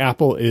felt like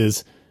Apple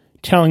is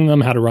telling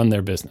them how to run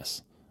their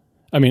business.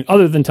 I mean,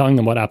 other than telling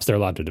them what apps they're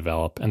allowed to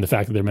develop and the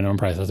fact that their minimum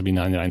price has to be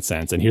 99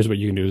 cents and here's what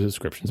you can do with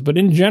subscriptions. But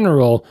in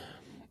general,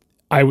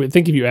 I would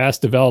think if you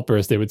ask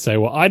developers, they would say,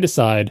 well, I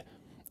decide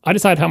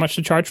how much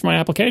to charge for my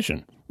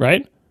application,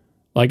 right?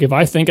 If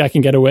I think I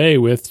can get away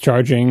with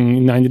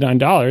charging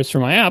 $99 for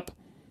my app,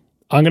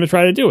 I'm going to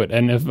try to do it.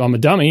 And if I'm a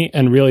dummy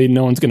and really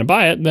no one's going to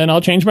buy it, then I'll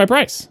change my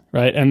price,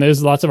 right? And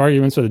there's lots of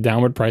arguments for the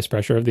downward price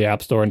pressure of the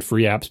App Store and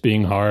free apps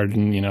being hard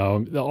and,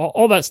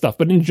 all that stuff.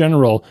 But in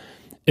general,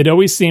 it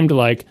always seemed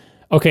like,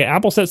 okay,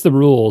 Apple sets the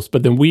rules,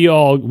 but then we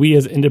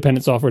as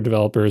independent software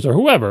developers or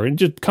whoever,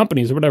 just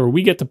companies or whatever,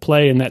 we get to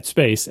play in that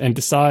space and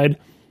decide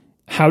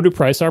how to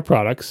price our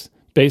products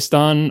based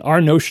on our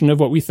notion of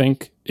what we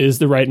think is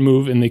the right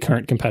move in the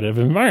current competitive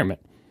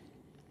environment.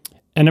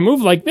 And a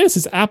move like this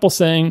is Apple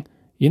saying,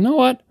 you know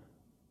what?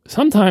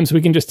 Sometimes we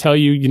can just tell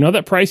you,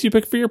 that price you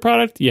pick for your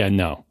product? Yeah,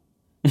 no.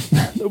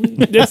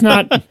 It's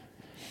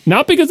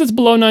not because it's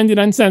below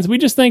 99 cents.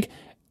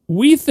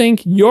 We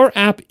think your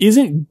app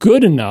isn't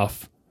good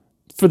enough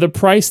for the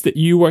price that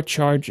you are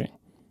charging.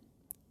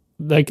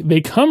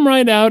 They come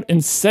right out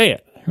and say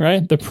it,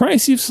 right? The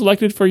price you've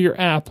selected for your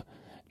app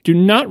do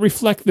not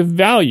reflect the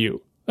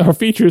value or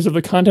features of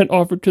the content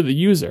offered to the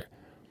user.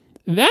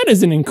 That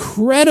is an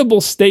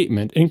incredible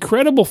statement,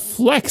 incredible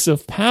flex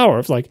of power.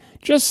 It's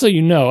just so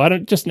you know,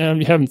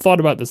 you haven't thought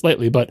about this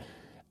lately, but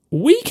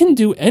we can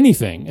do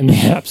anything in the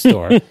App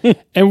Store.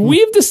 And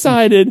we've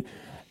decided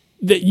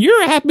that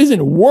your app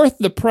isn't worth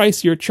the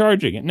price you're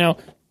charging it. Now,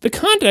 the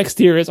context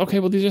here is, okay,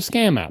 well, these are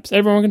scam apps.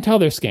 Everyone can tell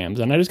they're scams.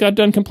 And I just got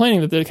done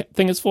complaining that the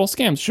thing is full of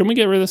scams. Shouldn't we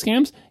get rid of the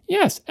scams?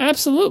 Yes,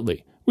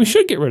 absolutely. We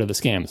should get rid of the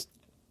scams.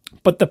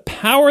 But the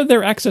power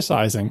they're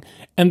exercising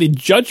and the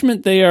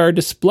judgment they are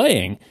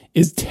displaying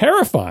is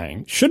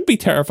terrifying, should be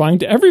terrifying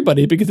to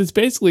everybody, because it's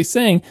basically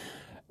saying,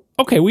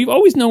 okay, we've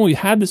always known we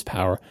had this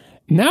power.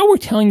 Now we're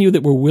telling you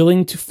that we're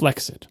willing to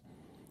flex it,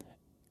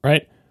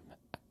 right?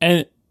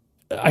 And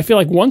I feel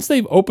like once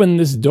they've opened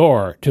this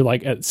door to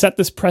like set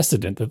this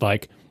precedent that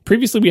like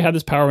previously we had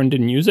this power and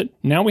didn't use it,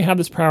 now we have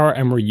this power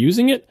and we're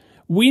using it,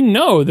 we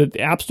know that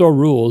the App Store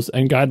rules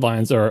and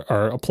guidelines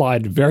are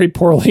applied very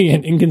poorly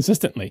and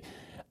inconsistently.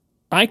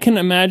 I can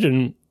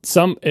imagine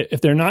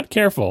if they're not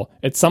careful,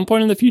 at some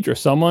point in the future,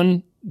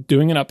 someone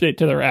doing an update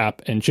to their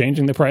app and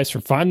changing the price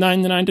from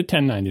 $5.99 to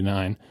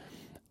 $10.99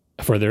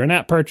 for their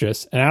in-app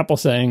purchase, and Apple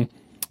saying,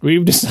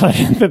 we've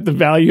decided that the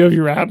value of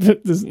your app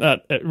does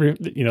not,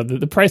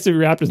 the price of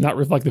your app does not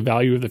reflect the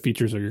value of the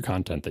features or your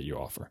content that you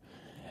offer.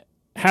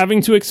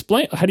 Having to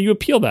explain, how do you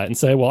appeal that and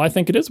say, well, I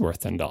think it is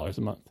worth $10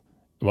 a month.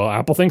 Well,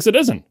 Apple thinks it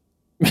isn't.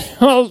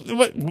 Well,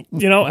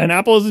 and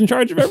Apple is in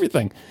charge of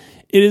everything.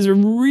 It is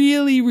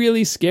really,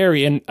 really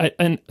scary.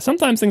 And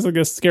sometimes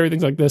scary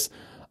things like this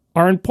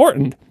are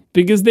important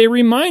because they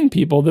remind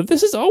people that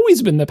this has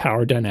always been the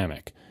power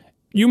dynamic.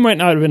 You might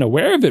not have been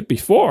aware of it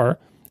before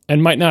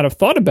and might not have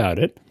thought about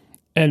it,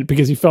 and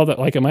because you felt that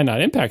like it might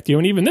not impact you.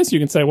 And even this, you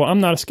can say, well, I'm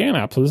not a scam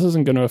app, so this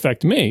isn't going to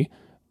affect me.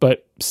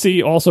 But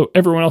see also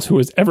everyone else who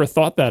has ever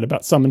thought that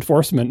about some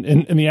enforcement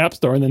in the App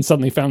Store and then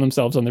suddenly found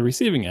themselves on the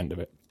receiving end of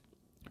it,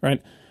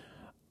 right?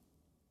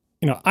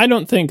 I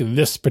don't think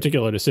this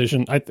particular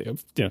decision,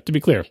 to be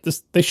clear,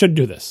 they should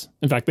do this.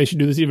 In fact, they should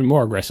do this even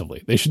more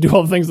aggressively. They should do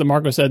all the things that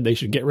Marco said. They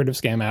should get rid of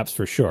scam apps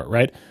for sure,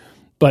 right?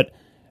 But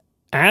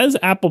as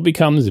Apple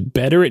becomes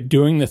better at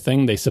doing the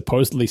thing they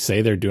supposedly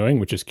say they're doing,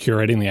 which is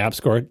curating the App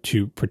Store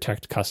to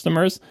protect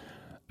customers,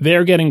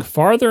 they're getting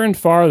farther and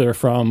farther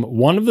from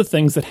one of the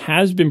things that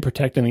has been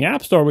protecting the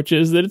App Store, which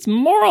is that it's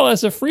more or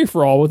less a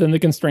free-for-all within the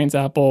constraints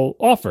Apple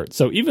offered.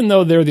 So even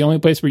though they're the only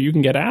place where you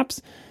can get apps,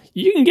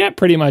 you can get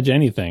pretty much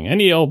anything,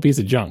 any old piece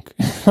of junk.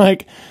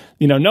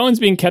 No one's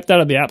being kept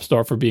out of the App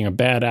Store for being a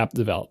bad app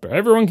developer.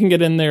 Everyone can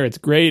get in there. It's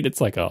great.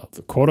 It's like a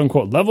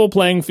quote-unquote level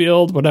playing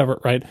field, whatever,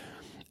 right?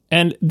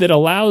 And that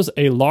allows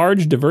a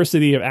large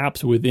diversity of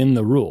apps within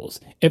the rules.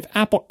 If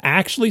Apple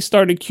actually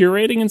started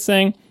curating and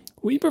saying,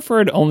 we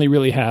prefer to only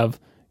really have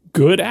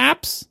good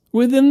apps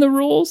within the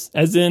rules,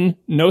 as in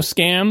no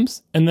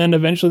scams, and then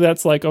eventually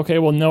that's like, okay,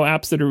 well, no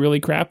apps that are really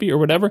crappy or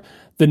whatever,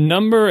 the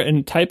number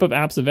and type of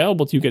apps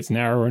available to you gets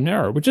narrower and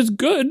narrower, which is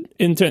good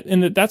in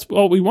that that's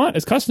what we want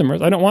as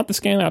customers. I don't want the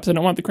scam apps. I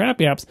don't want the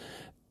crappy apps.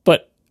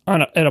 But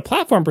at a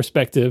platform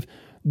perspective,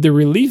 the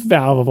relief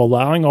valve of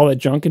allowing all that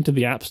junk into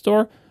the App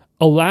Store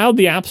allowed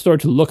the App Store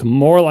to look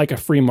more like a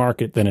free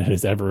market than it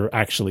has ever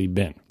actually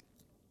been.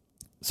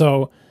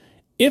 So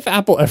if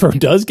Apple ever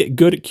does get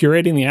good at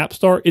curating the App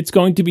Store, it's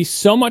going to be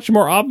so much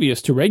more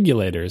obvious to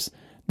regulators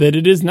that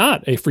it is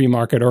not a free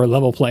market or a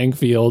level playing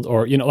field,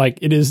 or,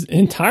 it is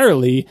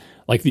entirely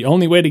like the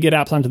only way to get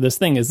apps onto this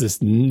thing is this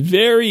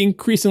very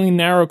increasingly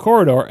narrow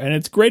corridor. And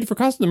it's great for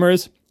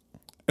customers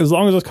as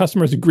long as those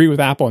customers agree with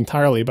Apple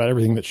entirely about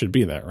everything that should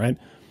be there, right?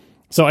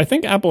 So I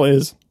think Apple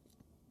is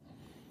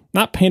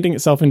not painting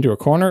itself into a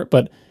corner,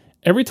 but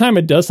every time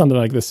it does something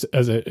like this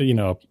as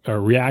a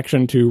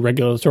reaction to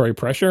regulatory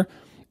pressure,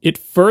 it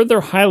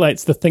further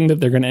highlights the thing that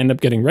they're going to end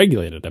up getting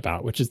regulated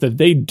about, which is that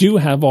they do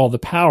have all the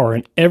power,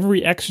 and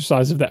every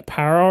exercise of that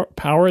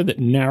power that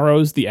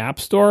narrows the App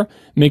Store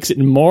makes it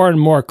more and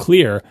more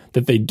clear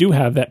that they do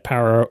have that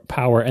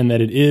power and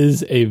that it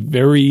is a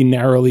very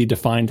narrowly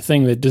defined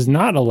thing that does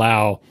not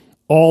allow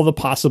all the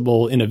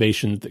possible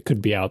innovations that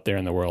could be out there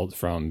in the world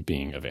from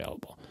being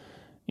available.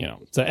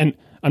 And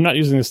I'm not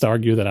using this to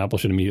argue that Apple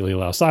should immediately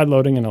allow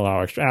sideloading and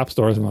allow extra app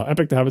stores and allow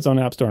Epic to have its own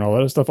app store and all that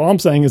other stuff. All I'm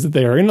saying is that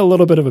they are in a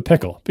little bit of a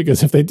pickle,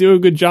 because if they do a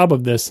good job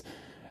of this,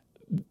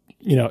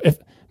 if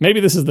maybe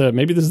this is the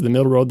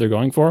middle road they're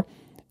going for.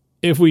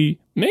 If we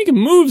make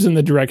moves in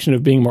the direction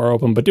of being more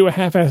open, but do a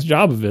half-assed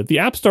job of it, the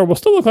App Store will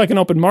still look like an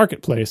open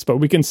marketplace, but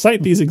we can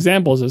cite these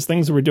examples as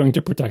things that we're doing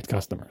to protect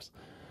customers.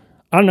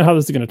 I don't know how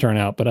this is going to turn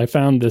out, but I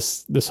found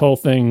this whole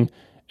thing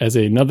as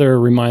another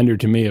reminder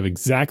to me of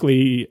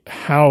exactly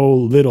how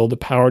little the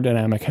power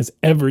dynamic has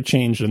ever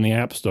changed in the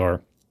App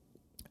Store.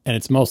 And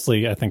it's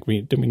mostly, I think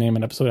did we name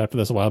an episode after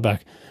this a while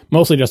back?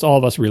 Mostly just all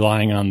of us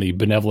relying on the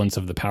benevolence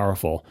of the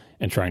powerful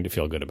and trying to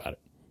feel good about it.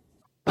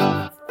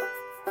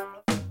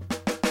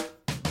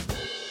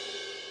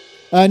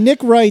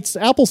 Nick writes,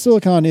 Apple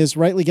Silicon is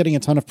rightly getting a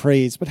ton of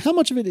praise, but how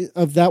much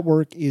of that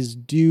work is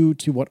due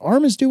to what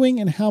ARM is doing,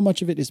 and how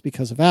much of it is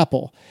because of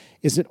Apple?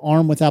 Is it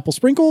ARM with Apple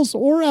sprinkles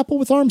or Apple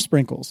with ARM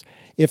sprinkles?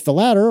 If the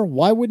latter,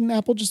 why wouldn't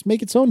Apple just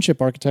make its own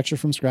chip architecture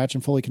from scratch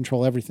and fully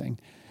control everything?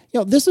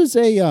 This is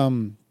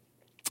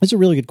it's a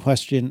really good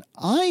question.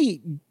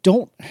 I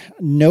don't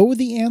know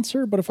the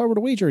answer, but if I were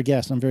to wager a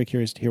guess, I'm very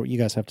curious to hear what you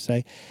guys have to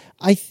say.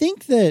 I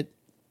think that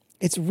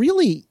it's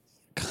really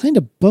kind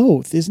of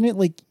both, isn't it?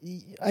 Like,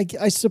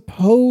 I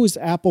suppose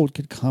Apple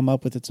could come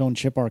up with its own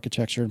chip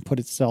architecture and put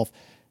itself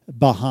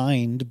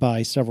behind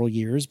by several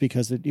years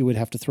because it would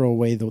have to throw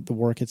away the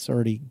work it's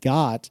already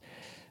got.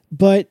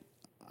 But,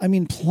 I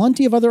mean,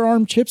 plenty of other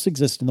ARM chips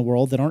exist in the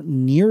world that aren't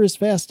near as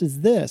fast as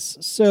this.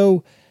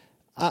 So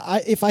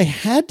If I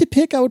had to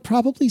pick, I would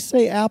probably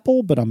say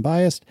Apple, but I'm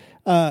biased.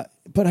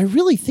 But I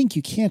really think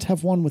you can't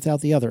have one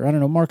without the other. I don't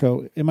know,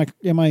 Marco,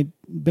 am I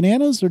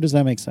bananas, or does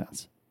that make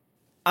sense?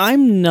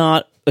 I'm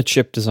not a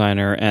chip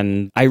designer,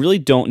 and I really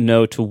don't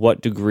know to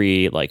what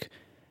degree, like,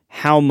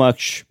 how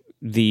much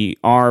the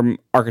ARM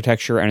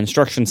architecture and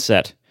instruction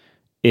set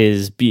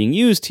is being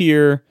used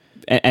here,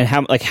 and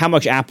how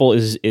much Apple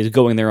is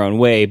going their own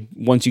way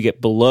once you get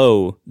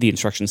below the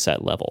instruction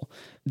set level.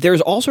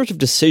 There's all sorts of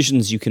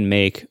decisions you can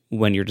make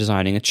when you're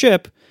designing a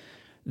chip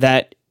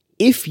that,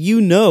 if you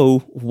know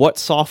what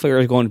software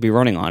is going to be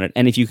running on it,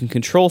 and if you can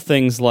control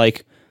things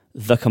like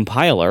the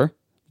compiler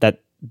that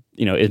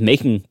is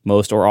making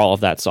most or all of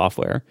that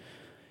software,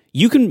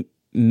 you can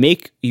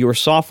make your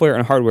software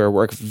and hardware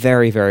work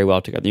very, very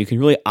well together. You can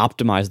really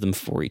optimize them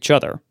for each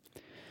other.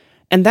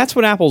 And that's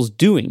what Apple's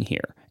doing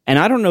here. And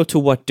I don't know to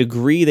what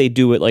degree they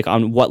do it, like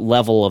on what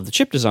level of the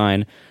chip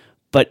design,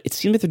 but it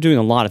seems like they're doing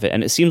a lot of it.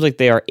 And it seems like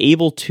they are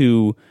able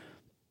to,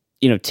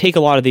 take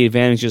a lot of the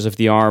advantages of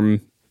the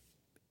ARM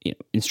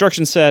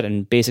instruction set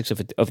and basics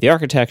of the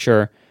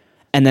architecture,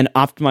 and then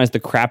optimize the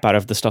crap out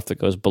of the stuff that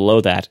goes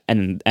below that,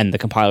 and the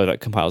compiler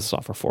that compiles the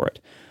software for it.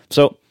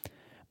 So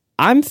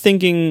I'm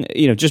thinking,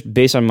 just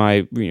based on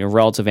my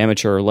relative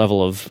amateur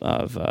level of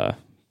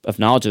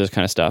knowledge of this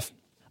kind of stuff,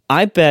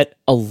 I bet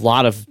a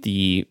lot of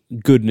the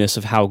goodness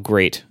of how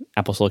great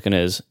Apple Silicon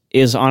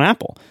is on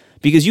Apple,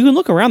 because you can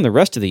look around the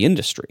rest of the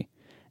industry,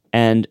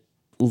 and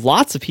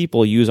lots of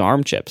people use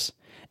ARM chips.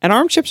 And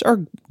ARM chips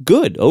are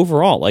good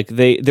overall. Like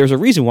there's a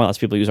reason why lots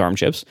of people use ARM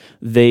chips.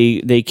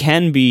 They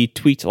can be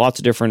tweaked to lots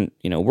of different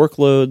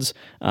workloads.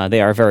 They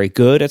are very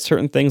good at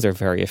certain things. They're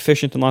very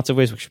efficient in lots of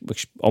ways,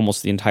 which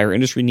almost the entire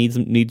industry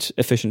needs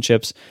efficient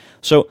chips.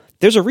 So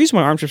there's a reason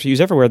why ARM chips are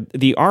used everywhere.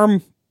 The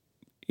ARM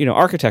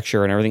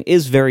architecture and everything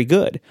is very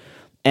good,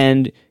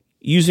 and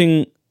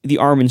using the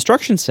ARM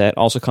instruction set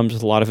also comes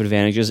with a lot of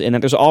advantages in that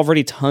there's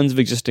already tons of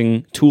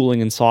existing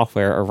tooling and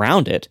software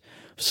around it.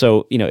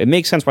 So, it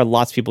makes sense why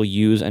lots of people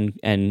use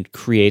and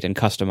create and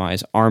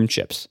customize ARM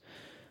chips.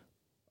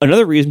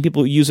 Another reason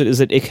people use it is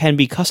that it can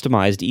be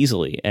customized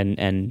easily,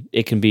 and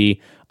it can be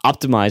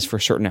optimized for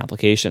certain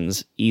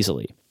applications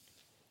easily.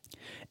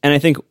 And I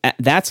think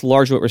that's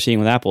largely what we're seeing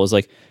with Apple is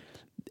like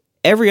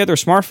every other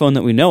smartphone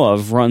that we know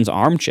of runs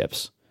ARM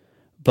chips,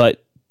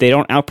 but they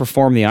don't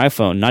outperform the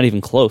iPhone, not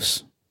even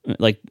close.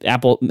 Like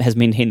Apple has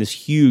maintained this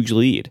huge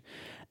lead,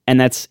 and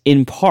that's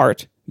in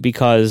part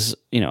because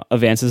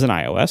advances in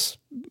iOS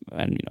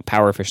and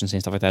power efficiency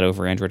and stuff like that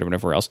over Android or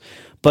whatever else.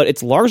 But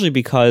it's largely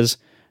because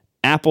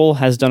Apple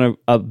has done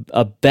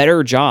a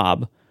better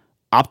job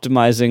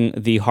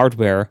optimizing the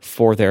hardware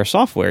for their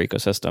software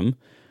ecosystem,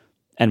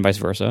 and vice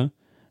versa,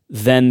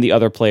 than the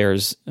other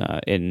players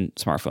in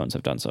smartphones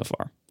have done so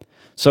far.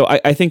 So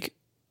I think,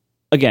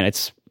 again,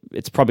 it's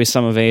probably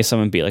some of A, some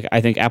of B. Like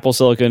I think Apple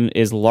Silicon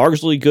is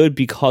largely good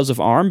because of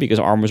ARM, because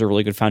ARM was a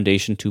really good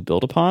foundation to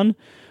build upon,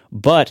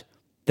 but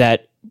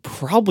that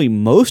probably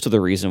most of the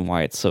reason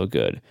why it's so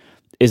good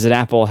is that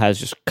Apple has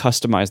just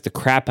customized the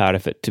crap out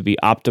of it to be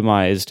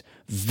optimized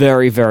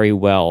very, very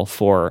well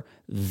for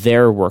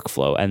their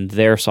workflow and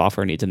their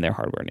software needs and their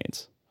hardware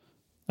needs.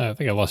 I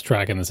think I lost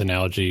track in this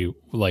analogy.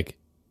 Like,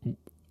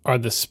 are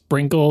the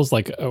sprinkles,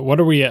 are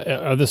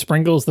the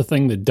sprinkles the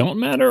thing that don't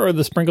matter, or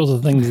the sprinkles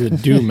the things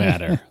that do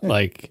matter?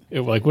 like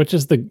which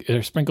is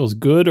are sprinkles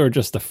good or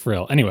just the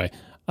frill? Anyway,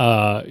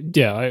 I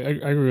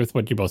agree with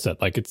what you both said.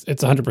 Like it's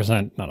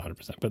 100%, not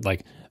 100%, but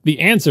like the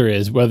answer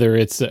is whether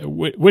it's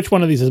which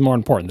one of these is more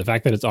important, the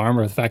fact that it's ARM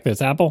or the fact that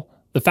it's Apple.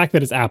 The fact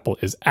that it's Apple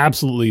is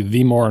absolutely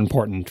the more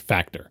important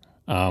factor.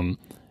 And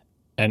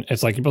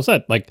it's like you both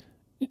said, like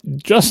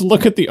just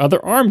look at the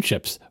other ARM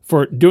chips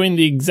for doing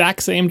the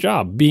exact same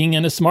job, being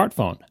in a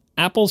smartphone.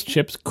 Apple's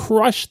chips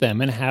crush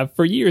them and have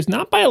for years,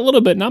 not by a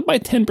little bit, not by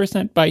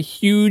 10%, by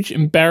huge,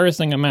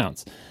 embarrassing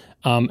amounts.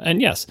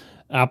 And yes,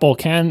 Apple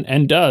can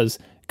and does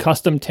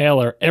custom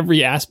tailor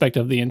every aspect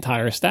of the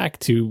entire stack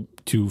to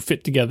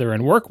fit together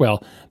and work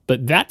well.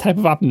 But that type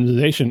of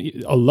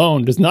optimization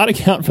alone does not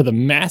account for the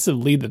massive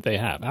lead that they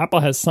have.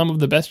 Apple has some of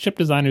the best chip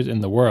designers in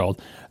the world.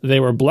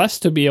 They were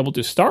blessed to be able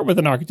to start with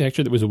an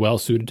architecture that was well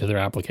suited to their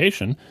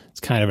application.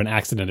 It's kind of an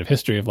accident of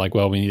history of like,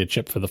 well, we need a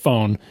chip for the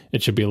phone.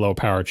 It should be a low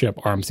power chip.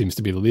 ARM seems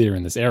to be the leader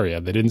in this area.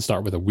 They didn't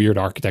start with a weird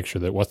architecture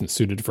that wasn't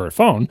suited for a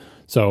phone.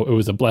 So it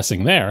was a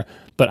blessing there.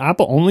 But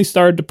Apple only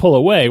started to pull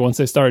away once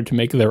they started to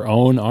make their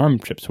own ARM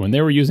chips. When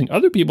they were using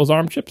other people's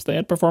ARM chips, they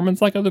had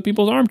performance like other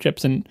people's ARM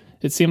chips, and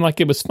it seemed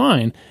like it was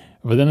fine.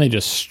 But then they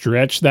just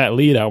stretched that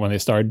lead out when they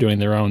started doing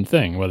their own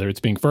thing, whether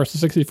it's being first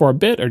to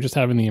 64-bit or just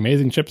having the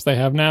amazing chips they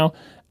have now.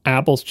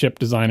 Apple's chip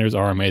designers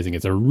are amazing.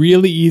 It's a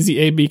really easy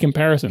A-B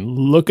comparison.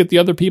 Look at the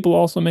other people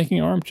also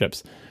making ARM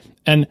chips.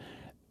 And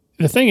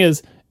the thing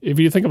is, if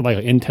you think of like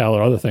Intel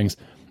or other things,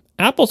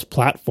 Apple's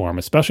platform,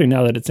 especially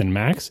now that it's in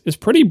Macs, is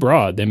pretty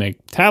broad. They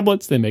make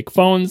tablets, they make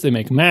phones, they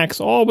make Macs,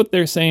 all with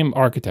their same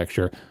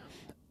architecture.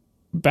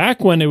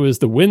 Back when it was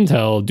the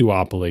Wintel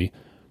duopoly,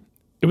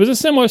 it was a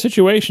similar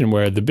situation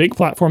where the big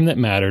platform that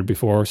mattered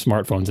before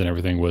smartphones and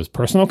everything was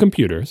personal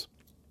computers.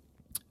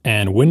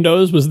 And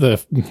Windows was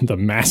the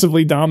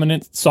massively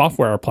dominant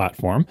software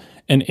platform,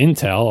 and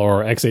Intel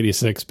or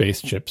x86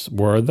 based chips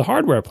were the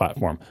hardware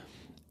platform.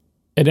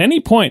 At any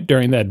point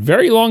during that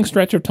very long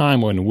stretch of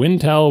time when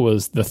Wintel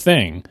was the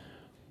thing,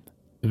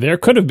 there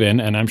could have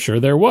been, and I'm sure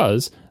there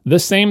was, the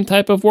same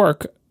type of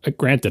work,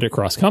 granted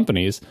across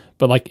companies,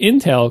 but like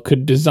Intel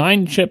could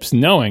design chips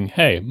knowing,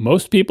 hey,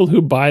 most people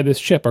who buy this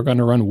chip are going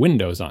to run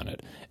Windows on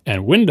it.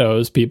 And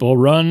Windows people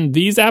run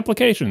these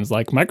applications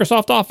like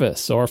Microsoft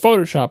Office or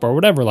Photoshop or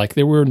whatever. Like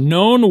there were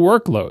known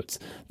workloads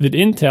that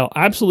Intel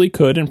absolutely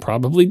could and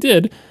probably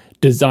did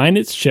design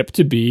its chip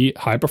to be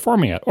high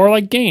performing at. Or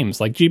like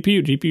games, like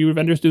GPU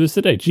vendors do this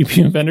today.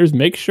 GPU vendors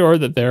make sure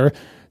that their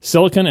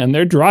silicon and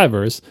their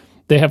drivers,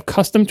 they have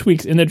custom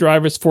tweaks in the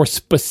drivers for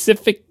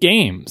specific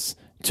games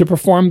to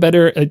perform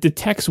better. It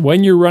detects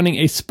when you're running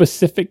a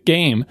specific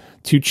game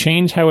to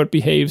change how it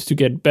behaves to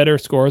get better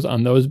scores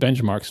on those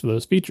benchmarks for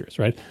those features,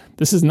 right?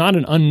 This is not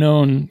an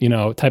unknown,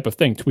 type of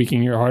thing,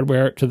 tweaking your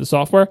hardware to the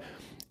software.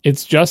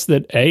 It's just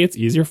that A, it's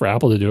easier for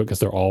Apple to do it because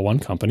they're all one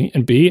company,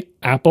 and B,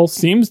 Apple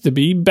seems to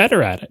be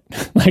better at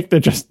it. Like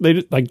just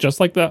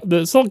like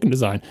the silicon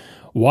design.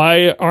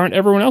 Why aren't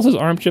everyone else's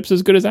ARM chips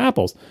as good as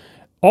Apple's?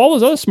 All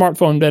those other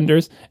smartphone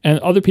vendors and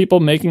other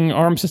people making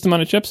ARM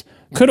system-on-a-chips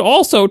could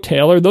also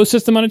tailor those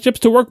system-on-a-chips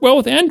to work well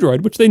with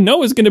Android, which they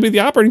know is going to be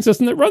the operating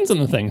system that runs on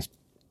the things.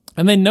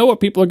 And they know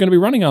what people are going to be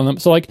running on them.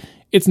 So,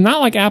 it's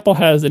not like Apple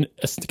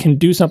can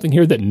do something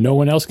here that no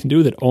one else can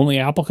do, that only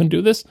Apple can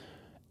do this.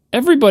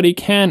 Everybody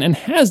can and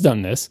has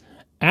done this.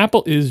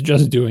 Apple is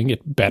just doing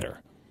it better.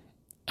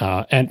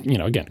 And,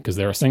 again, because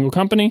they're a single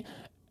company,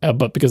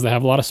 but because they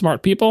have a lot of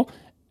smart people.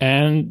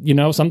 And,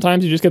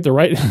 sometimes you just get the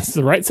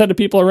right set of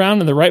people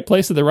around in the right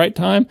place at the right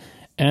time.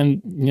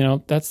 And,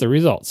 that's the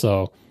result.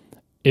 So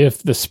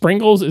if the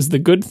sprinkles is the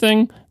good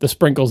thing, the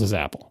sprinkles is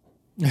Apple.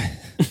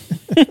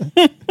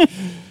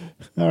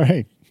 All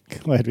right.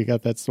 Glad we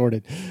got that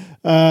sorted.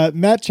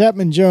 Matt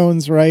Chapman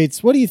Jones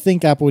writes, what do you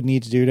think Apple would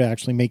need to do to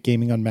actually make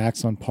gaming on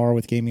Macs on par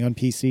with gaming on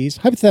PCs?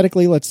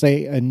 Hypothetically, let's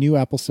say a new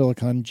Apple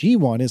Silicon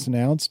G1 is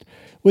announced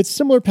with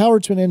similar power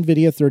to an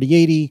NVIDIA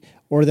 3080,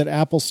 or that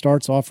Apple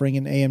starts offering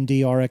an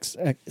AMD RX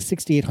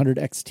 6800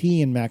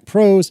 XT in Mac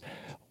Pros.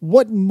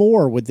 What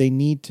more would they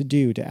need to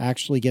do to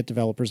actually get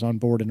developers on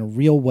board in a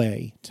real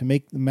way to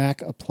make the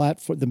Mac a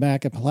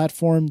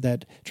platform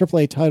that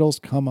AAA titles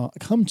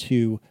come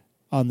to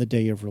on the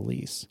day of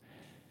release?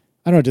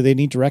 I don't know. Do they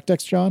need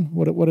DirectX, John?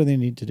 What do they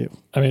need to do?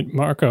 I mean,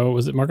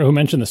 was it Marco who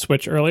mentioned the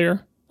Switch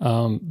earlier?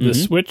 The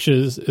Switch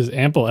is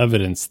ample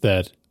evidence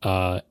that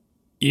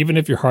even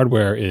if your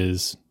hardware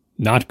is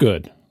not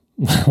good,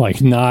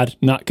 like not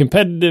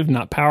competitive,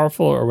 not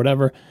powerful or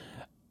whatever,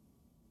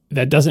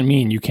 that doesn't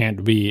mean you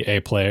can't be a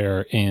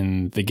player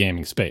in the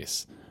gaming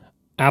space.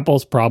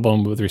 Apple's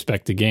problem with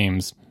respect to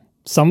games,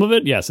 some of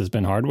it, yes, has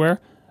been hardware,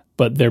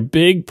 but their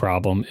big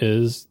problem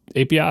is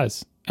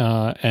APIs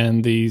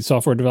and the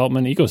software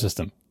development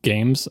ecosystem.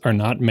 Games are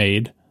not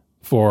made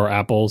for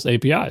Apple's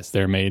APIs.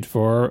 They're made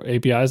for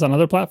APIs on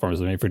other platforms.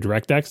 They're made for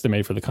DirectX, they're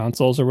made for the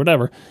consoles or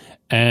whatever.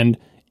 And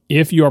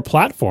if your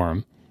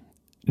platform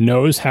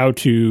knows how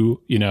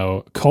to,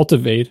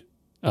 cultivate,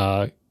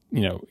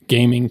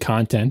 gaming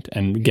content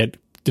and get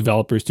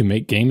developers to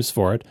make games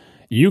for it,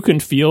 you can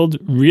field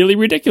really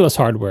ridiculous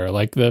hardware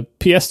like the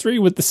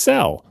PS3 with the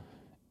cell,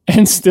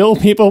 and still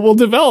people will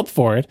develop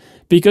for it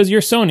because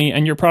you're Sony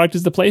and your product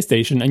is the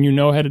PlayStation and you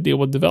know how to deal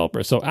with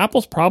developers. So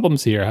Apple's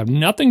problems here have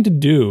nothing to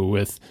do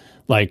with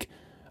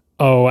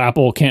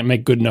Apple can't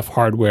make good enough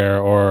hardware,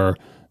 or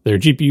their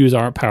GPUs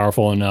aren't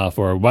powerful enough,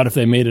 or what if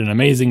they made an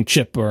amazing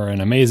chip or an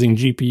amazing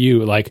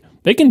GPU?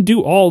 They can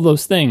do all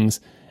those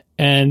things,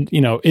 and,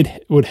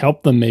 it would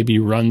help them maybe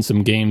run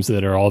some games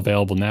that are all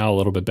available now a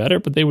little bit better,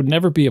 but they would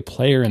never be a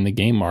player in the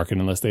game market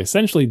unless they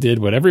essentially did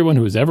what everyone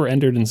who has ever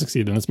entered and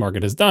succeeded in this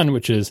market has done,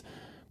 which is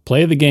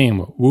play the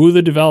game, woo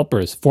the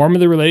developers, form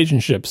the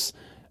relationships,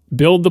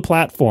 build the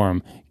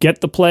platform,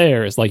 get the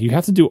players. You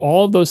have to do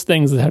all of those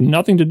things that have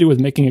nothing to do with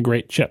making a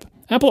great chip.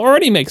 Apple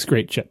already makes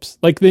great chips.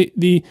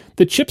 The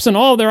chips in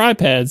all of their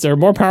iPads are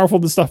more powerful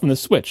than stuff in the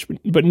Switch,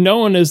 but no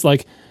one is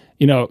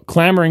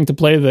clamoring to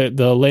play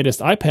the latest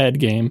iPad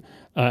game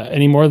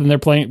any more than they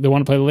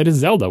want to play the latest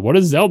Zelda. What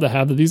does Zelda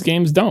have that these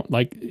games don't?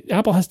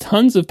 Apple has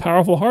tons of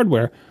powerful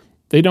hardware.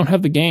 They don't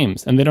have the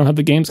games, and they don't have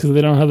the games because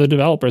they don't have the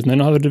developers, and they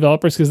don't have the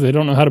developers because they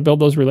don't know how to build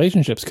those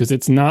relationships, because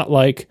it's not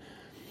like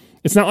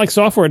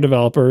software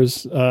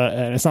developers,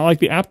 and it's not like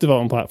the app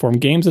development platform.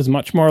 Games is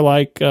much more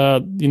like,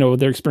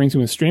 they're experiencing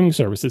with streaming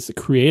services. It's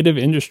a creative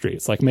industry.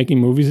 It's like making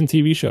movies and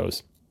TV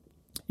shows.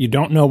 You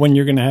don't know when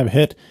you're going to have a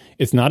hit.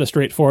 It's not a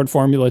straightforward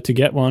formula to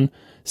get one.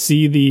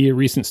 See the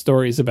recent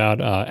stories about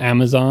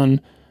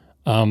Amazon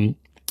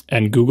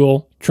and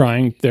Google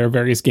trying their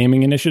various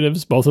gaming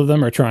initiatives. Both of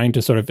them are trying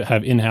to sort of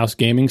have in-house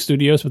gaming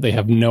studios, but they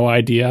have no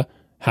idea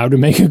how to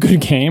make a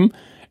good game.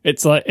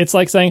 It's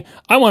like saying,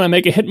 I want to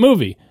make a hit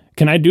movie.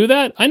 Can I do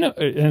that? I know.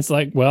 And it's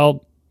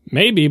well,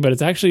 maybe, but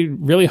it's actually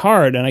really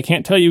hard, and I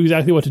can't tell you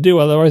exactly what to do.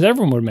 Otherwise,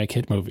 everyone would make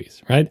hit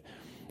movies, right?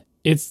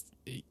 It's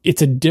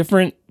a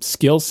different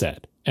skill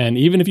set. And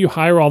even if you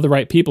hire all the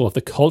right people, if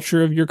the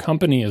culture of your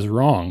company is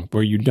wrong,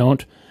 where you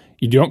don't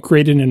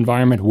create an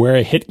environment where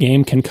a hit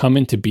game can come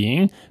into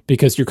being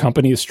because your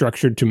company is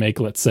structured to make,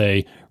 let's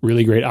say,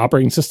 really great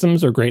operating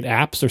systems or great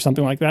apps or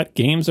something like that.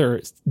 Games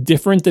are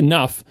different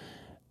enough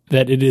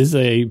that it is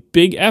a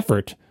big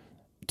effort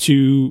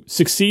to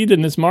succeed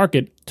in this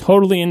market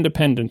totally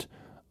independent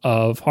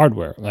of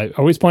hardware. I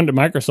always point at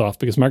Microsoft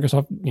because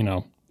Microsoft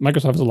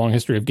has a long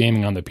history of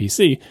gaming on the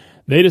PC.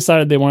 They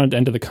decided they wanted to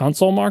enter the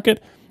console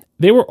market.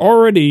 They were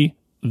already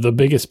the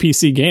biggest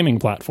PC gaming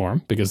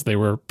platform because they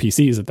were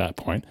PCs at that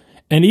point.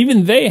 And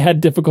even they had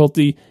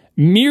difficulty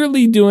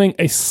merely doing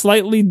a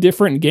slightly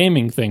different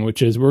gaming thing,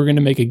 which is we're going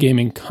to make a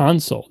gaming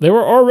console. They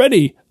were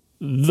already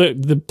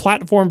the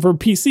platform for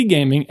PC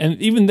gaming,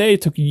 and even they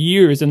took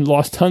years and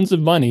lost tons of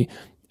money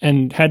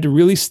and had to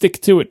really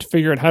stick to it to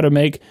figure out how to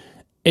make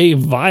a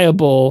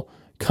viable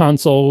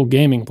console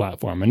gaming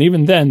platform. And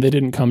even then, they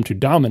didn't come to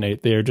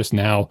dominate. They are just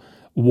now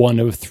one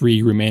of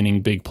 3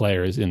 remaining big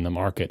players in the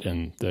market,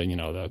 and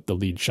the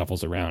lead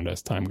shuffles around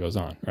as time goes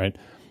on, right?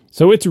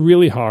 So it's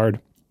really hard,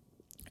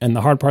 and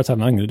the hard parts have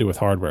nothing to do with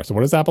hardware. So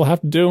what does Apple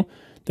have to do?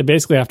 They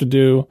basically have to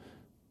do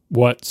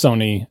what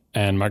Sony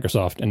and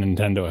Microsoft and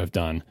Nintendo have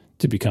done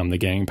to become the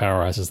gaming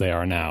powerhouses they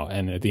are now.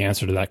 And the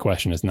answer to that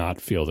question is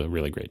not field a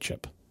really great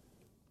chip.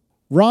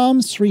 Ram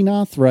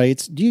Srinath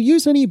writes, do you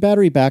use any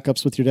battery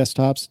backups with your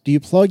desktops? Do you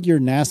plug your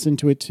NAS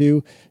into it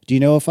too? Do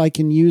you know if I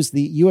can use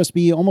the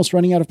USB almost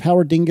running out of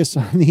power dingus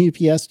on the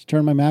UPS to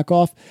turn my Mac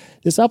off?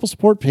 This Apple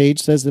support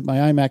page says that my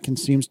iMac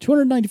consumes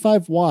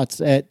 295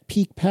 watts at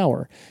peak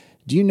power.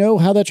 Do you know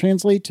how that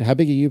translates to how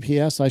big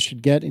a UPS I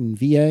should get in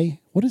VA?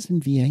 What does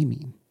in VA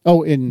mean?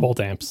 Oh, in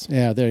volt amps.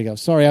 Yeah, there you go.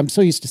 Sorry, I'm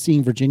so used to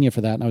seeing Virginia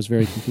for that, and I was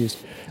very confused.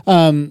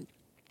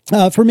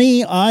 For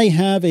me, I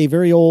have a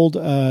very old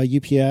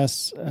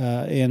UPS,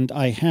 and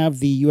I have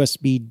the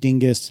USB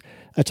dingus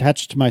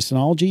attached to my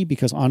Synology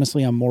because,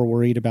 honestly, I'm more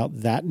worried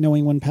about that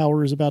knowing when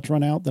power is about to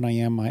run out than I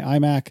am my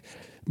iMac.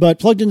 But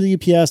plugged into the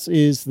UPS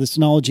is the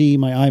Synology,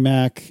 my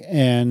iMac,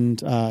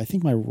 and I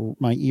think my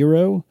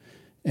Eero,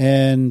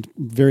 and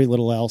very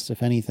little else,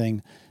 if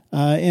anything.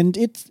 And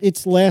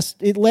it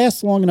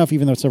lasts long enough,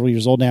 even though it's several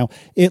years old now.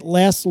 It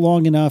lasts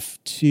long enough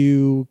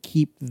to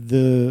keep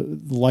the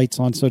lights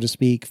on, so to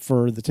speak,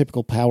 for the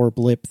typical power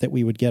blip that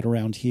we would get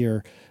around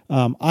here.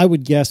 I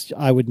would guess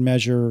I would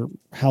measure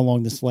how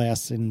long this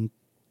lasts in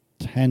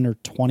 10 or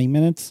 20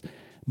 minutes,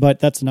 but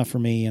that's enough for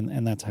me,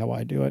 and that's how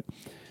I do it.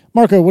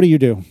 Marco, what do you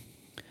do?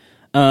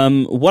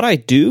 What I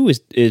do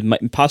is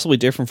possibly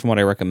different from what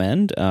I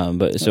recommend.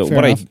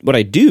 What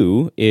I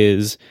do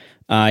is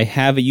I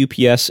have a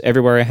UPS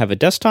everywhere. I have a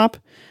desktop,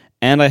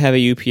 and I have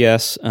a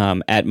UPS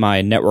at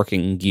my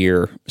networking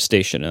gear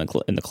station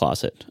in the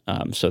closet.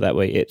 So that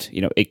way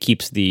it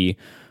keeps the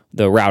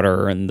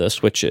router and the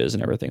switches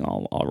and everything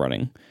all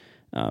running.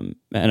 And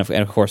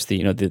of course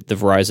the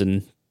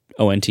Verizon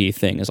ONT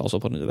thing is also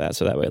put into that.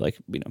 So that way,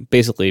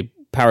 basically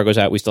power goes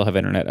out, we still have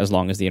internet as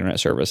long as the internet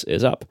service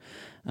is up.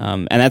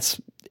 And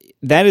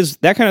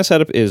that kind of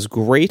setup is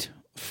great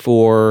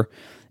for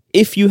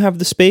if you have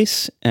the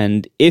space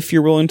and if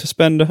you're willing to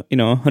spend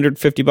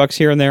 $150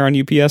 here and there on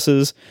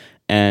UPSs,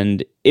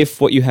 and if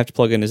what you have to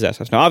plug in is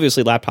desktops. Now,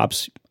 obviously,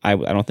 laptops, I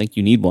don't think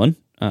you need one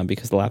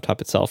because the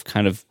laptop itself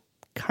kind of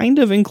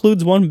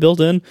includes one built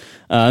in,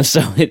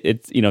 so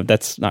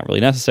that's not really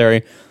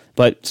necessary.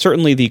 But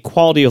certainly, the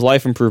quality of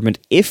life improvement,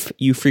 if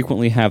you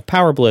frequently have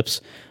power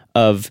blips,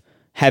 of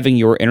having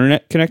your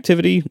internet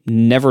connectivity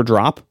never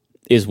drop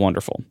is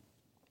wonderful.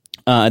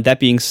 That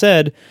being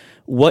said,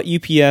 what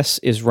UPS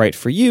is right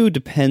for you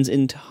depends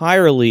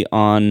entirely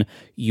on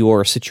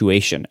your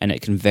situation, and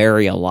it can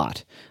vary a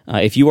lot.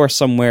 If you are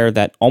somewhere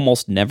that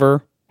almost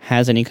never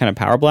has any kind of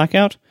power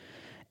blackout,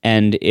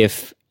 and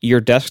if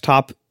your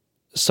desktop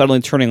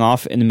suddenly turning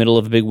off in the middle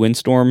of a big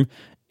windstorm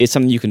is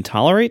something you can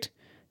tolerate,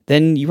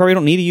 then you probably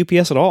don't need a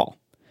UPS at all.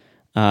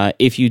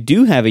 If you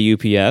do have a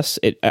UPS,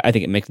 I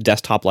think it makes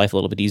desktop life a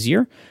little bit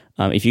easier.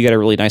 If you get a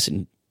really nice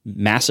and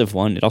massive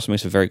one, it also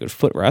makes a very good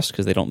footrest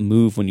because they don't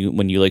move when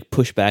you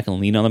push back and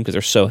lean on them because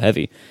they're so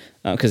heavy.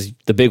 Because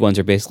the big ones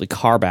are basically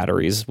car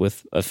batteries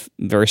with a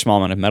very small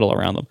amount of metal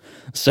around them.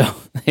 So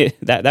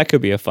that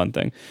could be a fun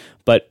thing.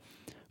 But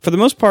for the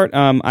most part,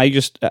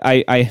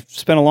 I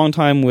spent a long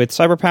time with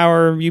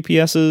CyberPower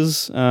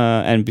UPSs,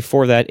 and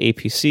before that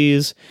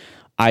APCs.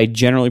 I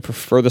generally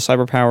prefer the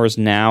CyberPowers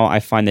now.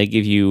 I find they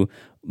give you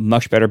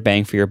much better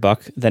bang for your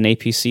buck than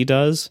APC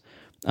does.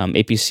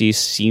 APC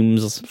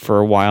seems for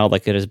a while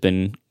like it has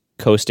been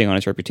coasting on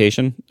its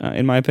reputation,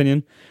 in my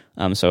opinion.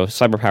 So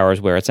CyberPower is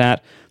where it's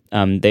at.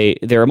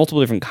 There are multiple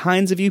different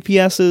kinds of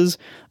UPSs.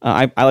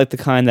 I like the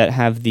kind that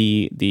have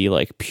the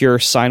pure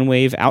sine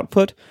wave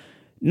output.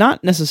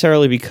 Not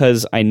necessarily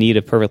because I need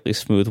a perfectly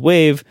smooth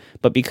wave,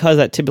 but because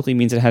that typically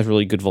means it has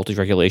really good voltage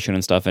regulation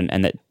and stuff,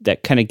 and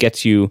that kind of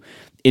gets you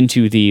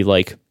into the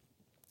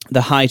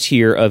high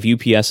tier of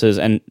UPSs.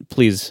 And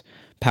please,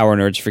 power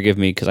nerds, forgive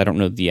me because I don't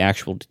know the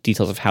actual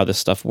details of how this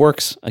stuff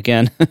works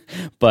again.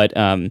 But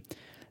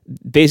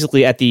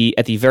basically, at the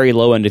very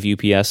low end of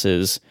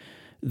UPSs,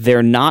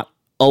 they're not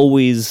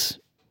always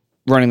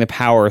running the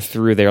power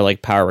through their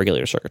like power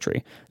regulator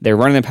circuitry. They're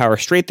running the power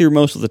straight through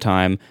most of the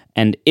time,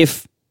 and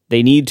if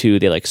they need to,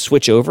 they like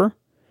switch over.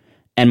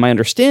 And my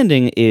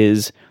understanding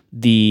is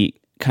the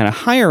kind of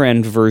higher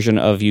end version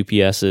of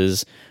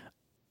UPSs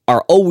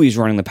are always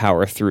running the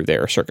power through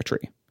their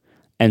circuitry.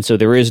 And so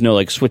there is no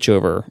like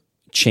switchover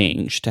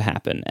change to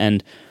happen.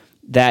 And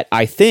that,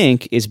 I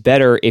think, is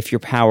better if your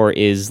power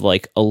is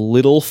like a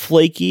little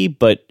flaky,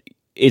 but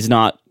is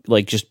not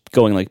like just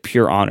going like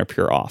pure on or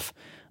pure off.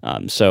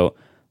 So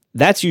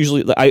that's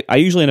usually, I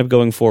usually end up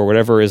going for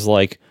whatever is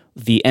like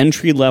the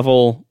entry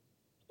level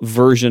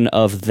version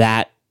of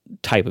that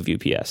type of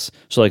UPS.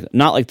 So like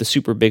not like the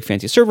super big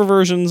fancy server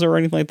versions or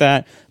anything like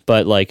that,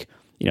 but like,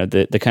 you know,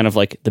 the kind of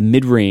like the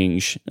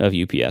mid-range of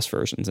UPS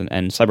versions, and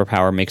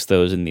CyberPower makes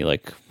those in the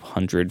like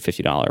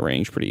 $150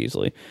 range pretty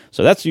easily.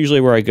 So that's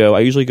usually where I go.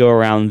 I usually go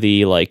around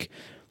the like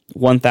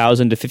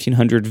 1,000 to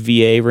 1,500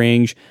 VA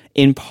range,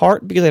 in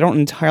part because I don't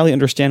entirely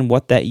understand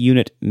what that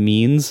unit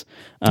means,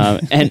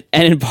 and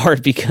in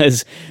part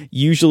because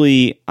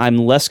usually I'm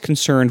less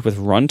concerned with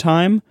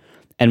runtime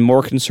and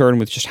more concerned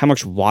with just how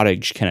much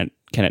wattage can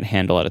it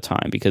handle at a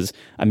time, because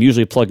I'm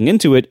usually plugging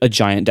into it a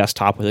giant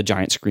desktop with a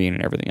giant screen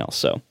and everything else.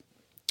 So,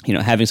 you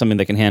know, having something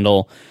that can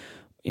handle,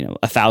 you know,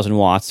 1,000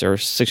 watts or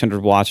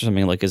 600 watts or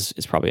something like is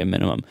probably a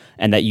minimum.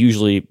 And that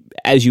usually,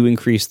 as you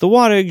increase the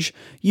wattage,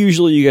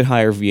 usually you get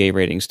higher VA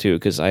ratings too,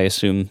 because I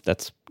assume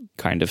that's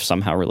kind of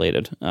somehow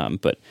related.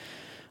 But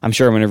I'm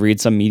sure I'm going to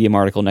read some Medium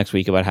article next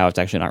week about how it's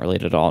actually not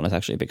related at all and it's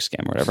actually a big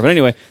scam or whatever. But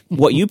anyway,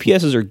 what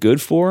UPSs are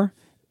good for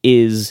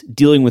is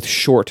dealing with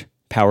short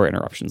power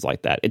interruptions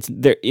like that. It's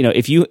there, you know,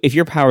 if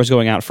your power is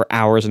going out for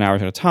hours and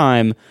hours at a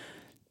time,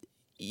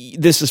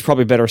 this is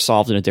probably better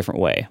solved in a different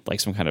way,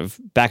 like some kind of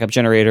backup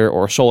generator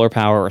or solar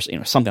power or, you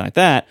know, something like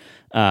that.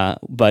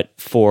 But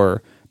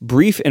for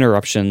brief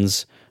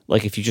interruptions,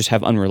 like if you just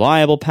have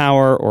unreliable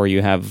power or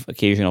you have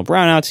occasional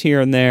brownouts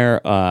here and there,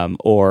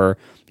 or,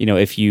 you know,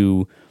 if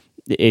you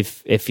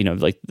know,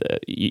 like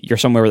you're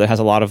somewhere that has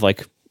a lot of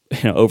like,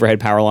 you know, overhead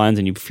power lines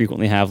and you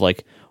frequently have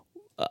like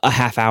a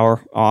half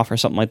hour off or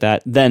something like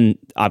that, then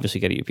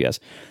obviously get a UPS.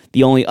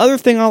 The only other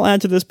thing I'll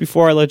add to this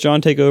before I let John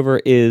take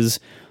over is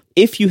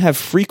if you have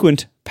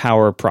frequent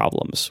power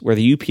problems where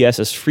the UPS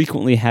is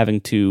frequently having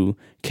to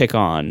kick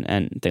on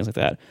and things like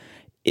that,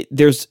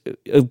 there's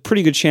a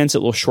pretty good chance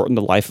it will shorten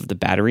the life of the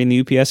battery in the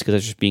UPS because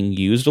it's just being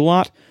used a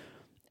lot.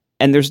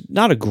 And there's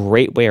not a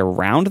great way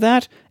around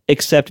that,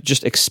 except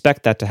just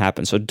expect that to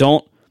happen. So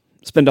don't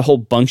spend a whole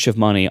bunch of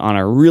money on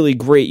a really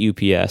great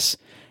UPS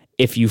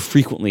if you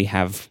frequently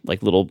have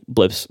like little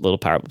blips, little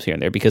power blips here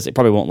and there, because it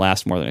probably won't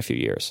last more than a few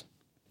years.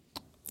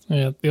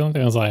 Yeah, the only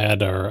things I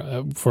had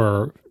are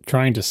for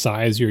trying to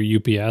size your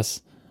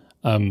UPS,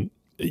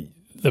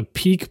 the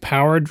peak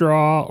power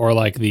draw or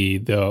like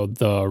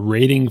the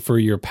rating for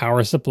your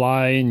power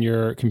supply in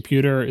your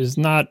computer is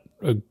not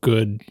a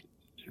good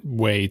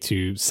way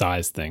to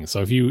size things.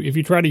 So if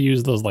you try to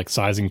use those like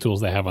sizing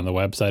tools they have on the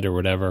website or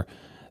whatever,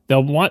 they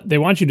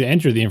want you to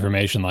enter the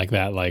information like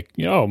that, like,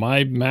 you know,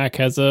 my Mac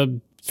has a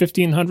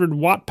 1,500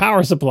 watt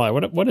power supply.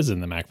 What is it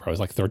in the Mac Pro? It's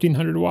like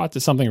 1,300 watts.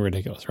 It's something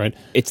ridiculous, right?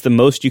 It's the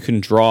most you can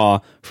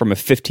draw from a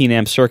 15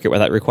 amp circuit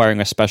without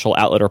requiring a special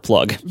outlet or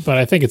plug. But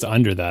I think it's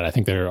under that. I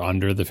think they're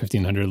under the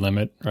 1,500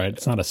 limit, right?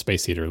 It's not a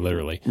space heater,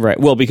 literally. Right.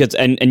 Well, because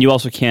and you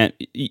also can't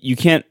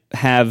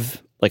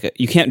have like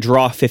you can't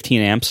draw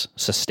 15 amps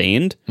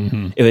sustained.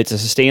 Mm-hmm. If it's a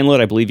sustained load,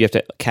 I believe you have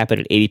to cap it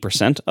at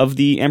 80% of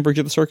the amperage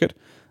of the circuit.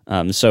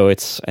 So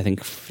it's, I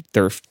think,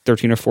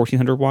 13 or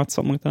 1,400 watts,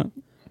 something like that.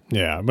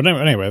 Yeah, but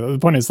anyway, the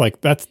point is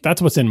like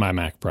that's what's in my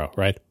Mac Pro,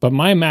 right? But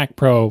my Mac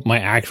Pro, my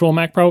actual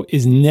Mac Pro,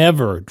 is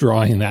never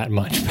drawing that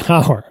much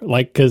power,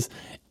 like, because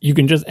you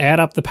can just add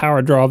up the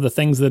power draw of the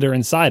things that are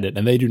inside it,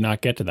 and they do not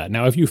get to that.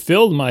 Now, if you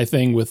filled my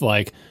thing with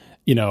like,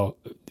 you know,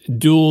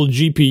 dual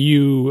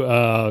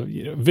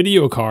GPU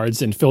video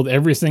cards and filled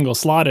every single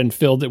slot and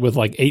filled it with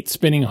like 8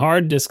 spinning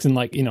hard disks and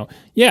like, you know,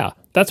 yeah,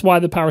 that's why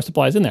the power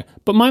supply is in there.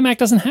 But my Mac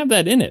doesn't have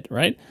that in it,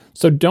 right?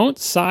 So don't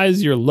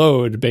size your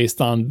load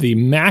based on the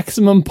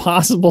maximum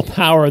possible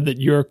power that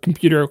your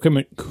computer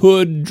equipment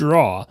could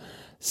draw.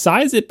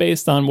 Size it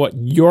based on what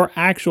your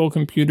actual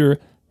computer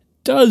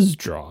does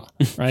draw,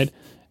 right?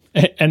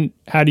 And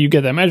how do you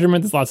get that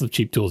measurement? There's lots of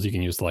cheap tools you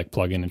can use to like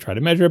plug in and try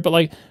to measure it,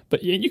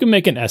 but you can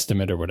make an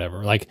estimate or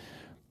whatever. Like,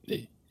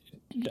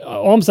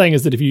 all I'm saying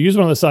is that if you use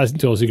one of the sizing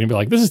tools, you're going to be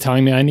like, this is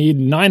telling me I need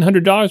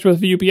 $900 worth of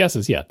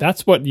UPSs. Yeah,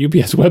 that's what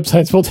UPS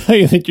websites will tell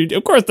you that you do.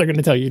 Of course, they're going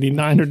to tell you need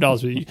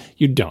 $900.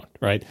 You don't,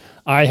 right?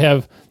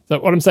 So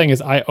what I'm saying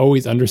is I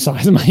always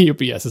undersize my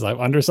UPSs. I've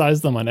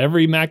undersized them on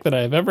every Mac that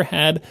I've ever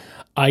had.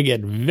 I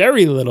get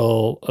very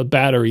little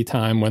battery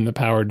time when the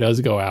power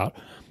does go out.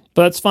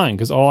 But that's fine,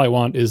 because all I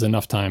want is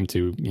enough time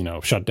to, you know,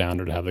 shut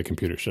down or to have the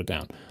computer shut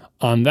down.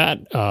 On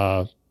that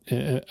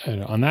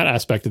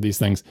aspect of these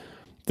things,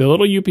 the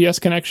little UPS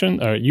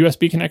connection or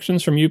USB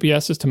connections from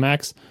UPSs to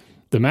Macs,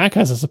 the Mac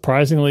has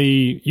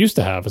used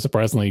to have a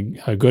surprisingly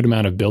good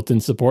amount of built-in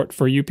support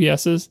for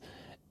UPSs,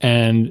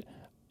 and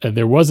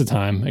there was a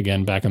time,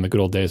 again, back in the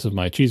good old days of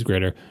my cheese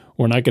grater,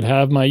 when I could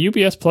have my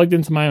UPS plugged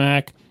into my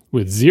Mac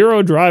with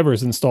 0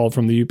 drivers installed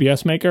from the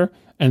UPS maker,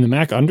 and the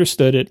Mac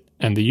understood it,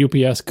 and the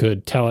UPS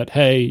could tell it,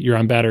 hey, you're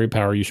on battery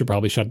power, you should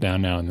probably shut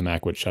down now, and the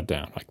Mac would shut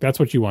down. Like, that's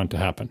what you want to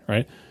happen,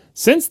 right?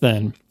 Since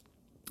then,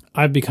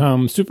 I've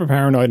become super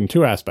paranoid in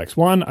 2 aspects.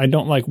 One, I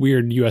don't like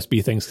weird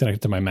USB things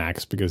connected to my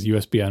Macs, because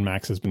USB on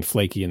Macs has been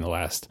flaky in the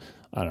last,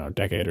 I don't know,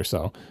 decade or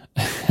so.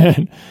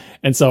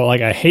 And so, like,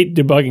 I hate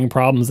debugging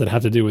problems that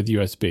have to do with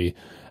USB.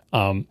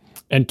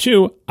 And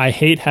 2, I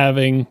hate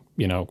having,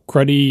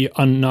 cruddy,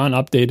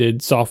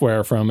 non-updated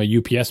software from a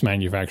UPS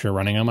manufacturer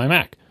running on my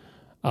Mac.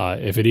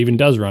 If it even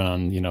does run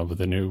on, with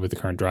the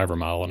current driver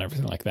model and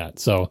everything like that.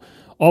 So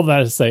all that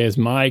to say is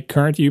my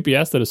current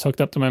UPS that is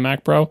hooked up to my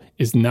Mac Pro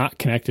is not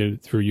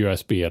connected through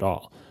USB at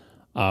all.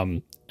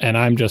 And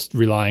I'm just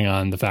relying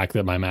on the fact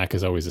that my Mac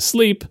is always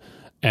asleep,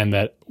 and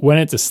that when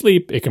it's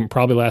asleep, it can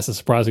probably last a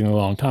surprisingly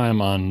long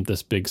time on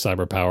this big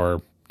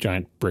CyberPower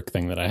giant brick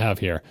thing that I have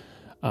here.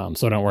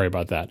 So don't worry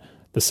about that.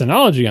 The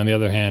Synology, on the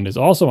other hand, is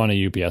also on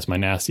a UPS. My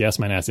NAS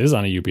is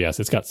on a UPS.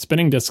 It's got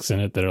spinning disks in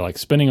it that are like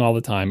spinning all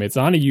the time. It's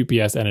on a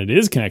UPS, and it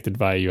is connected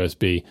via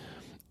USB.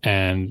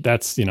 And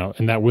that's,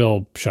 and that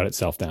will shut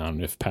itself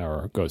down if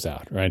power goes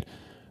out, right?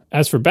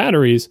 As for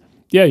batteries,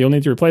 yeah, you'll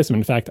need to replace them.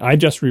 In fact, I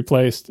just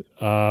replaced,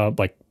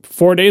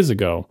 4 days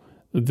ago,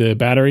 the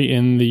battery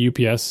in the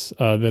UPS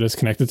that is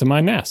connected to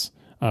my NAS,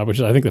 which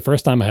is, I think, the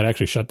first time I had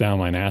actually shut down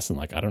my NAS in,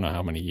 I don't know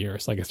how many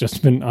years. It's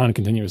just been on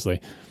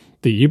continuously.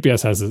 The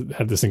UPS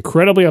had this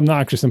incredibly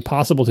obnoxious,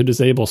 impossible to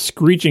disable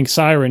screeching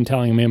siren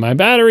telling me my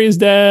battery is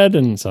dead.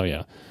 And so,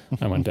 yeah,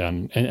 I went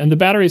down. And the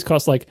batteries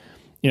cost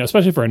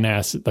especially for a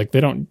NAS, they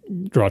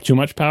don't draw too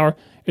much power.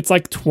 It's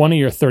like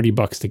 $20 or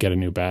 $30 to get a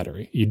new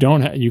battery.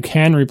 You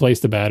can replace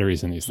the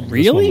batteries in these things.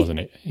 Really? This one wasn't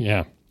it.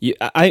 Yeah.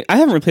 I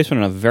haven't replaced one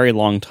in a very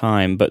long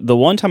time, but the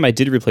one time I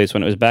did replace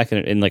one, it was back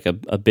in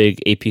a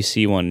big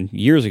APC one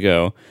years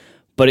ago,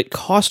 but it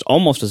cost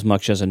almost as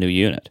much as a new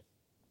unit.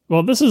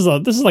 Well, this is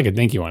like a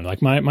dinky one.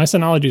 Like my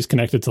Synology is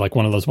connected to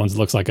one of those ones that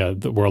looks like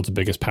the world's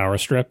biggest power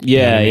strip.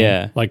 Yeah,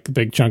 yeah. Like the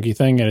big chunky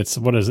thing, and it's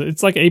what is it?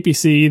 It's like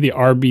APC, the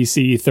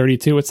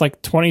RBC32. It's like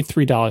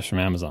 $23 from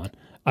Amazon.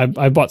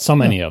 I bought so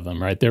many of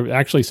them, right? They're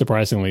actually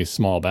surprisingly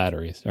small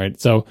batteries, right?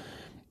 So,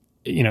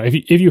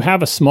 if you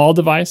have a small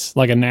device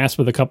like a NAS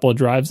with a couple of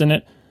drives in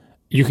it,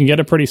 you can get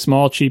a pretty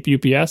small, cheap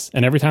UPS,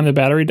 and every time the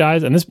battery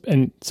dies,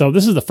 so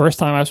this is the first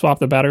time I've swapped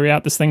the battery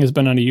out. This thing has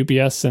been on a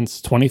UPS since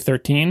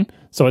 2013,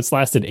 so it's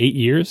lasted 8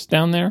 years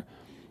down there.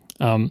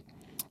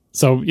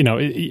 So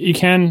you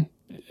can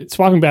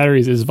swapping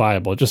batteries is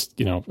viable. Just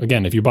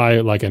again, if you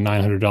buy like a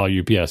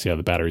 $900 UPS,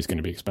 the battery's going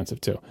to be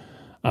expensive too.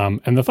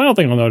 And the final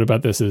thing I'll note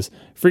about this is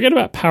forget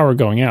about power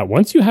going out.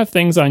 Once you have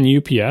things on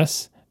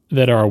UPS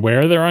that are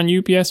aware they're on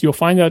UPS, you'll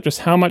find out just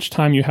how much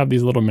time you have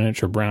these little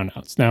miniature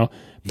brownouts. Now,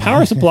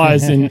 power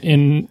supplies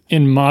in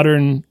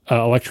modern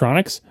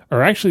electronics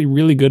are actually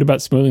really good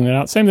about smoothing that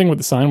out. Same thing with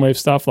the sine wave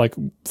stuff, like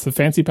the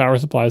fancy power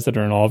supplies that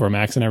are in all of our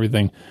Macs and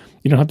everything.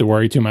 You don't have to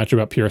worry too much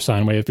about pure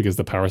sine wave because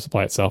the power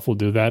supply itself will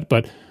do that.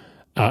 But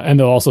and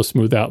they'll also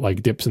smooth out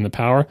like dips in the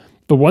power.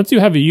 But once you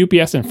have a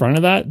UPS in front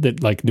of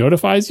that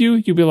notifies you,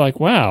 you'll be like,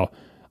 wow,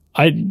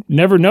 I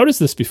never noticed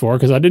this before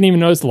because I didn't even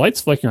notice the lights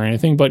flicker or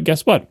anything. But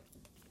guess what?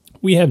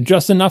 We have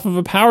just enough of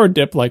a power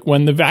dip, like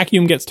when the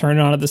vacuum gets turned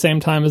on at the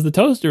same time as the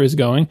toaster is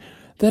going,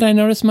 that I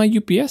notice my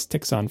UPS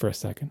ticks on for a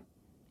second.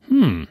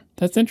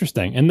 That's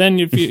interesting. And then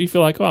you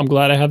feel like, oh, I'm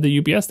glad I have the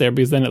UPS there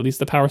because then at least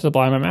the power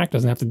supply on my Mac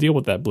doesn't have to deal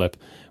with that blip,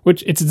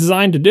 which it's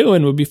designed to do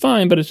and would be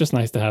fine, but it's just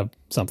nice to have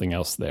something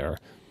else there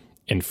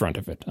in front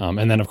of it.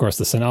 And then, of course,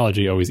 the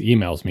Synology always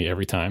emails me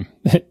every time.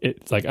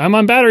 It's like, I'm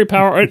on battery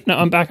power. Or, no,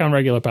 I'm back on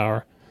regular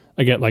power.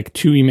 I get like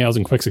 2 emails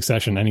in quick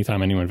succession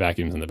anytime anyone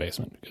vacuums in the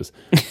basement because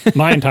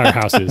my entire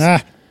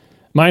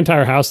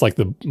house like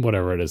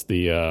whatever it is,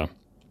 the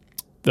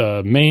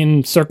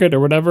main circuit or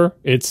whatever,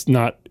 it's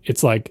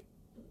like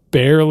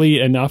barely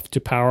enough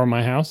to power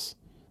my house.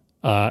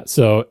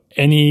 So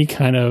any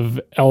kind of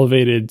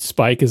elevated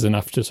spike is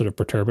enough to sort of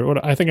perturb it.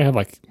 I think I have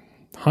like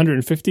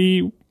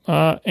 150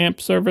 amp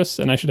service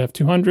and I should have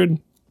 200,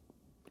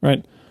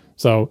 right?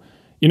 So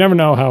you never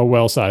know how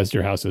well-sized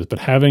your house is, but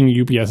having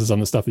UPSs on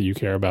the stuff that you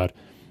care about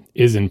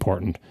is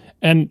important.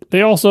 And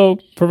they also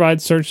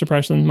provide surge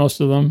suppression, most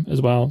of them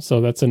as well.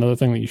 So that's another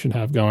thing that you should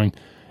have going.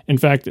 In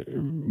fact,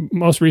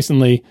 most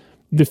recently,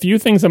 the few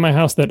things in my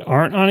house that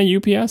aren't on a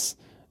UPS,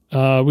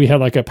 we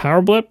had like a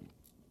power blip.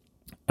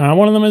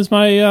 One of them is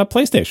my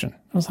PlayStation.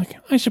 I was like,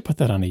 I should put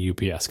that on a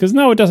UPS because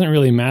no, it doesn't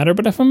really matter.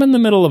 But if I'm in the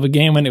middle of a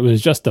game and it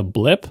was just a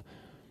blip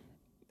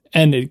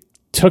and it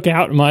took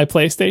out my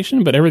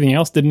PlayStation, but everything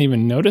else didn't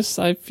even notice,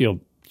 I feel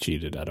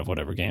cheated out of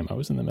whatever game I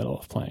was in the middle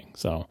of playing.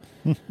 So,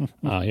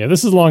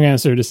 this is a long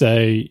answer to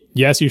say,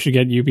 yes, you should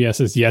get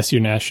UPSs. Yes,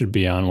 your NAS should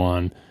be on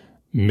one.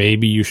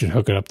 Maybe you should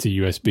hook it up to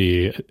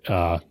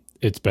USB.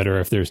 It's better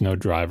if there's no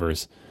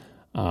drivers.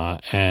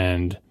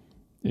 And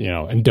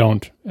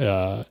don't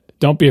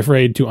be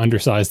afraid to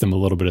undersize them a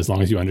little bit as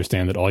long as you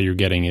understand that all you're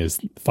getting is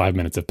 5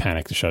 minutes of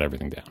panic to shut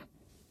everything down.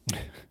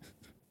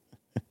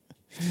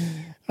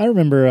 I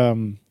remember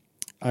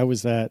I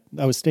was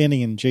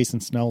standing in Jason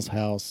Snell's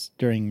house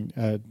during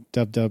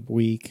Dub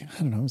Week. I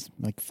don't know, it was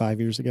like 5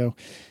 years ago.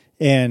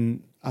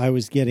 And I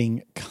was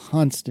getting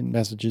constant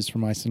messages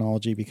from my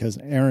Synology because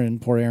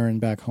poor Aaron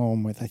back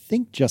home with, I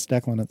think, just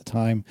Declan at the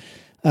time,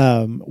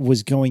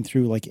 was going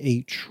through like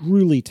a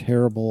truly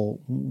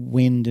terrible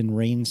wind and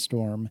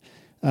rainstorm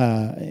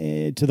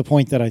to the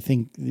point that I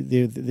think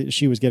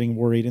she was getting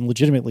worried and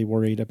legitimately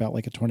worried about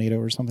like a tornado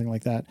or something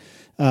like that.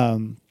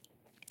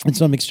 And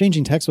so I'm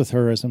exchanging texts with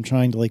her as I'm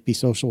trying to like be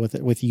social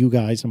with you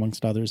guys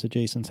amongst others at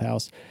Jason's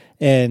house,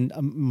 and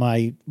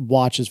my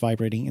watch is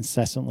vibrating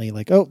incessantly.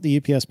 Like, oh, the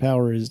UPS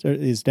power is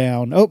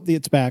down. Oh,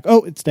 it's back.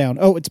 Oh, it's down.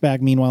 Oh, it's back.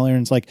 Meanwhile,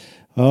 Aaron's like,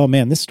 oh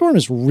man, this storm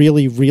is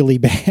really, really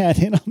bad,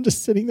 and I'm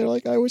just sitting there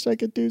like, I wish I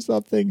could do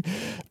something.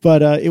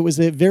 But it was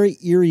a very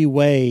eerie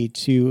way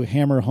to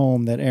hammer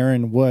home that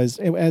Aaron was,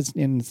 and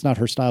it's not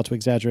her style to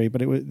exaggerate,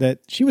 but it was that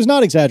she was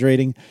not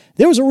exaggerating.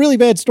 There was a really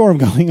bad storm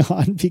going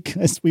on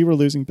because we were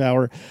losing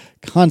power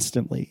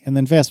constantly. And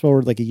then fast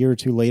forward like a year or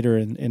two later,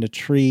 in a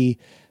tree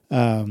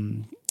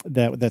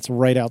that's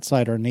right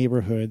outside our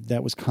neighborhood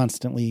that was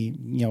constantly,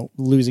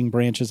 losing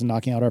branches and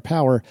knocking out our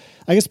power.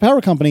 I guess the power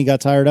company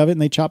got tired of it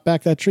and they chopped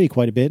back that tree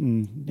quite a bit,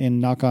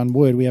 and knock on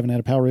wood, we haven't had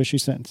a power issue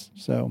since.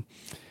 So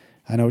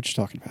I know what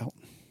you're talking about.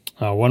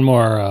 One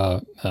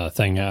more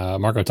thing,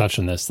 Marco touched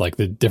on this, like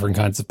the different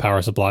kinds of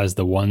power supplies,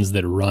 the ones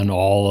that run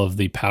all of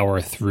the power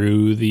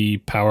through the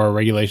power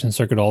regulation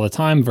circuit all the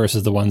time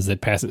versus the ones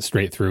that pass it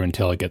straight through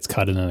until it gets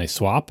cut and then they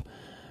swap.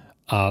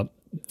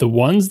 The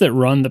ones that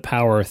run the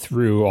power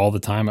through all the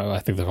time, I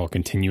think they're called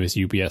continuous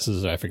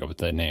UPSs, I forget what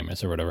the name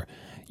is or whatever.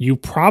 You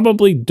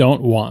probably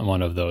don't want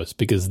one of those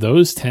because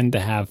those tend to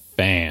have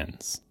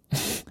fans.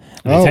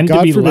 They tend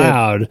to be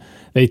loud.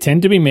 They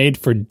tend to be made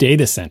for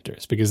data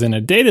centers because in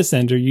a data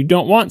center, you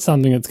don't want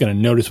something that's going to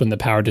notice when the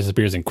power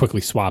disappears and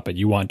quickly swap it.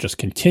 You want just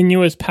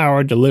continuous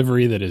power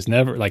delivery that is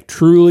never like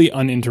truly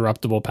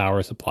uninterruptible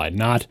power supply.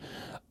 Not,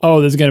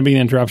 oh, there's going to be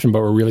an interruption,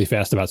 but we're really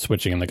fast about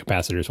switching and the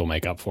capacitors will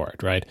make up for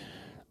it, right?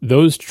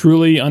 Those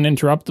truly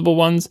uninterruptible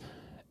ones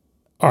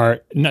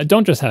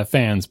don't just have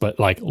fans, but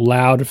like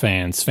loud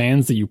fans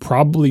that you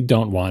probably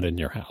don't want in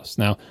your house.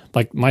 Now,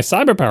 like my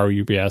CyberPower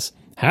UPS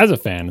has a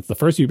fan. It's the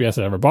first UPS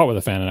I ever bought with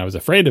a fan, and I was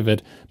afraid of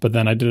it. But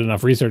then I did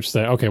enough research to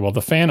say, okay, well,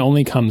 the fan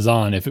only comes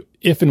on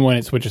if and when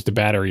it switches to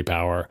battery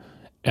power,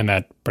 and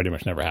that pretty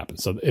much never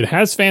happens. So it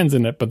has fans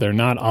in it, but they're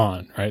not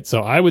on, right?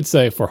 So I would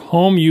say for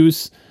home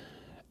use,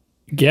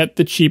 get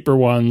the cheaper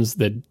ones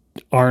that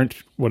aren't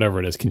whatever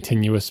it is,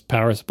 continuous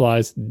power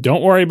supplies.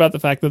 Don't worry about the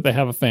fact that they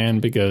have a fan,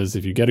 because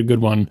if you get a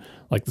good one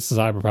like the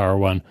CyberPower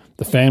one,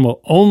 the fan will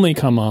only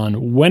come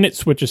on when it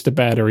switches to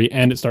battery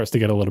and it starts to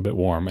get a little bit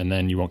warm, and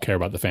then you won't care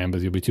about the fan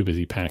because you'll be too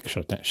busy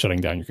shutting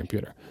down your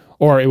computer,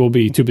 or it will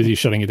be too busy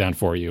shutting it down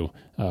for you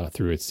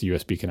through its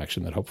USB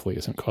connection that hopefully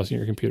isn't causing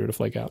your computer to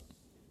flake out.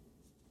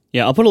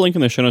 Yeah, I'll put a link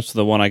in the show notes to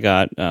the one I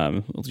got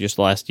just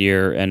last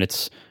year, and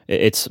it's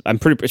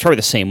probably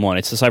the same one.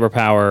 It's the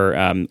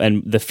CyberPower,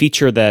 and the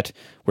feature that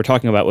we're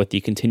talking about with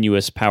the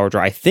continuous power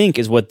draw, I think,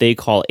 is what they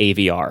call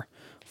AVR,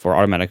 for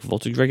automatic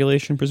voltage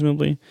regulation,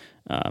 presumably,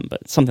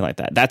 but something like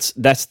that.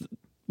 That's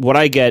what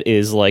I get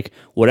is like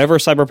whatever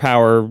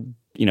CyberPower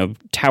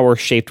tower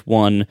shaped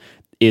one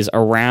is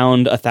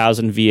around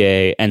 1,000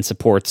 VA and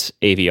supports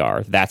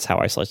AVR. That's how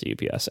I slice the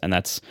UPS, and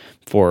that's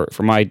for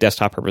my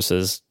desktop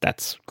purposes.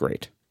 That's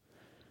great.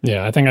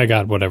 Yeah, I think I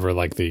got whatever,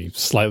 like the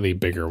slightly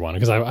bigger one,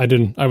 because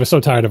I was so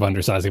tired of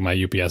undersizing my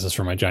UPSs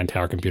for my giant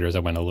tower computers. I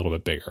went a little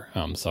bit bigger.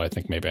 So I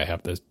think maybe I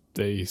have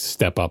the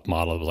step up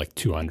model of like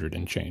 200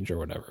 and change or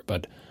whatever.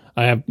 But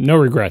I have no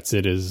regrets.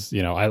 It is,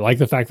 I like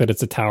the fact that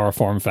it's a tower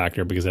form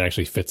factor because it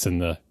actually fits in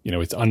the,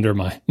 it's under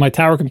my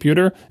tower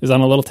computer is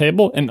on a little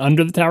table, and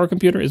under the tower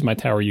computer is my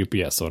tower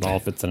UPS. So it all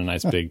fits in a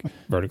nice big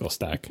vertical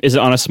stack. Is it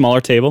on a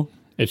smaller table?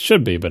 It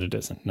should be, but it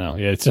isn't. No,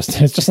 yeah, it's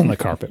just on the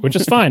carpet, which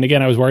is fine.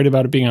 Again, I was worried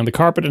about it being on the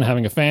carpet and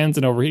having fans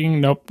and overheating.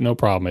 Nope, no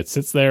problem. It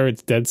sits there.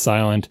 It's dead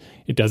silent.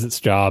 It does its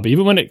job.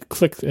 Even when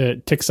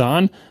it ticks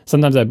on,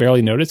 sometimes I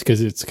barely notice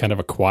because it's kind of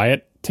a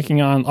quiet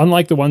ticking on.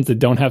 Unlike the ones that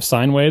don't have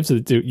sine waves,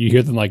 you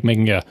hear them like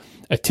making a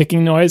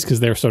ticking noise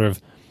because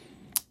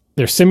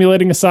they're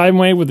simulating a sine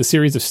wave with a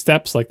series of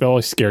steps. Like they'll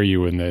always scare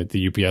you in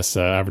the UPS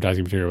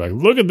advertising material. Like,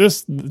 look at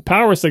this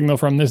power signal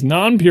from this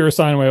non-pure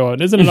sine wave. Oh,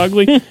 isn't it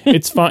ugly?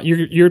 It's fine.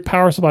 Your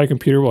power supply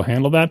computer will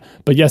handle that.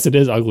 But yes, it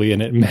is ugly,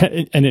 and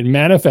it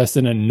manifests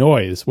in a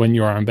noise when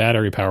you are on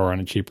battery power on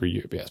a cheaper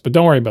UPS. But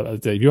don't worry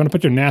about that. If you want to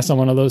put your NAS on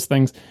one of those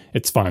things,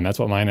 it's fine. That's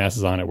what my NAS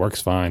is on. It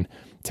works fine.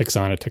 Ticks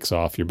on, it ticks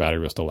off. Your battery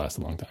will still last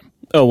a long time.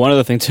 Oh, one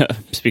other thing,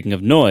 speaking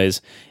of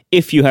noise,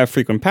 if you have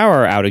frequent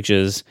power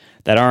outages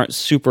that aren't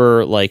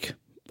super, like,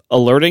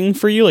 alerting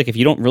for you, like if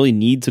you don't really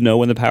need to know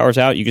when the power's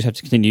out, you just have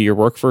to continue your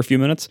work for a few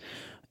minutes,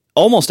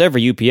 almost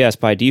every UPS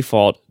by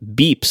default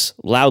beeps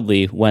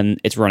loudly when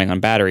it's running on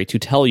battery to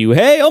tell you,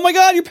 hey, oh my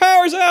God, your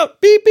power's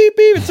out. Beep, beep,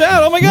 beep, it's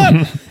out. Oh my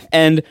God.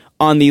 And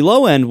on the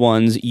low-end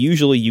ones,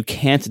 usually you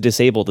can't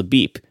disable the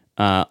beep.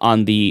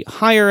 On the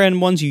higher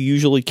end ones, you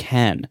usually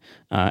can.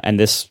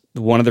 And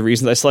one of the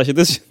reasons I selected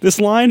this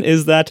line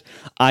is that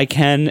I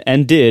can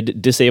and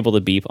did disable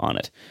the beep on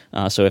it.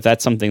 So if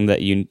that's something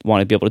that you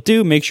want to be able to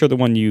do, make sure the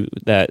one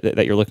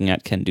that you're looking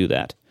at can do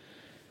that.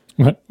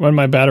 When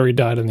my battery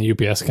died and the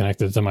UPS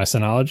connected to my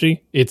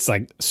Synology, it's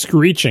like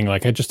screeching,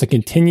 like just a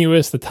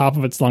continuous, the top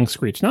of its lung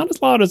screech. Not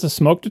as loud as a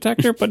smoke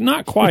detector, but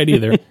not quite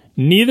either.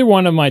 Neither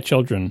one of my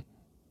children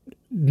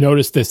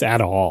noticed this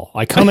at all.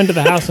 I come into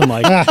the house, I'm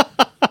like,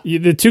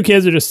 the two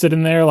kids are just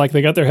sitting there, like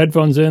they got their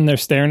headphones in, they're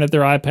staring at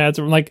their iPads.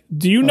 I'm like,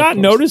 do you not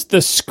notice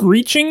the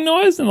screeching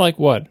noise? And like,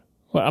 what?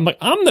 I'm like,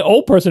 I'm the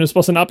old person who's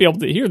supposed to not be able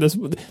to hear this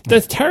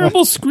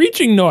terrible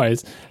screeching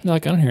noise. And they're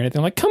like, I don't hear anything.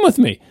 I'm like, come with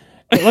me.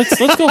 Let's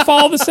go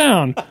follow the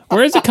sound.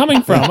 Where is it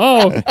coming from?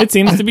 Oh, it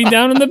seems to be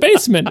down in the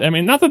basement. I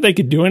mean, not that they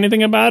could do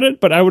anything about it,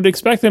 but I would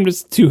expect them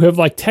to have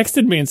like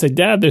texted me and said,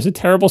 Dad, there's a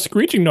terrible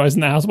screeching noise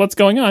in the house. What's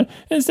going on?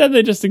 And instead,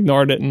 they just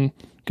ignored it and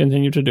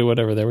continued to do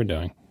whatever they were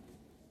doing.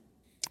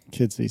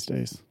 Kids these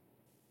days.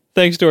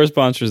 Thanks to our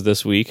sponsors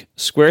this week,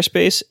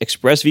 Squarespace,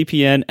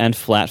 ExpressVPN, and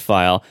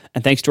Flatfile.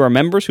 And thanks to our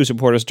members who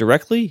support us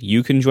directly,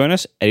 you can join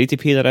us at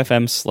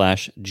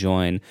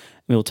atp.fm/join.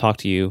 We will talk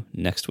to you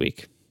next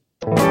week.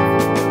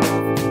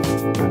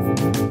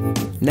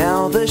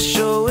 Now the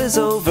show is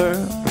over.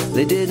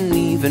 They didn't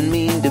even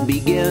mean to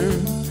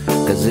begin,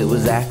 'cause it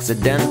was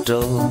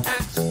accidental.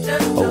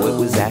 Oh, it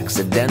was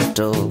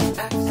accidental.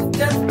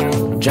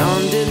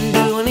 John didn't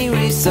do any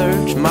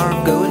research.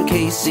 Marco and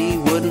Casey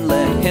wouldn't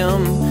let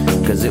him,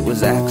 'cause it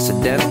was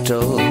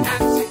accidental.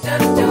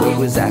 Oh, it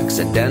was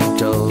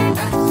accidental.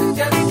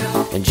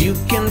 And you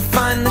can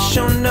find the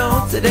show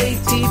notes at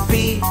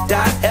atp.fm.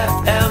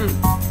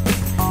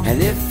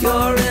 And if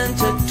you're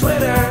into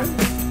Twitter,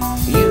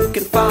 you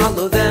can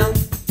follow them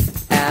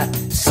at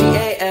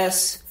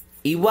CASEYLISS.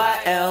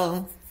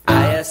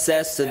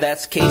 So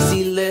that's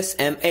Casey Liss,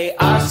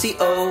 MARCOARMENT,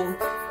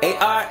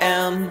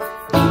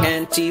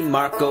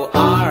 Marco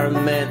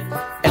Arment,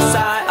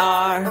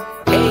 SIRAC,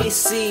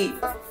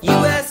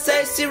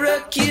 USA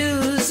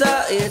Syracuse.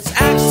 It's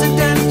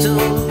accidental.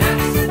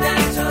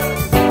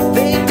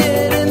 They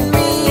didn't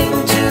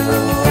mean to.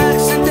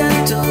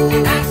 Accidental.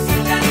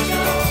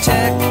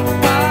 Tech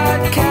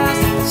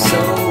podcast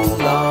so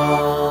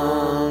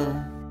long.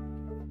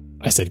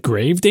 I said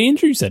grave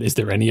danger? You said, is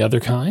there any other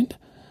kind?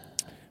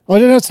 Oh,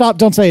 no, stop.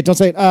 Don't say it. Don't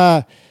say it.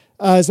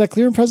 Is that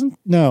Clear and Present?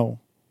 No.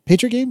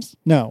 Patriot Games?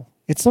 No.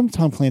 It's some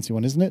Tom Clancy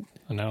one, isn't it?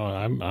 No,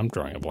 I'm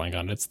drawing a blank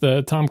on it. It's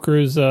the Tom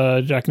Cruise,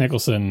 Jack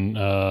Nicholson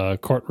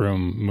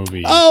courtroom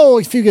movie. Oh,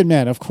 A Few Good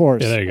Men, of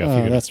course. Yeah, there you go.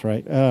 Oh, that's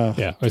right.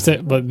 Yeah, I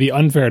said, but the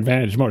unfair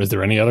advantage moat. Is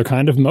there any other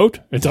kind of moat?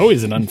 It's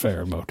always an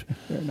unfair moat.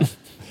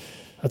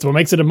 That's what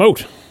makes it a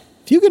moat.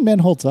 Few Good Men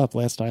holds up.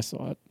 Last I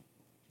saw it,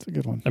 it's a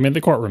good one. I mean,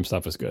 the courtroom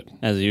stuff is good.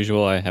 As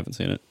usual, I haven't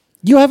seen it.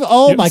 You have?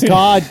 Oh my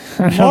God,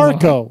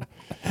 Marco.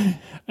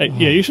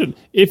 Yeah, you should.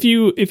 If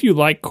you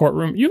like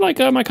courtroom, you like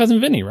My Cousin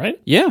Vinny, right?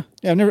 Yeah.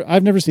 Yeah,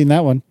 I've never seen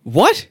that one.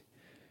 What?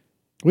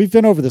 We've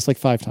been over this like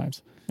 5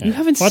 times. Yeah. You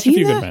haven't Watch seen A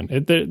Few that?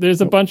 Good Men.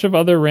 There's a bunch of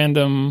other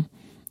random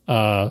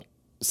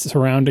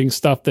surrounding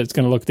stuff that's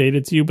going to look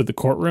dated to you, but the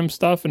courtroom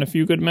stuff in A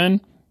Few Good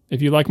Men.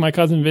 If you like My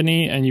Cousin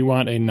Vinny and you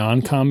want a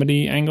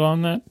non-comedy angle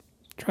on that,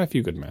 try A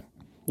Few Good Men.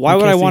 Why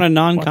would I want a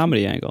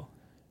non-comedy angle?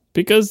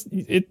 Because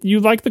you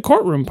like the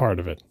courtroom part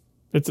of it.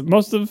 It's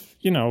most of,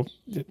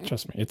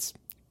 trust me, it's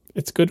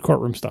good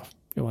courtroom stuff.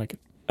 You like it.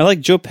 I like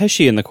Joe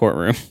Pesci in the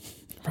courtroom.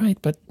 Right,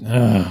 but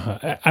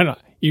I don't know.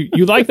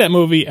 You like that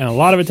movie, and a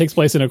lot of it takes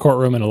place in a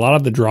courtroom, and a lot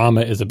of the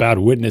drama is about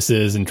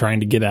witnesses and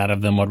trying to get out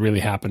of them what really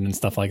happened and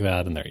stuff like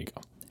that, and there you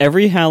go.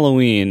 Every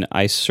Halloween,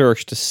 I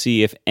search to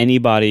see if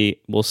anybody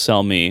will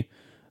sell me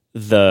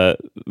the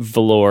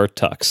velour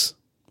tux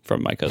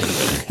from My Cousin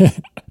Vinny.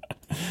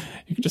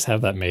 You could just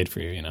have that made for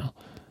you,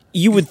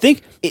 You would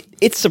think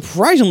it's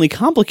surprisingly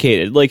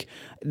complicated. Like,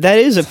 that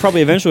is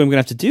probably eventually I'm going to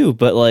have to do,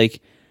 but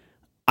like,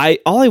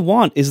 all I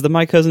want is the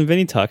My Cousin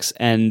Vinny tux,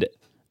 and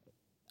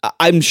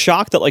I'm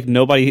shocked that like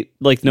nobody,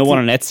 like no one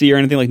on Etsy or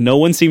anything, like no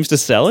one seems to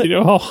sell it. You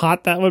know how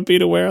hot that would be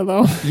to wear,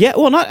 though? Yeah,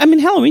 well,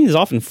 Halloween is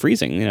often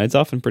freezing. It's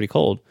often pretty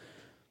cold.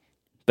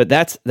 But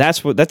that's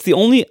the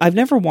only. I've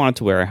never wanted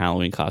to wear a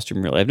Halloween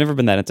costume. Really, I've never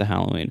been that into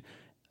Halloween.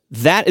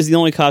 That is the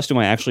only costume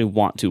I actually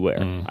want to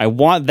wear. I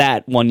want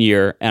that one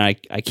year, and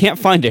I can't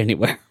find it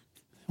anywhere.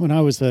 When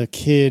I was a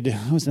kid,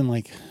 I was in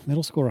like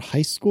middle school or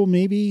high school,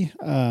 maybe.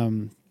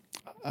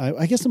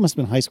 I guess it must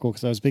have been high school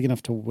because I was big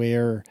enough to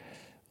wear,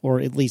 or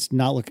at least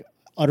not look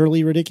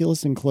utterly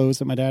ridiculous in clothes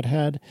that my dad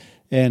had.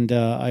 And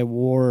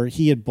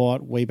he had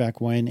bought way back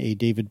when a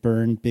David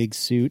Byrne big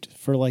suit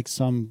for like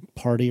some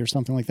party or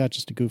something like that,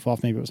 just to goof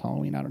off. Maybe it was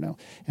Halloween. I don't know.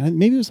 And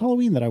maybe it was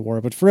Halloween that I wore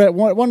it. But for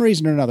one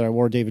reason or another, I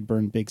wore a David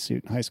Byrne big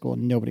suit in high school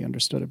and nobody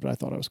understood it, but I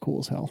thought I was cool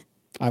as hell.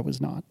 I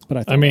was not, but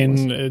I thought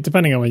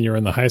depending on when you were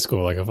in the high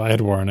school, like if I had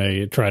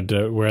tried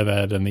to wear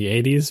that in the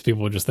 80s,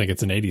 people would just think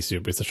it's an 80s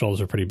suit because the shoulders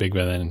were pretty big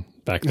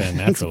back then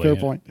naturally. That's a fair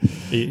point.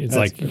 It's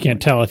like you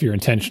can't tell if you're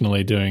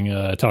intentionally doing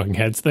a talking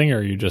heads thing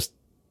or you're just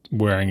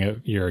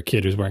you're a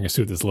kid who's wearing a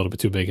suit that's a little bit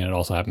too big and it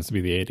also happens to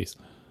be the 80s.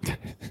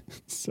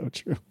 So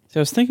true. So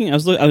I was thinking, I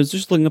was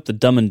just looking up the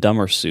Dumb and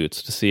Dumber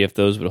suits to see if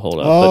those would hold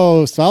up.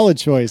 Oh, solid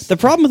choice. The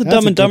problem with the That's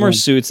Dumb a and good Dumber one.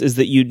 suits is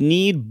that you'd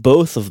need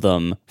both of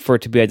them for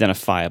it to be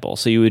identifiable.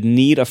 So you would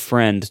need a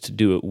friend to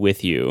do it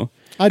with you.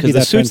 I'd be Because the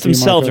that friend suits for you,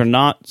 themselves Marco. are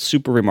not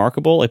super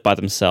remarkable, like by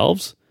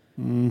themselves.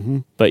 Mm-hmm.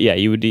 But yeah,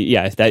 you would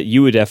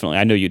definitely.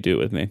 I know you'd do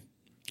it with me.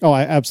 Oh,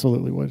 I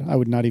absolutely would. I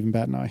would not even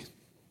bat an eye.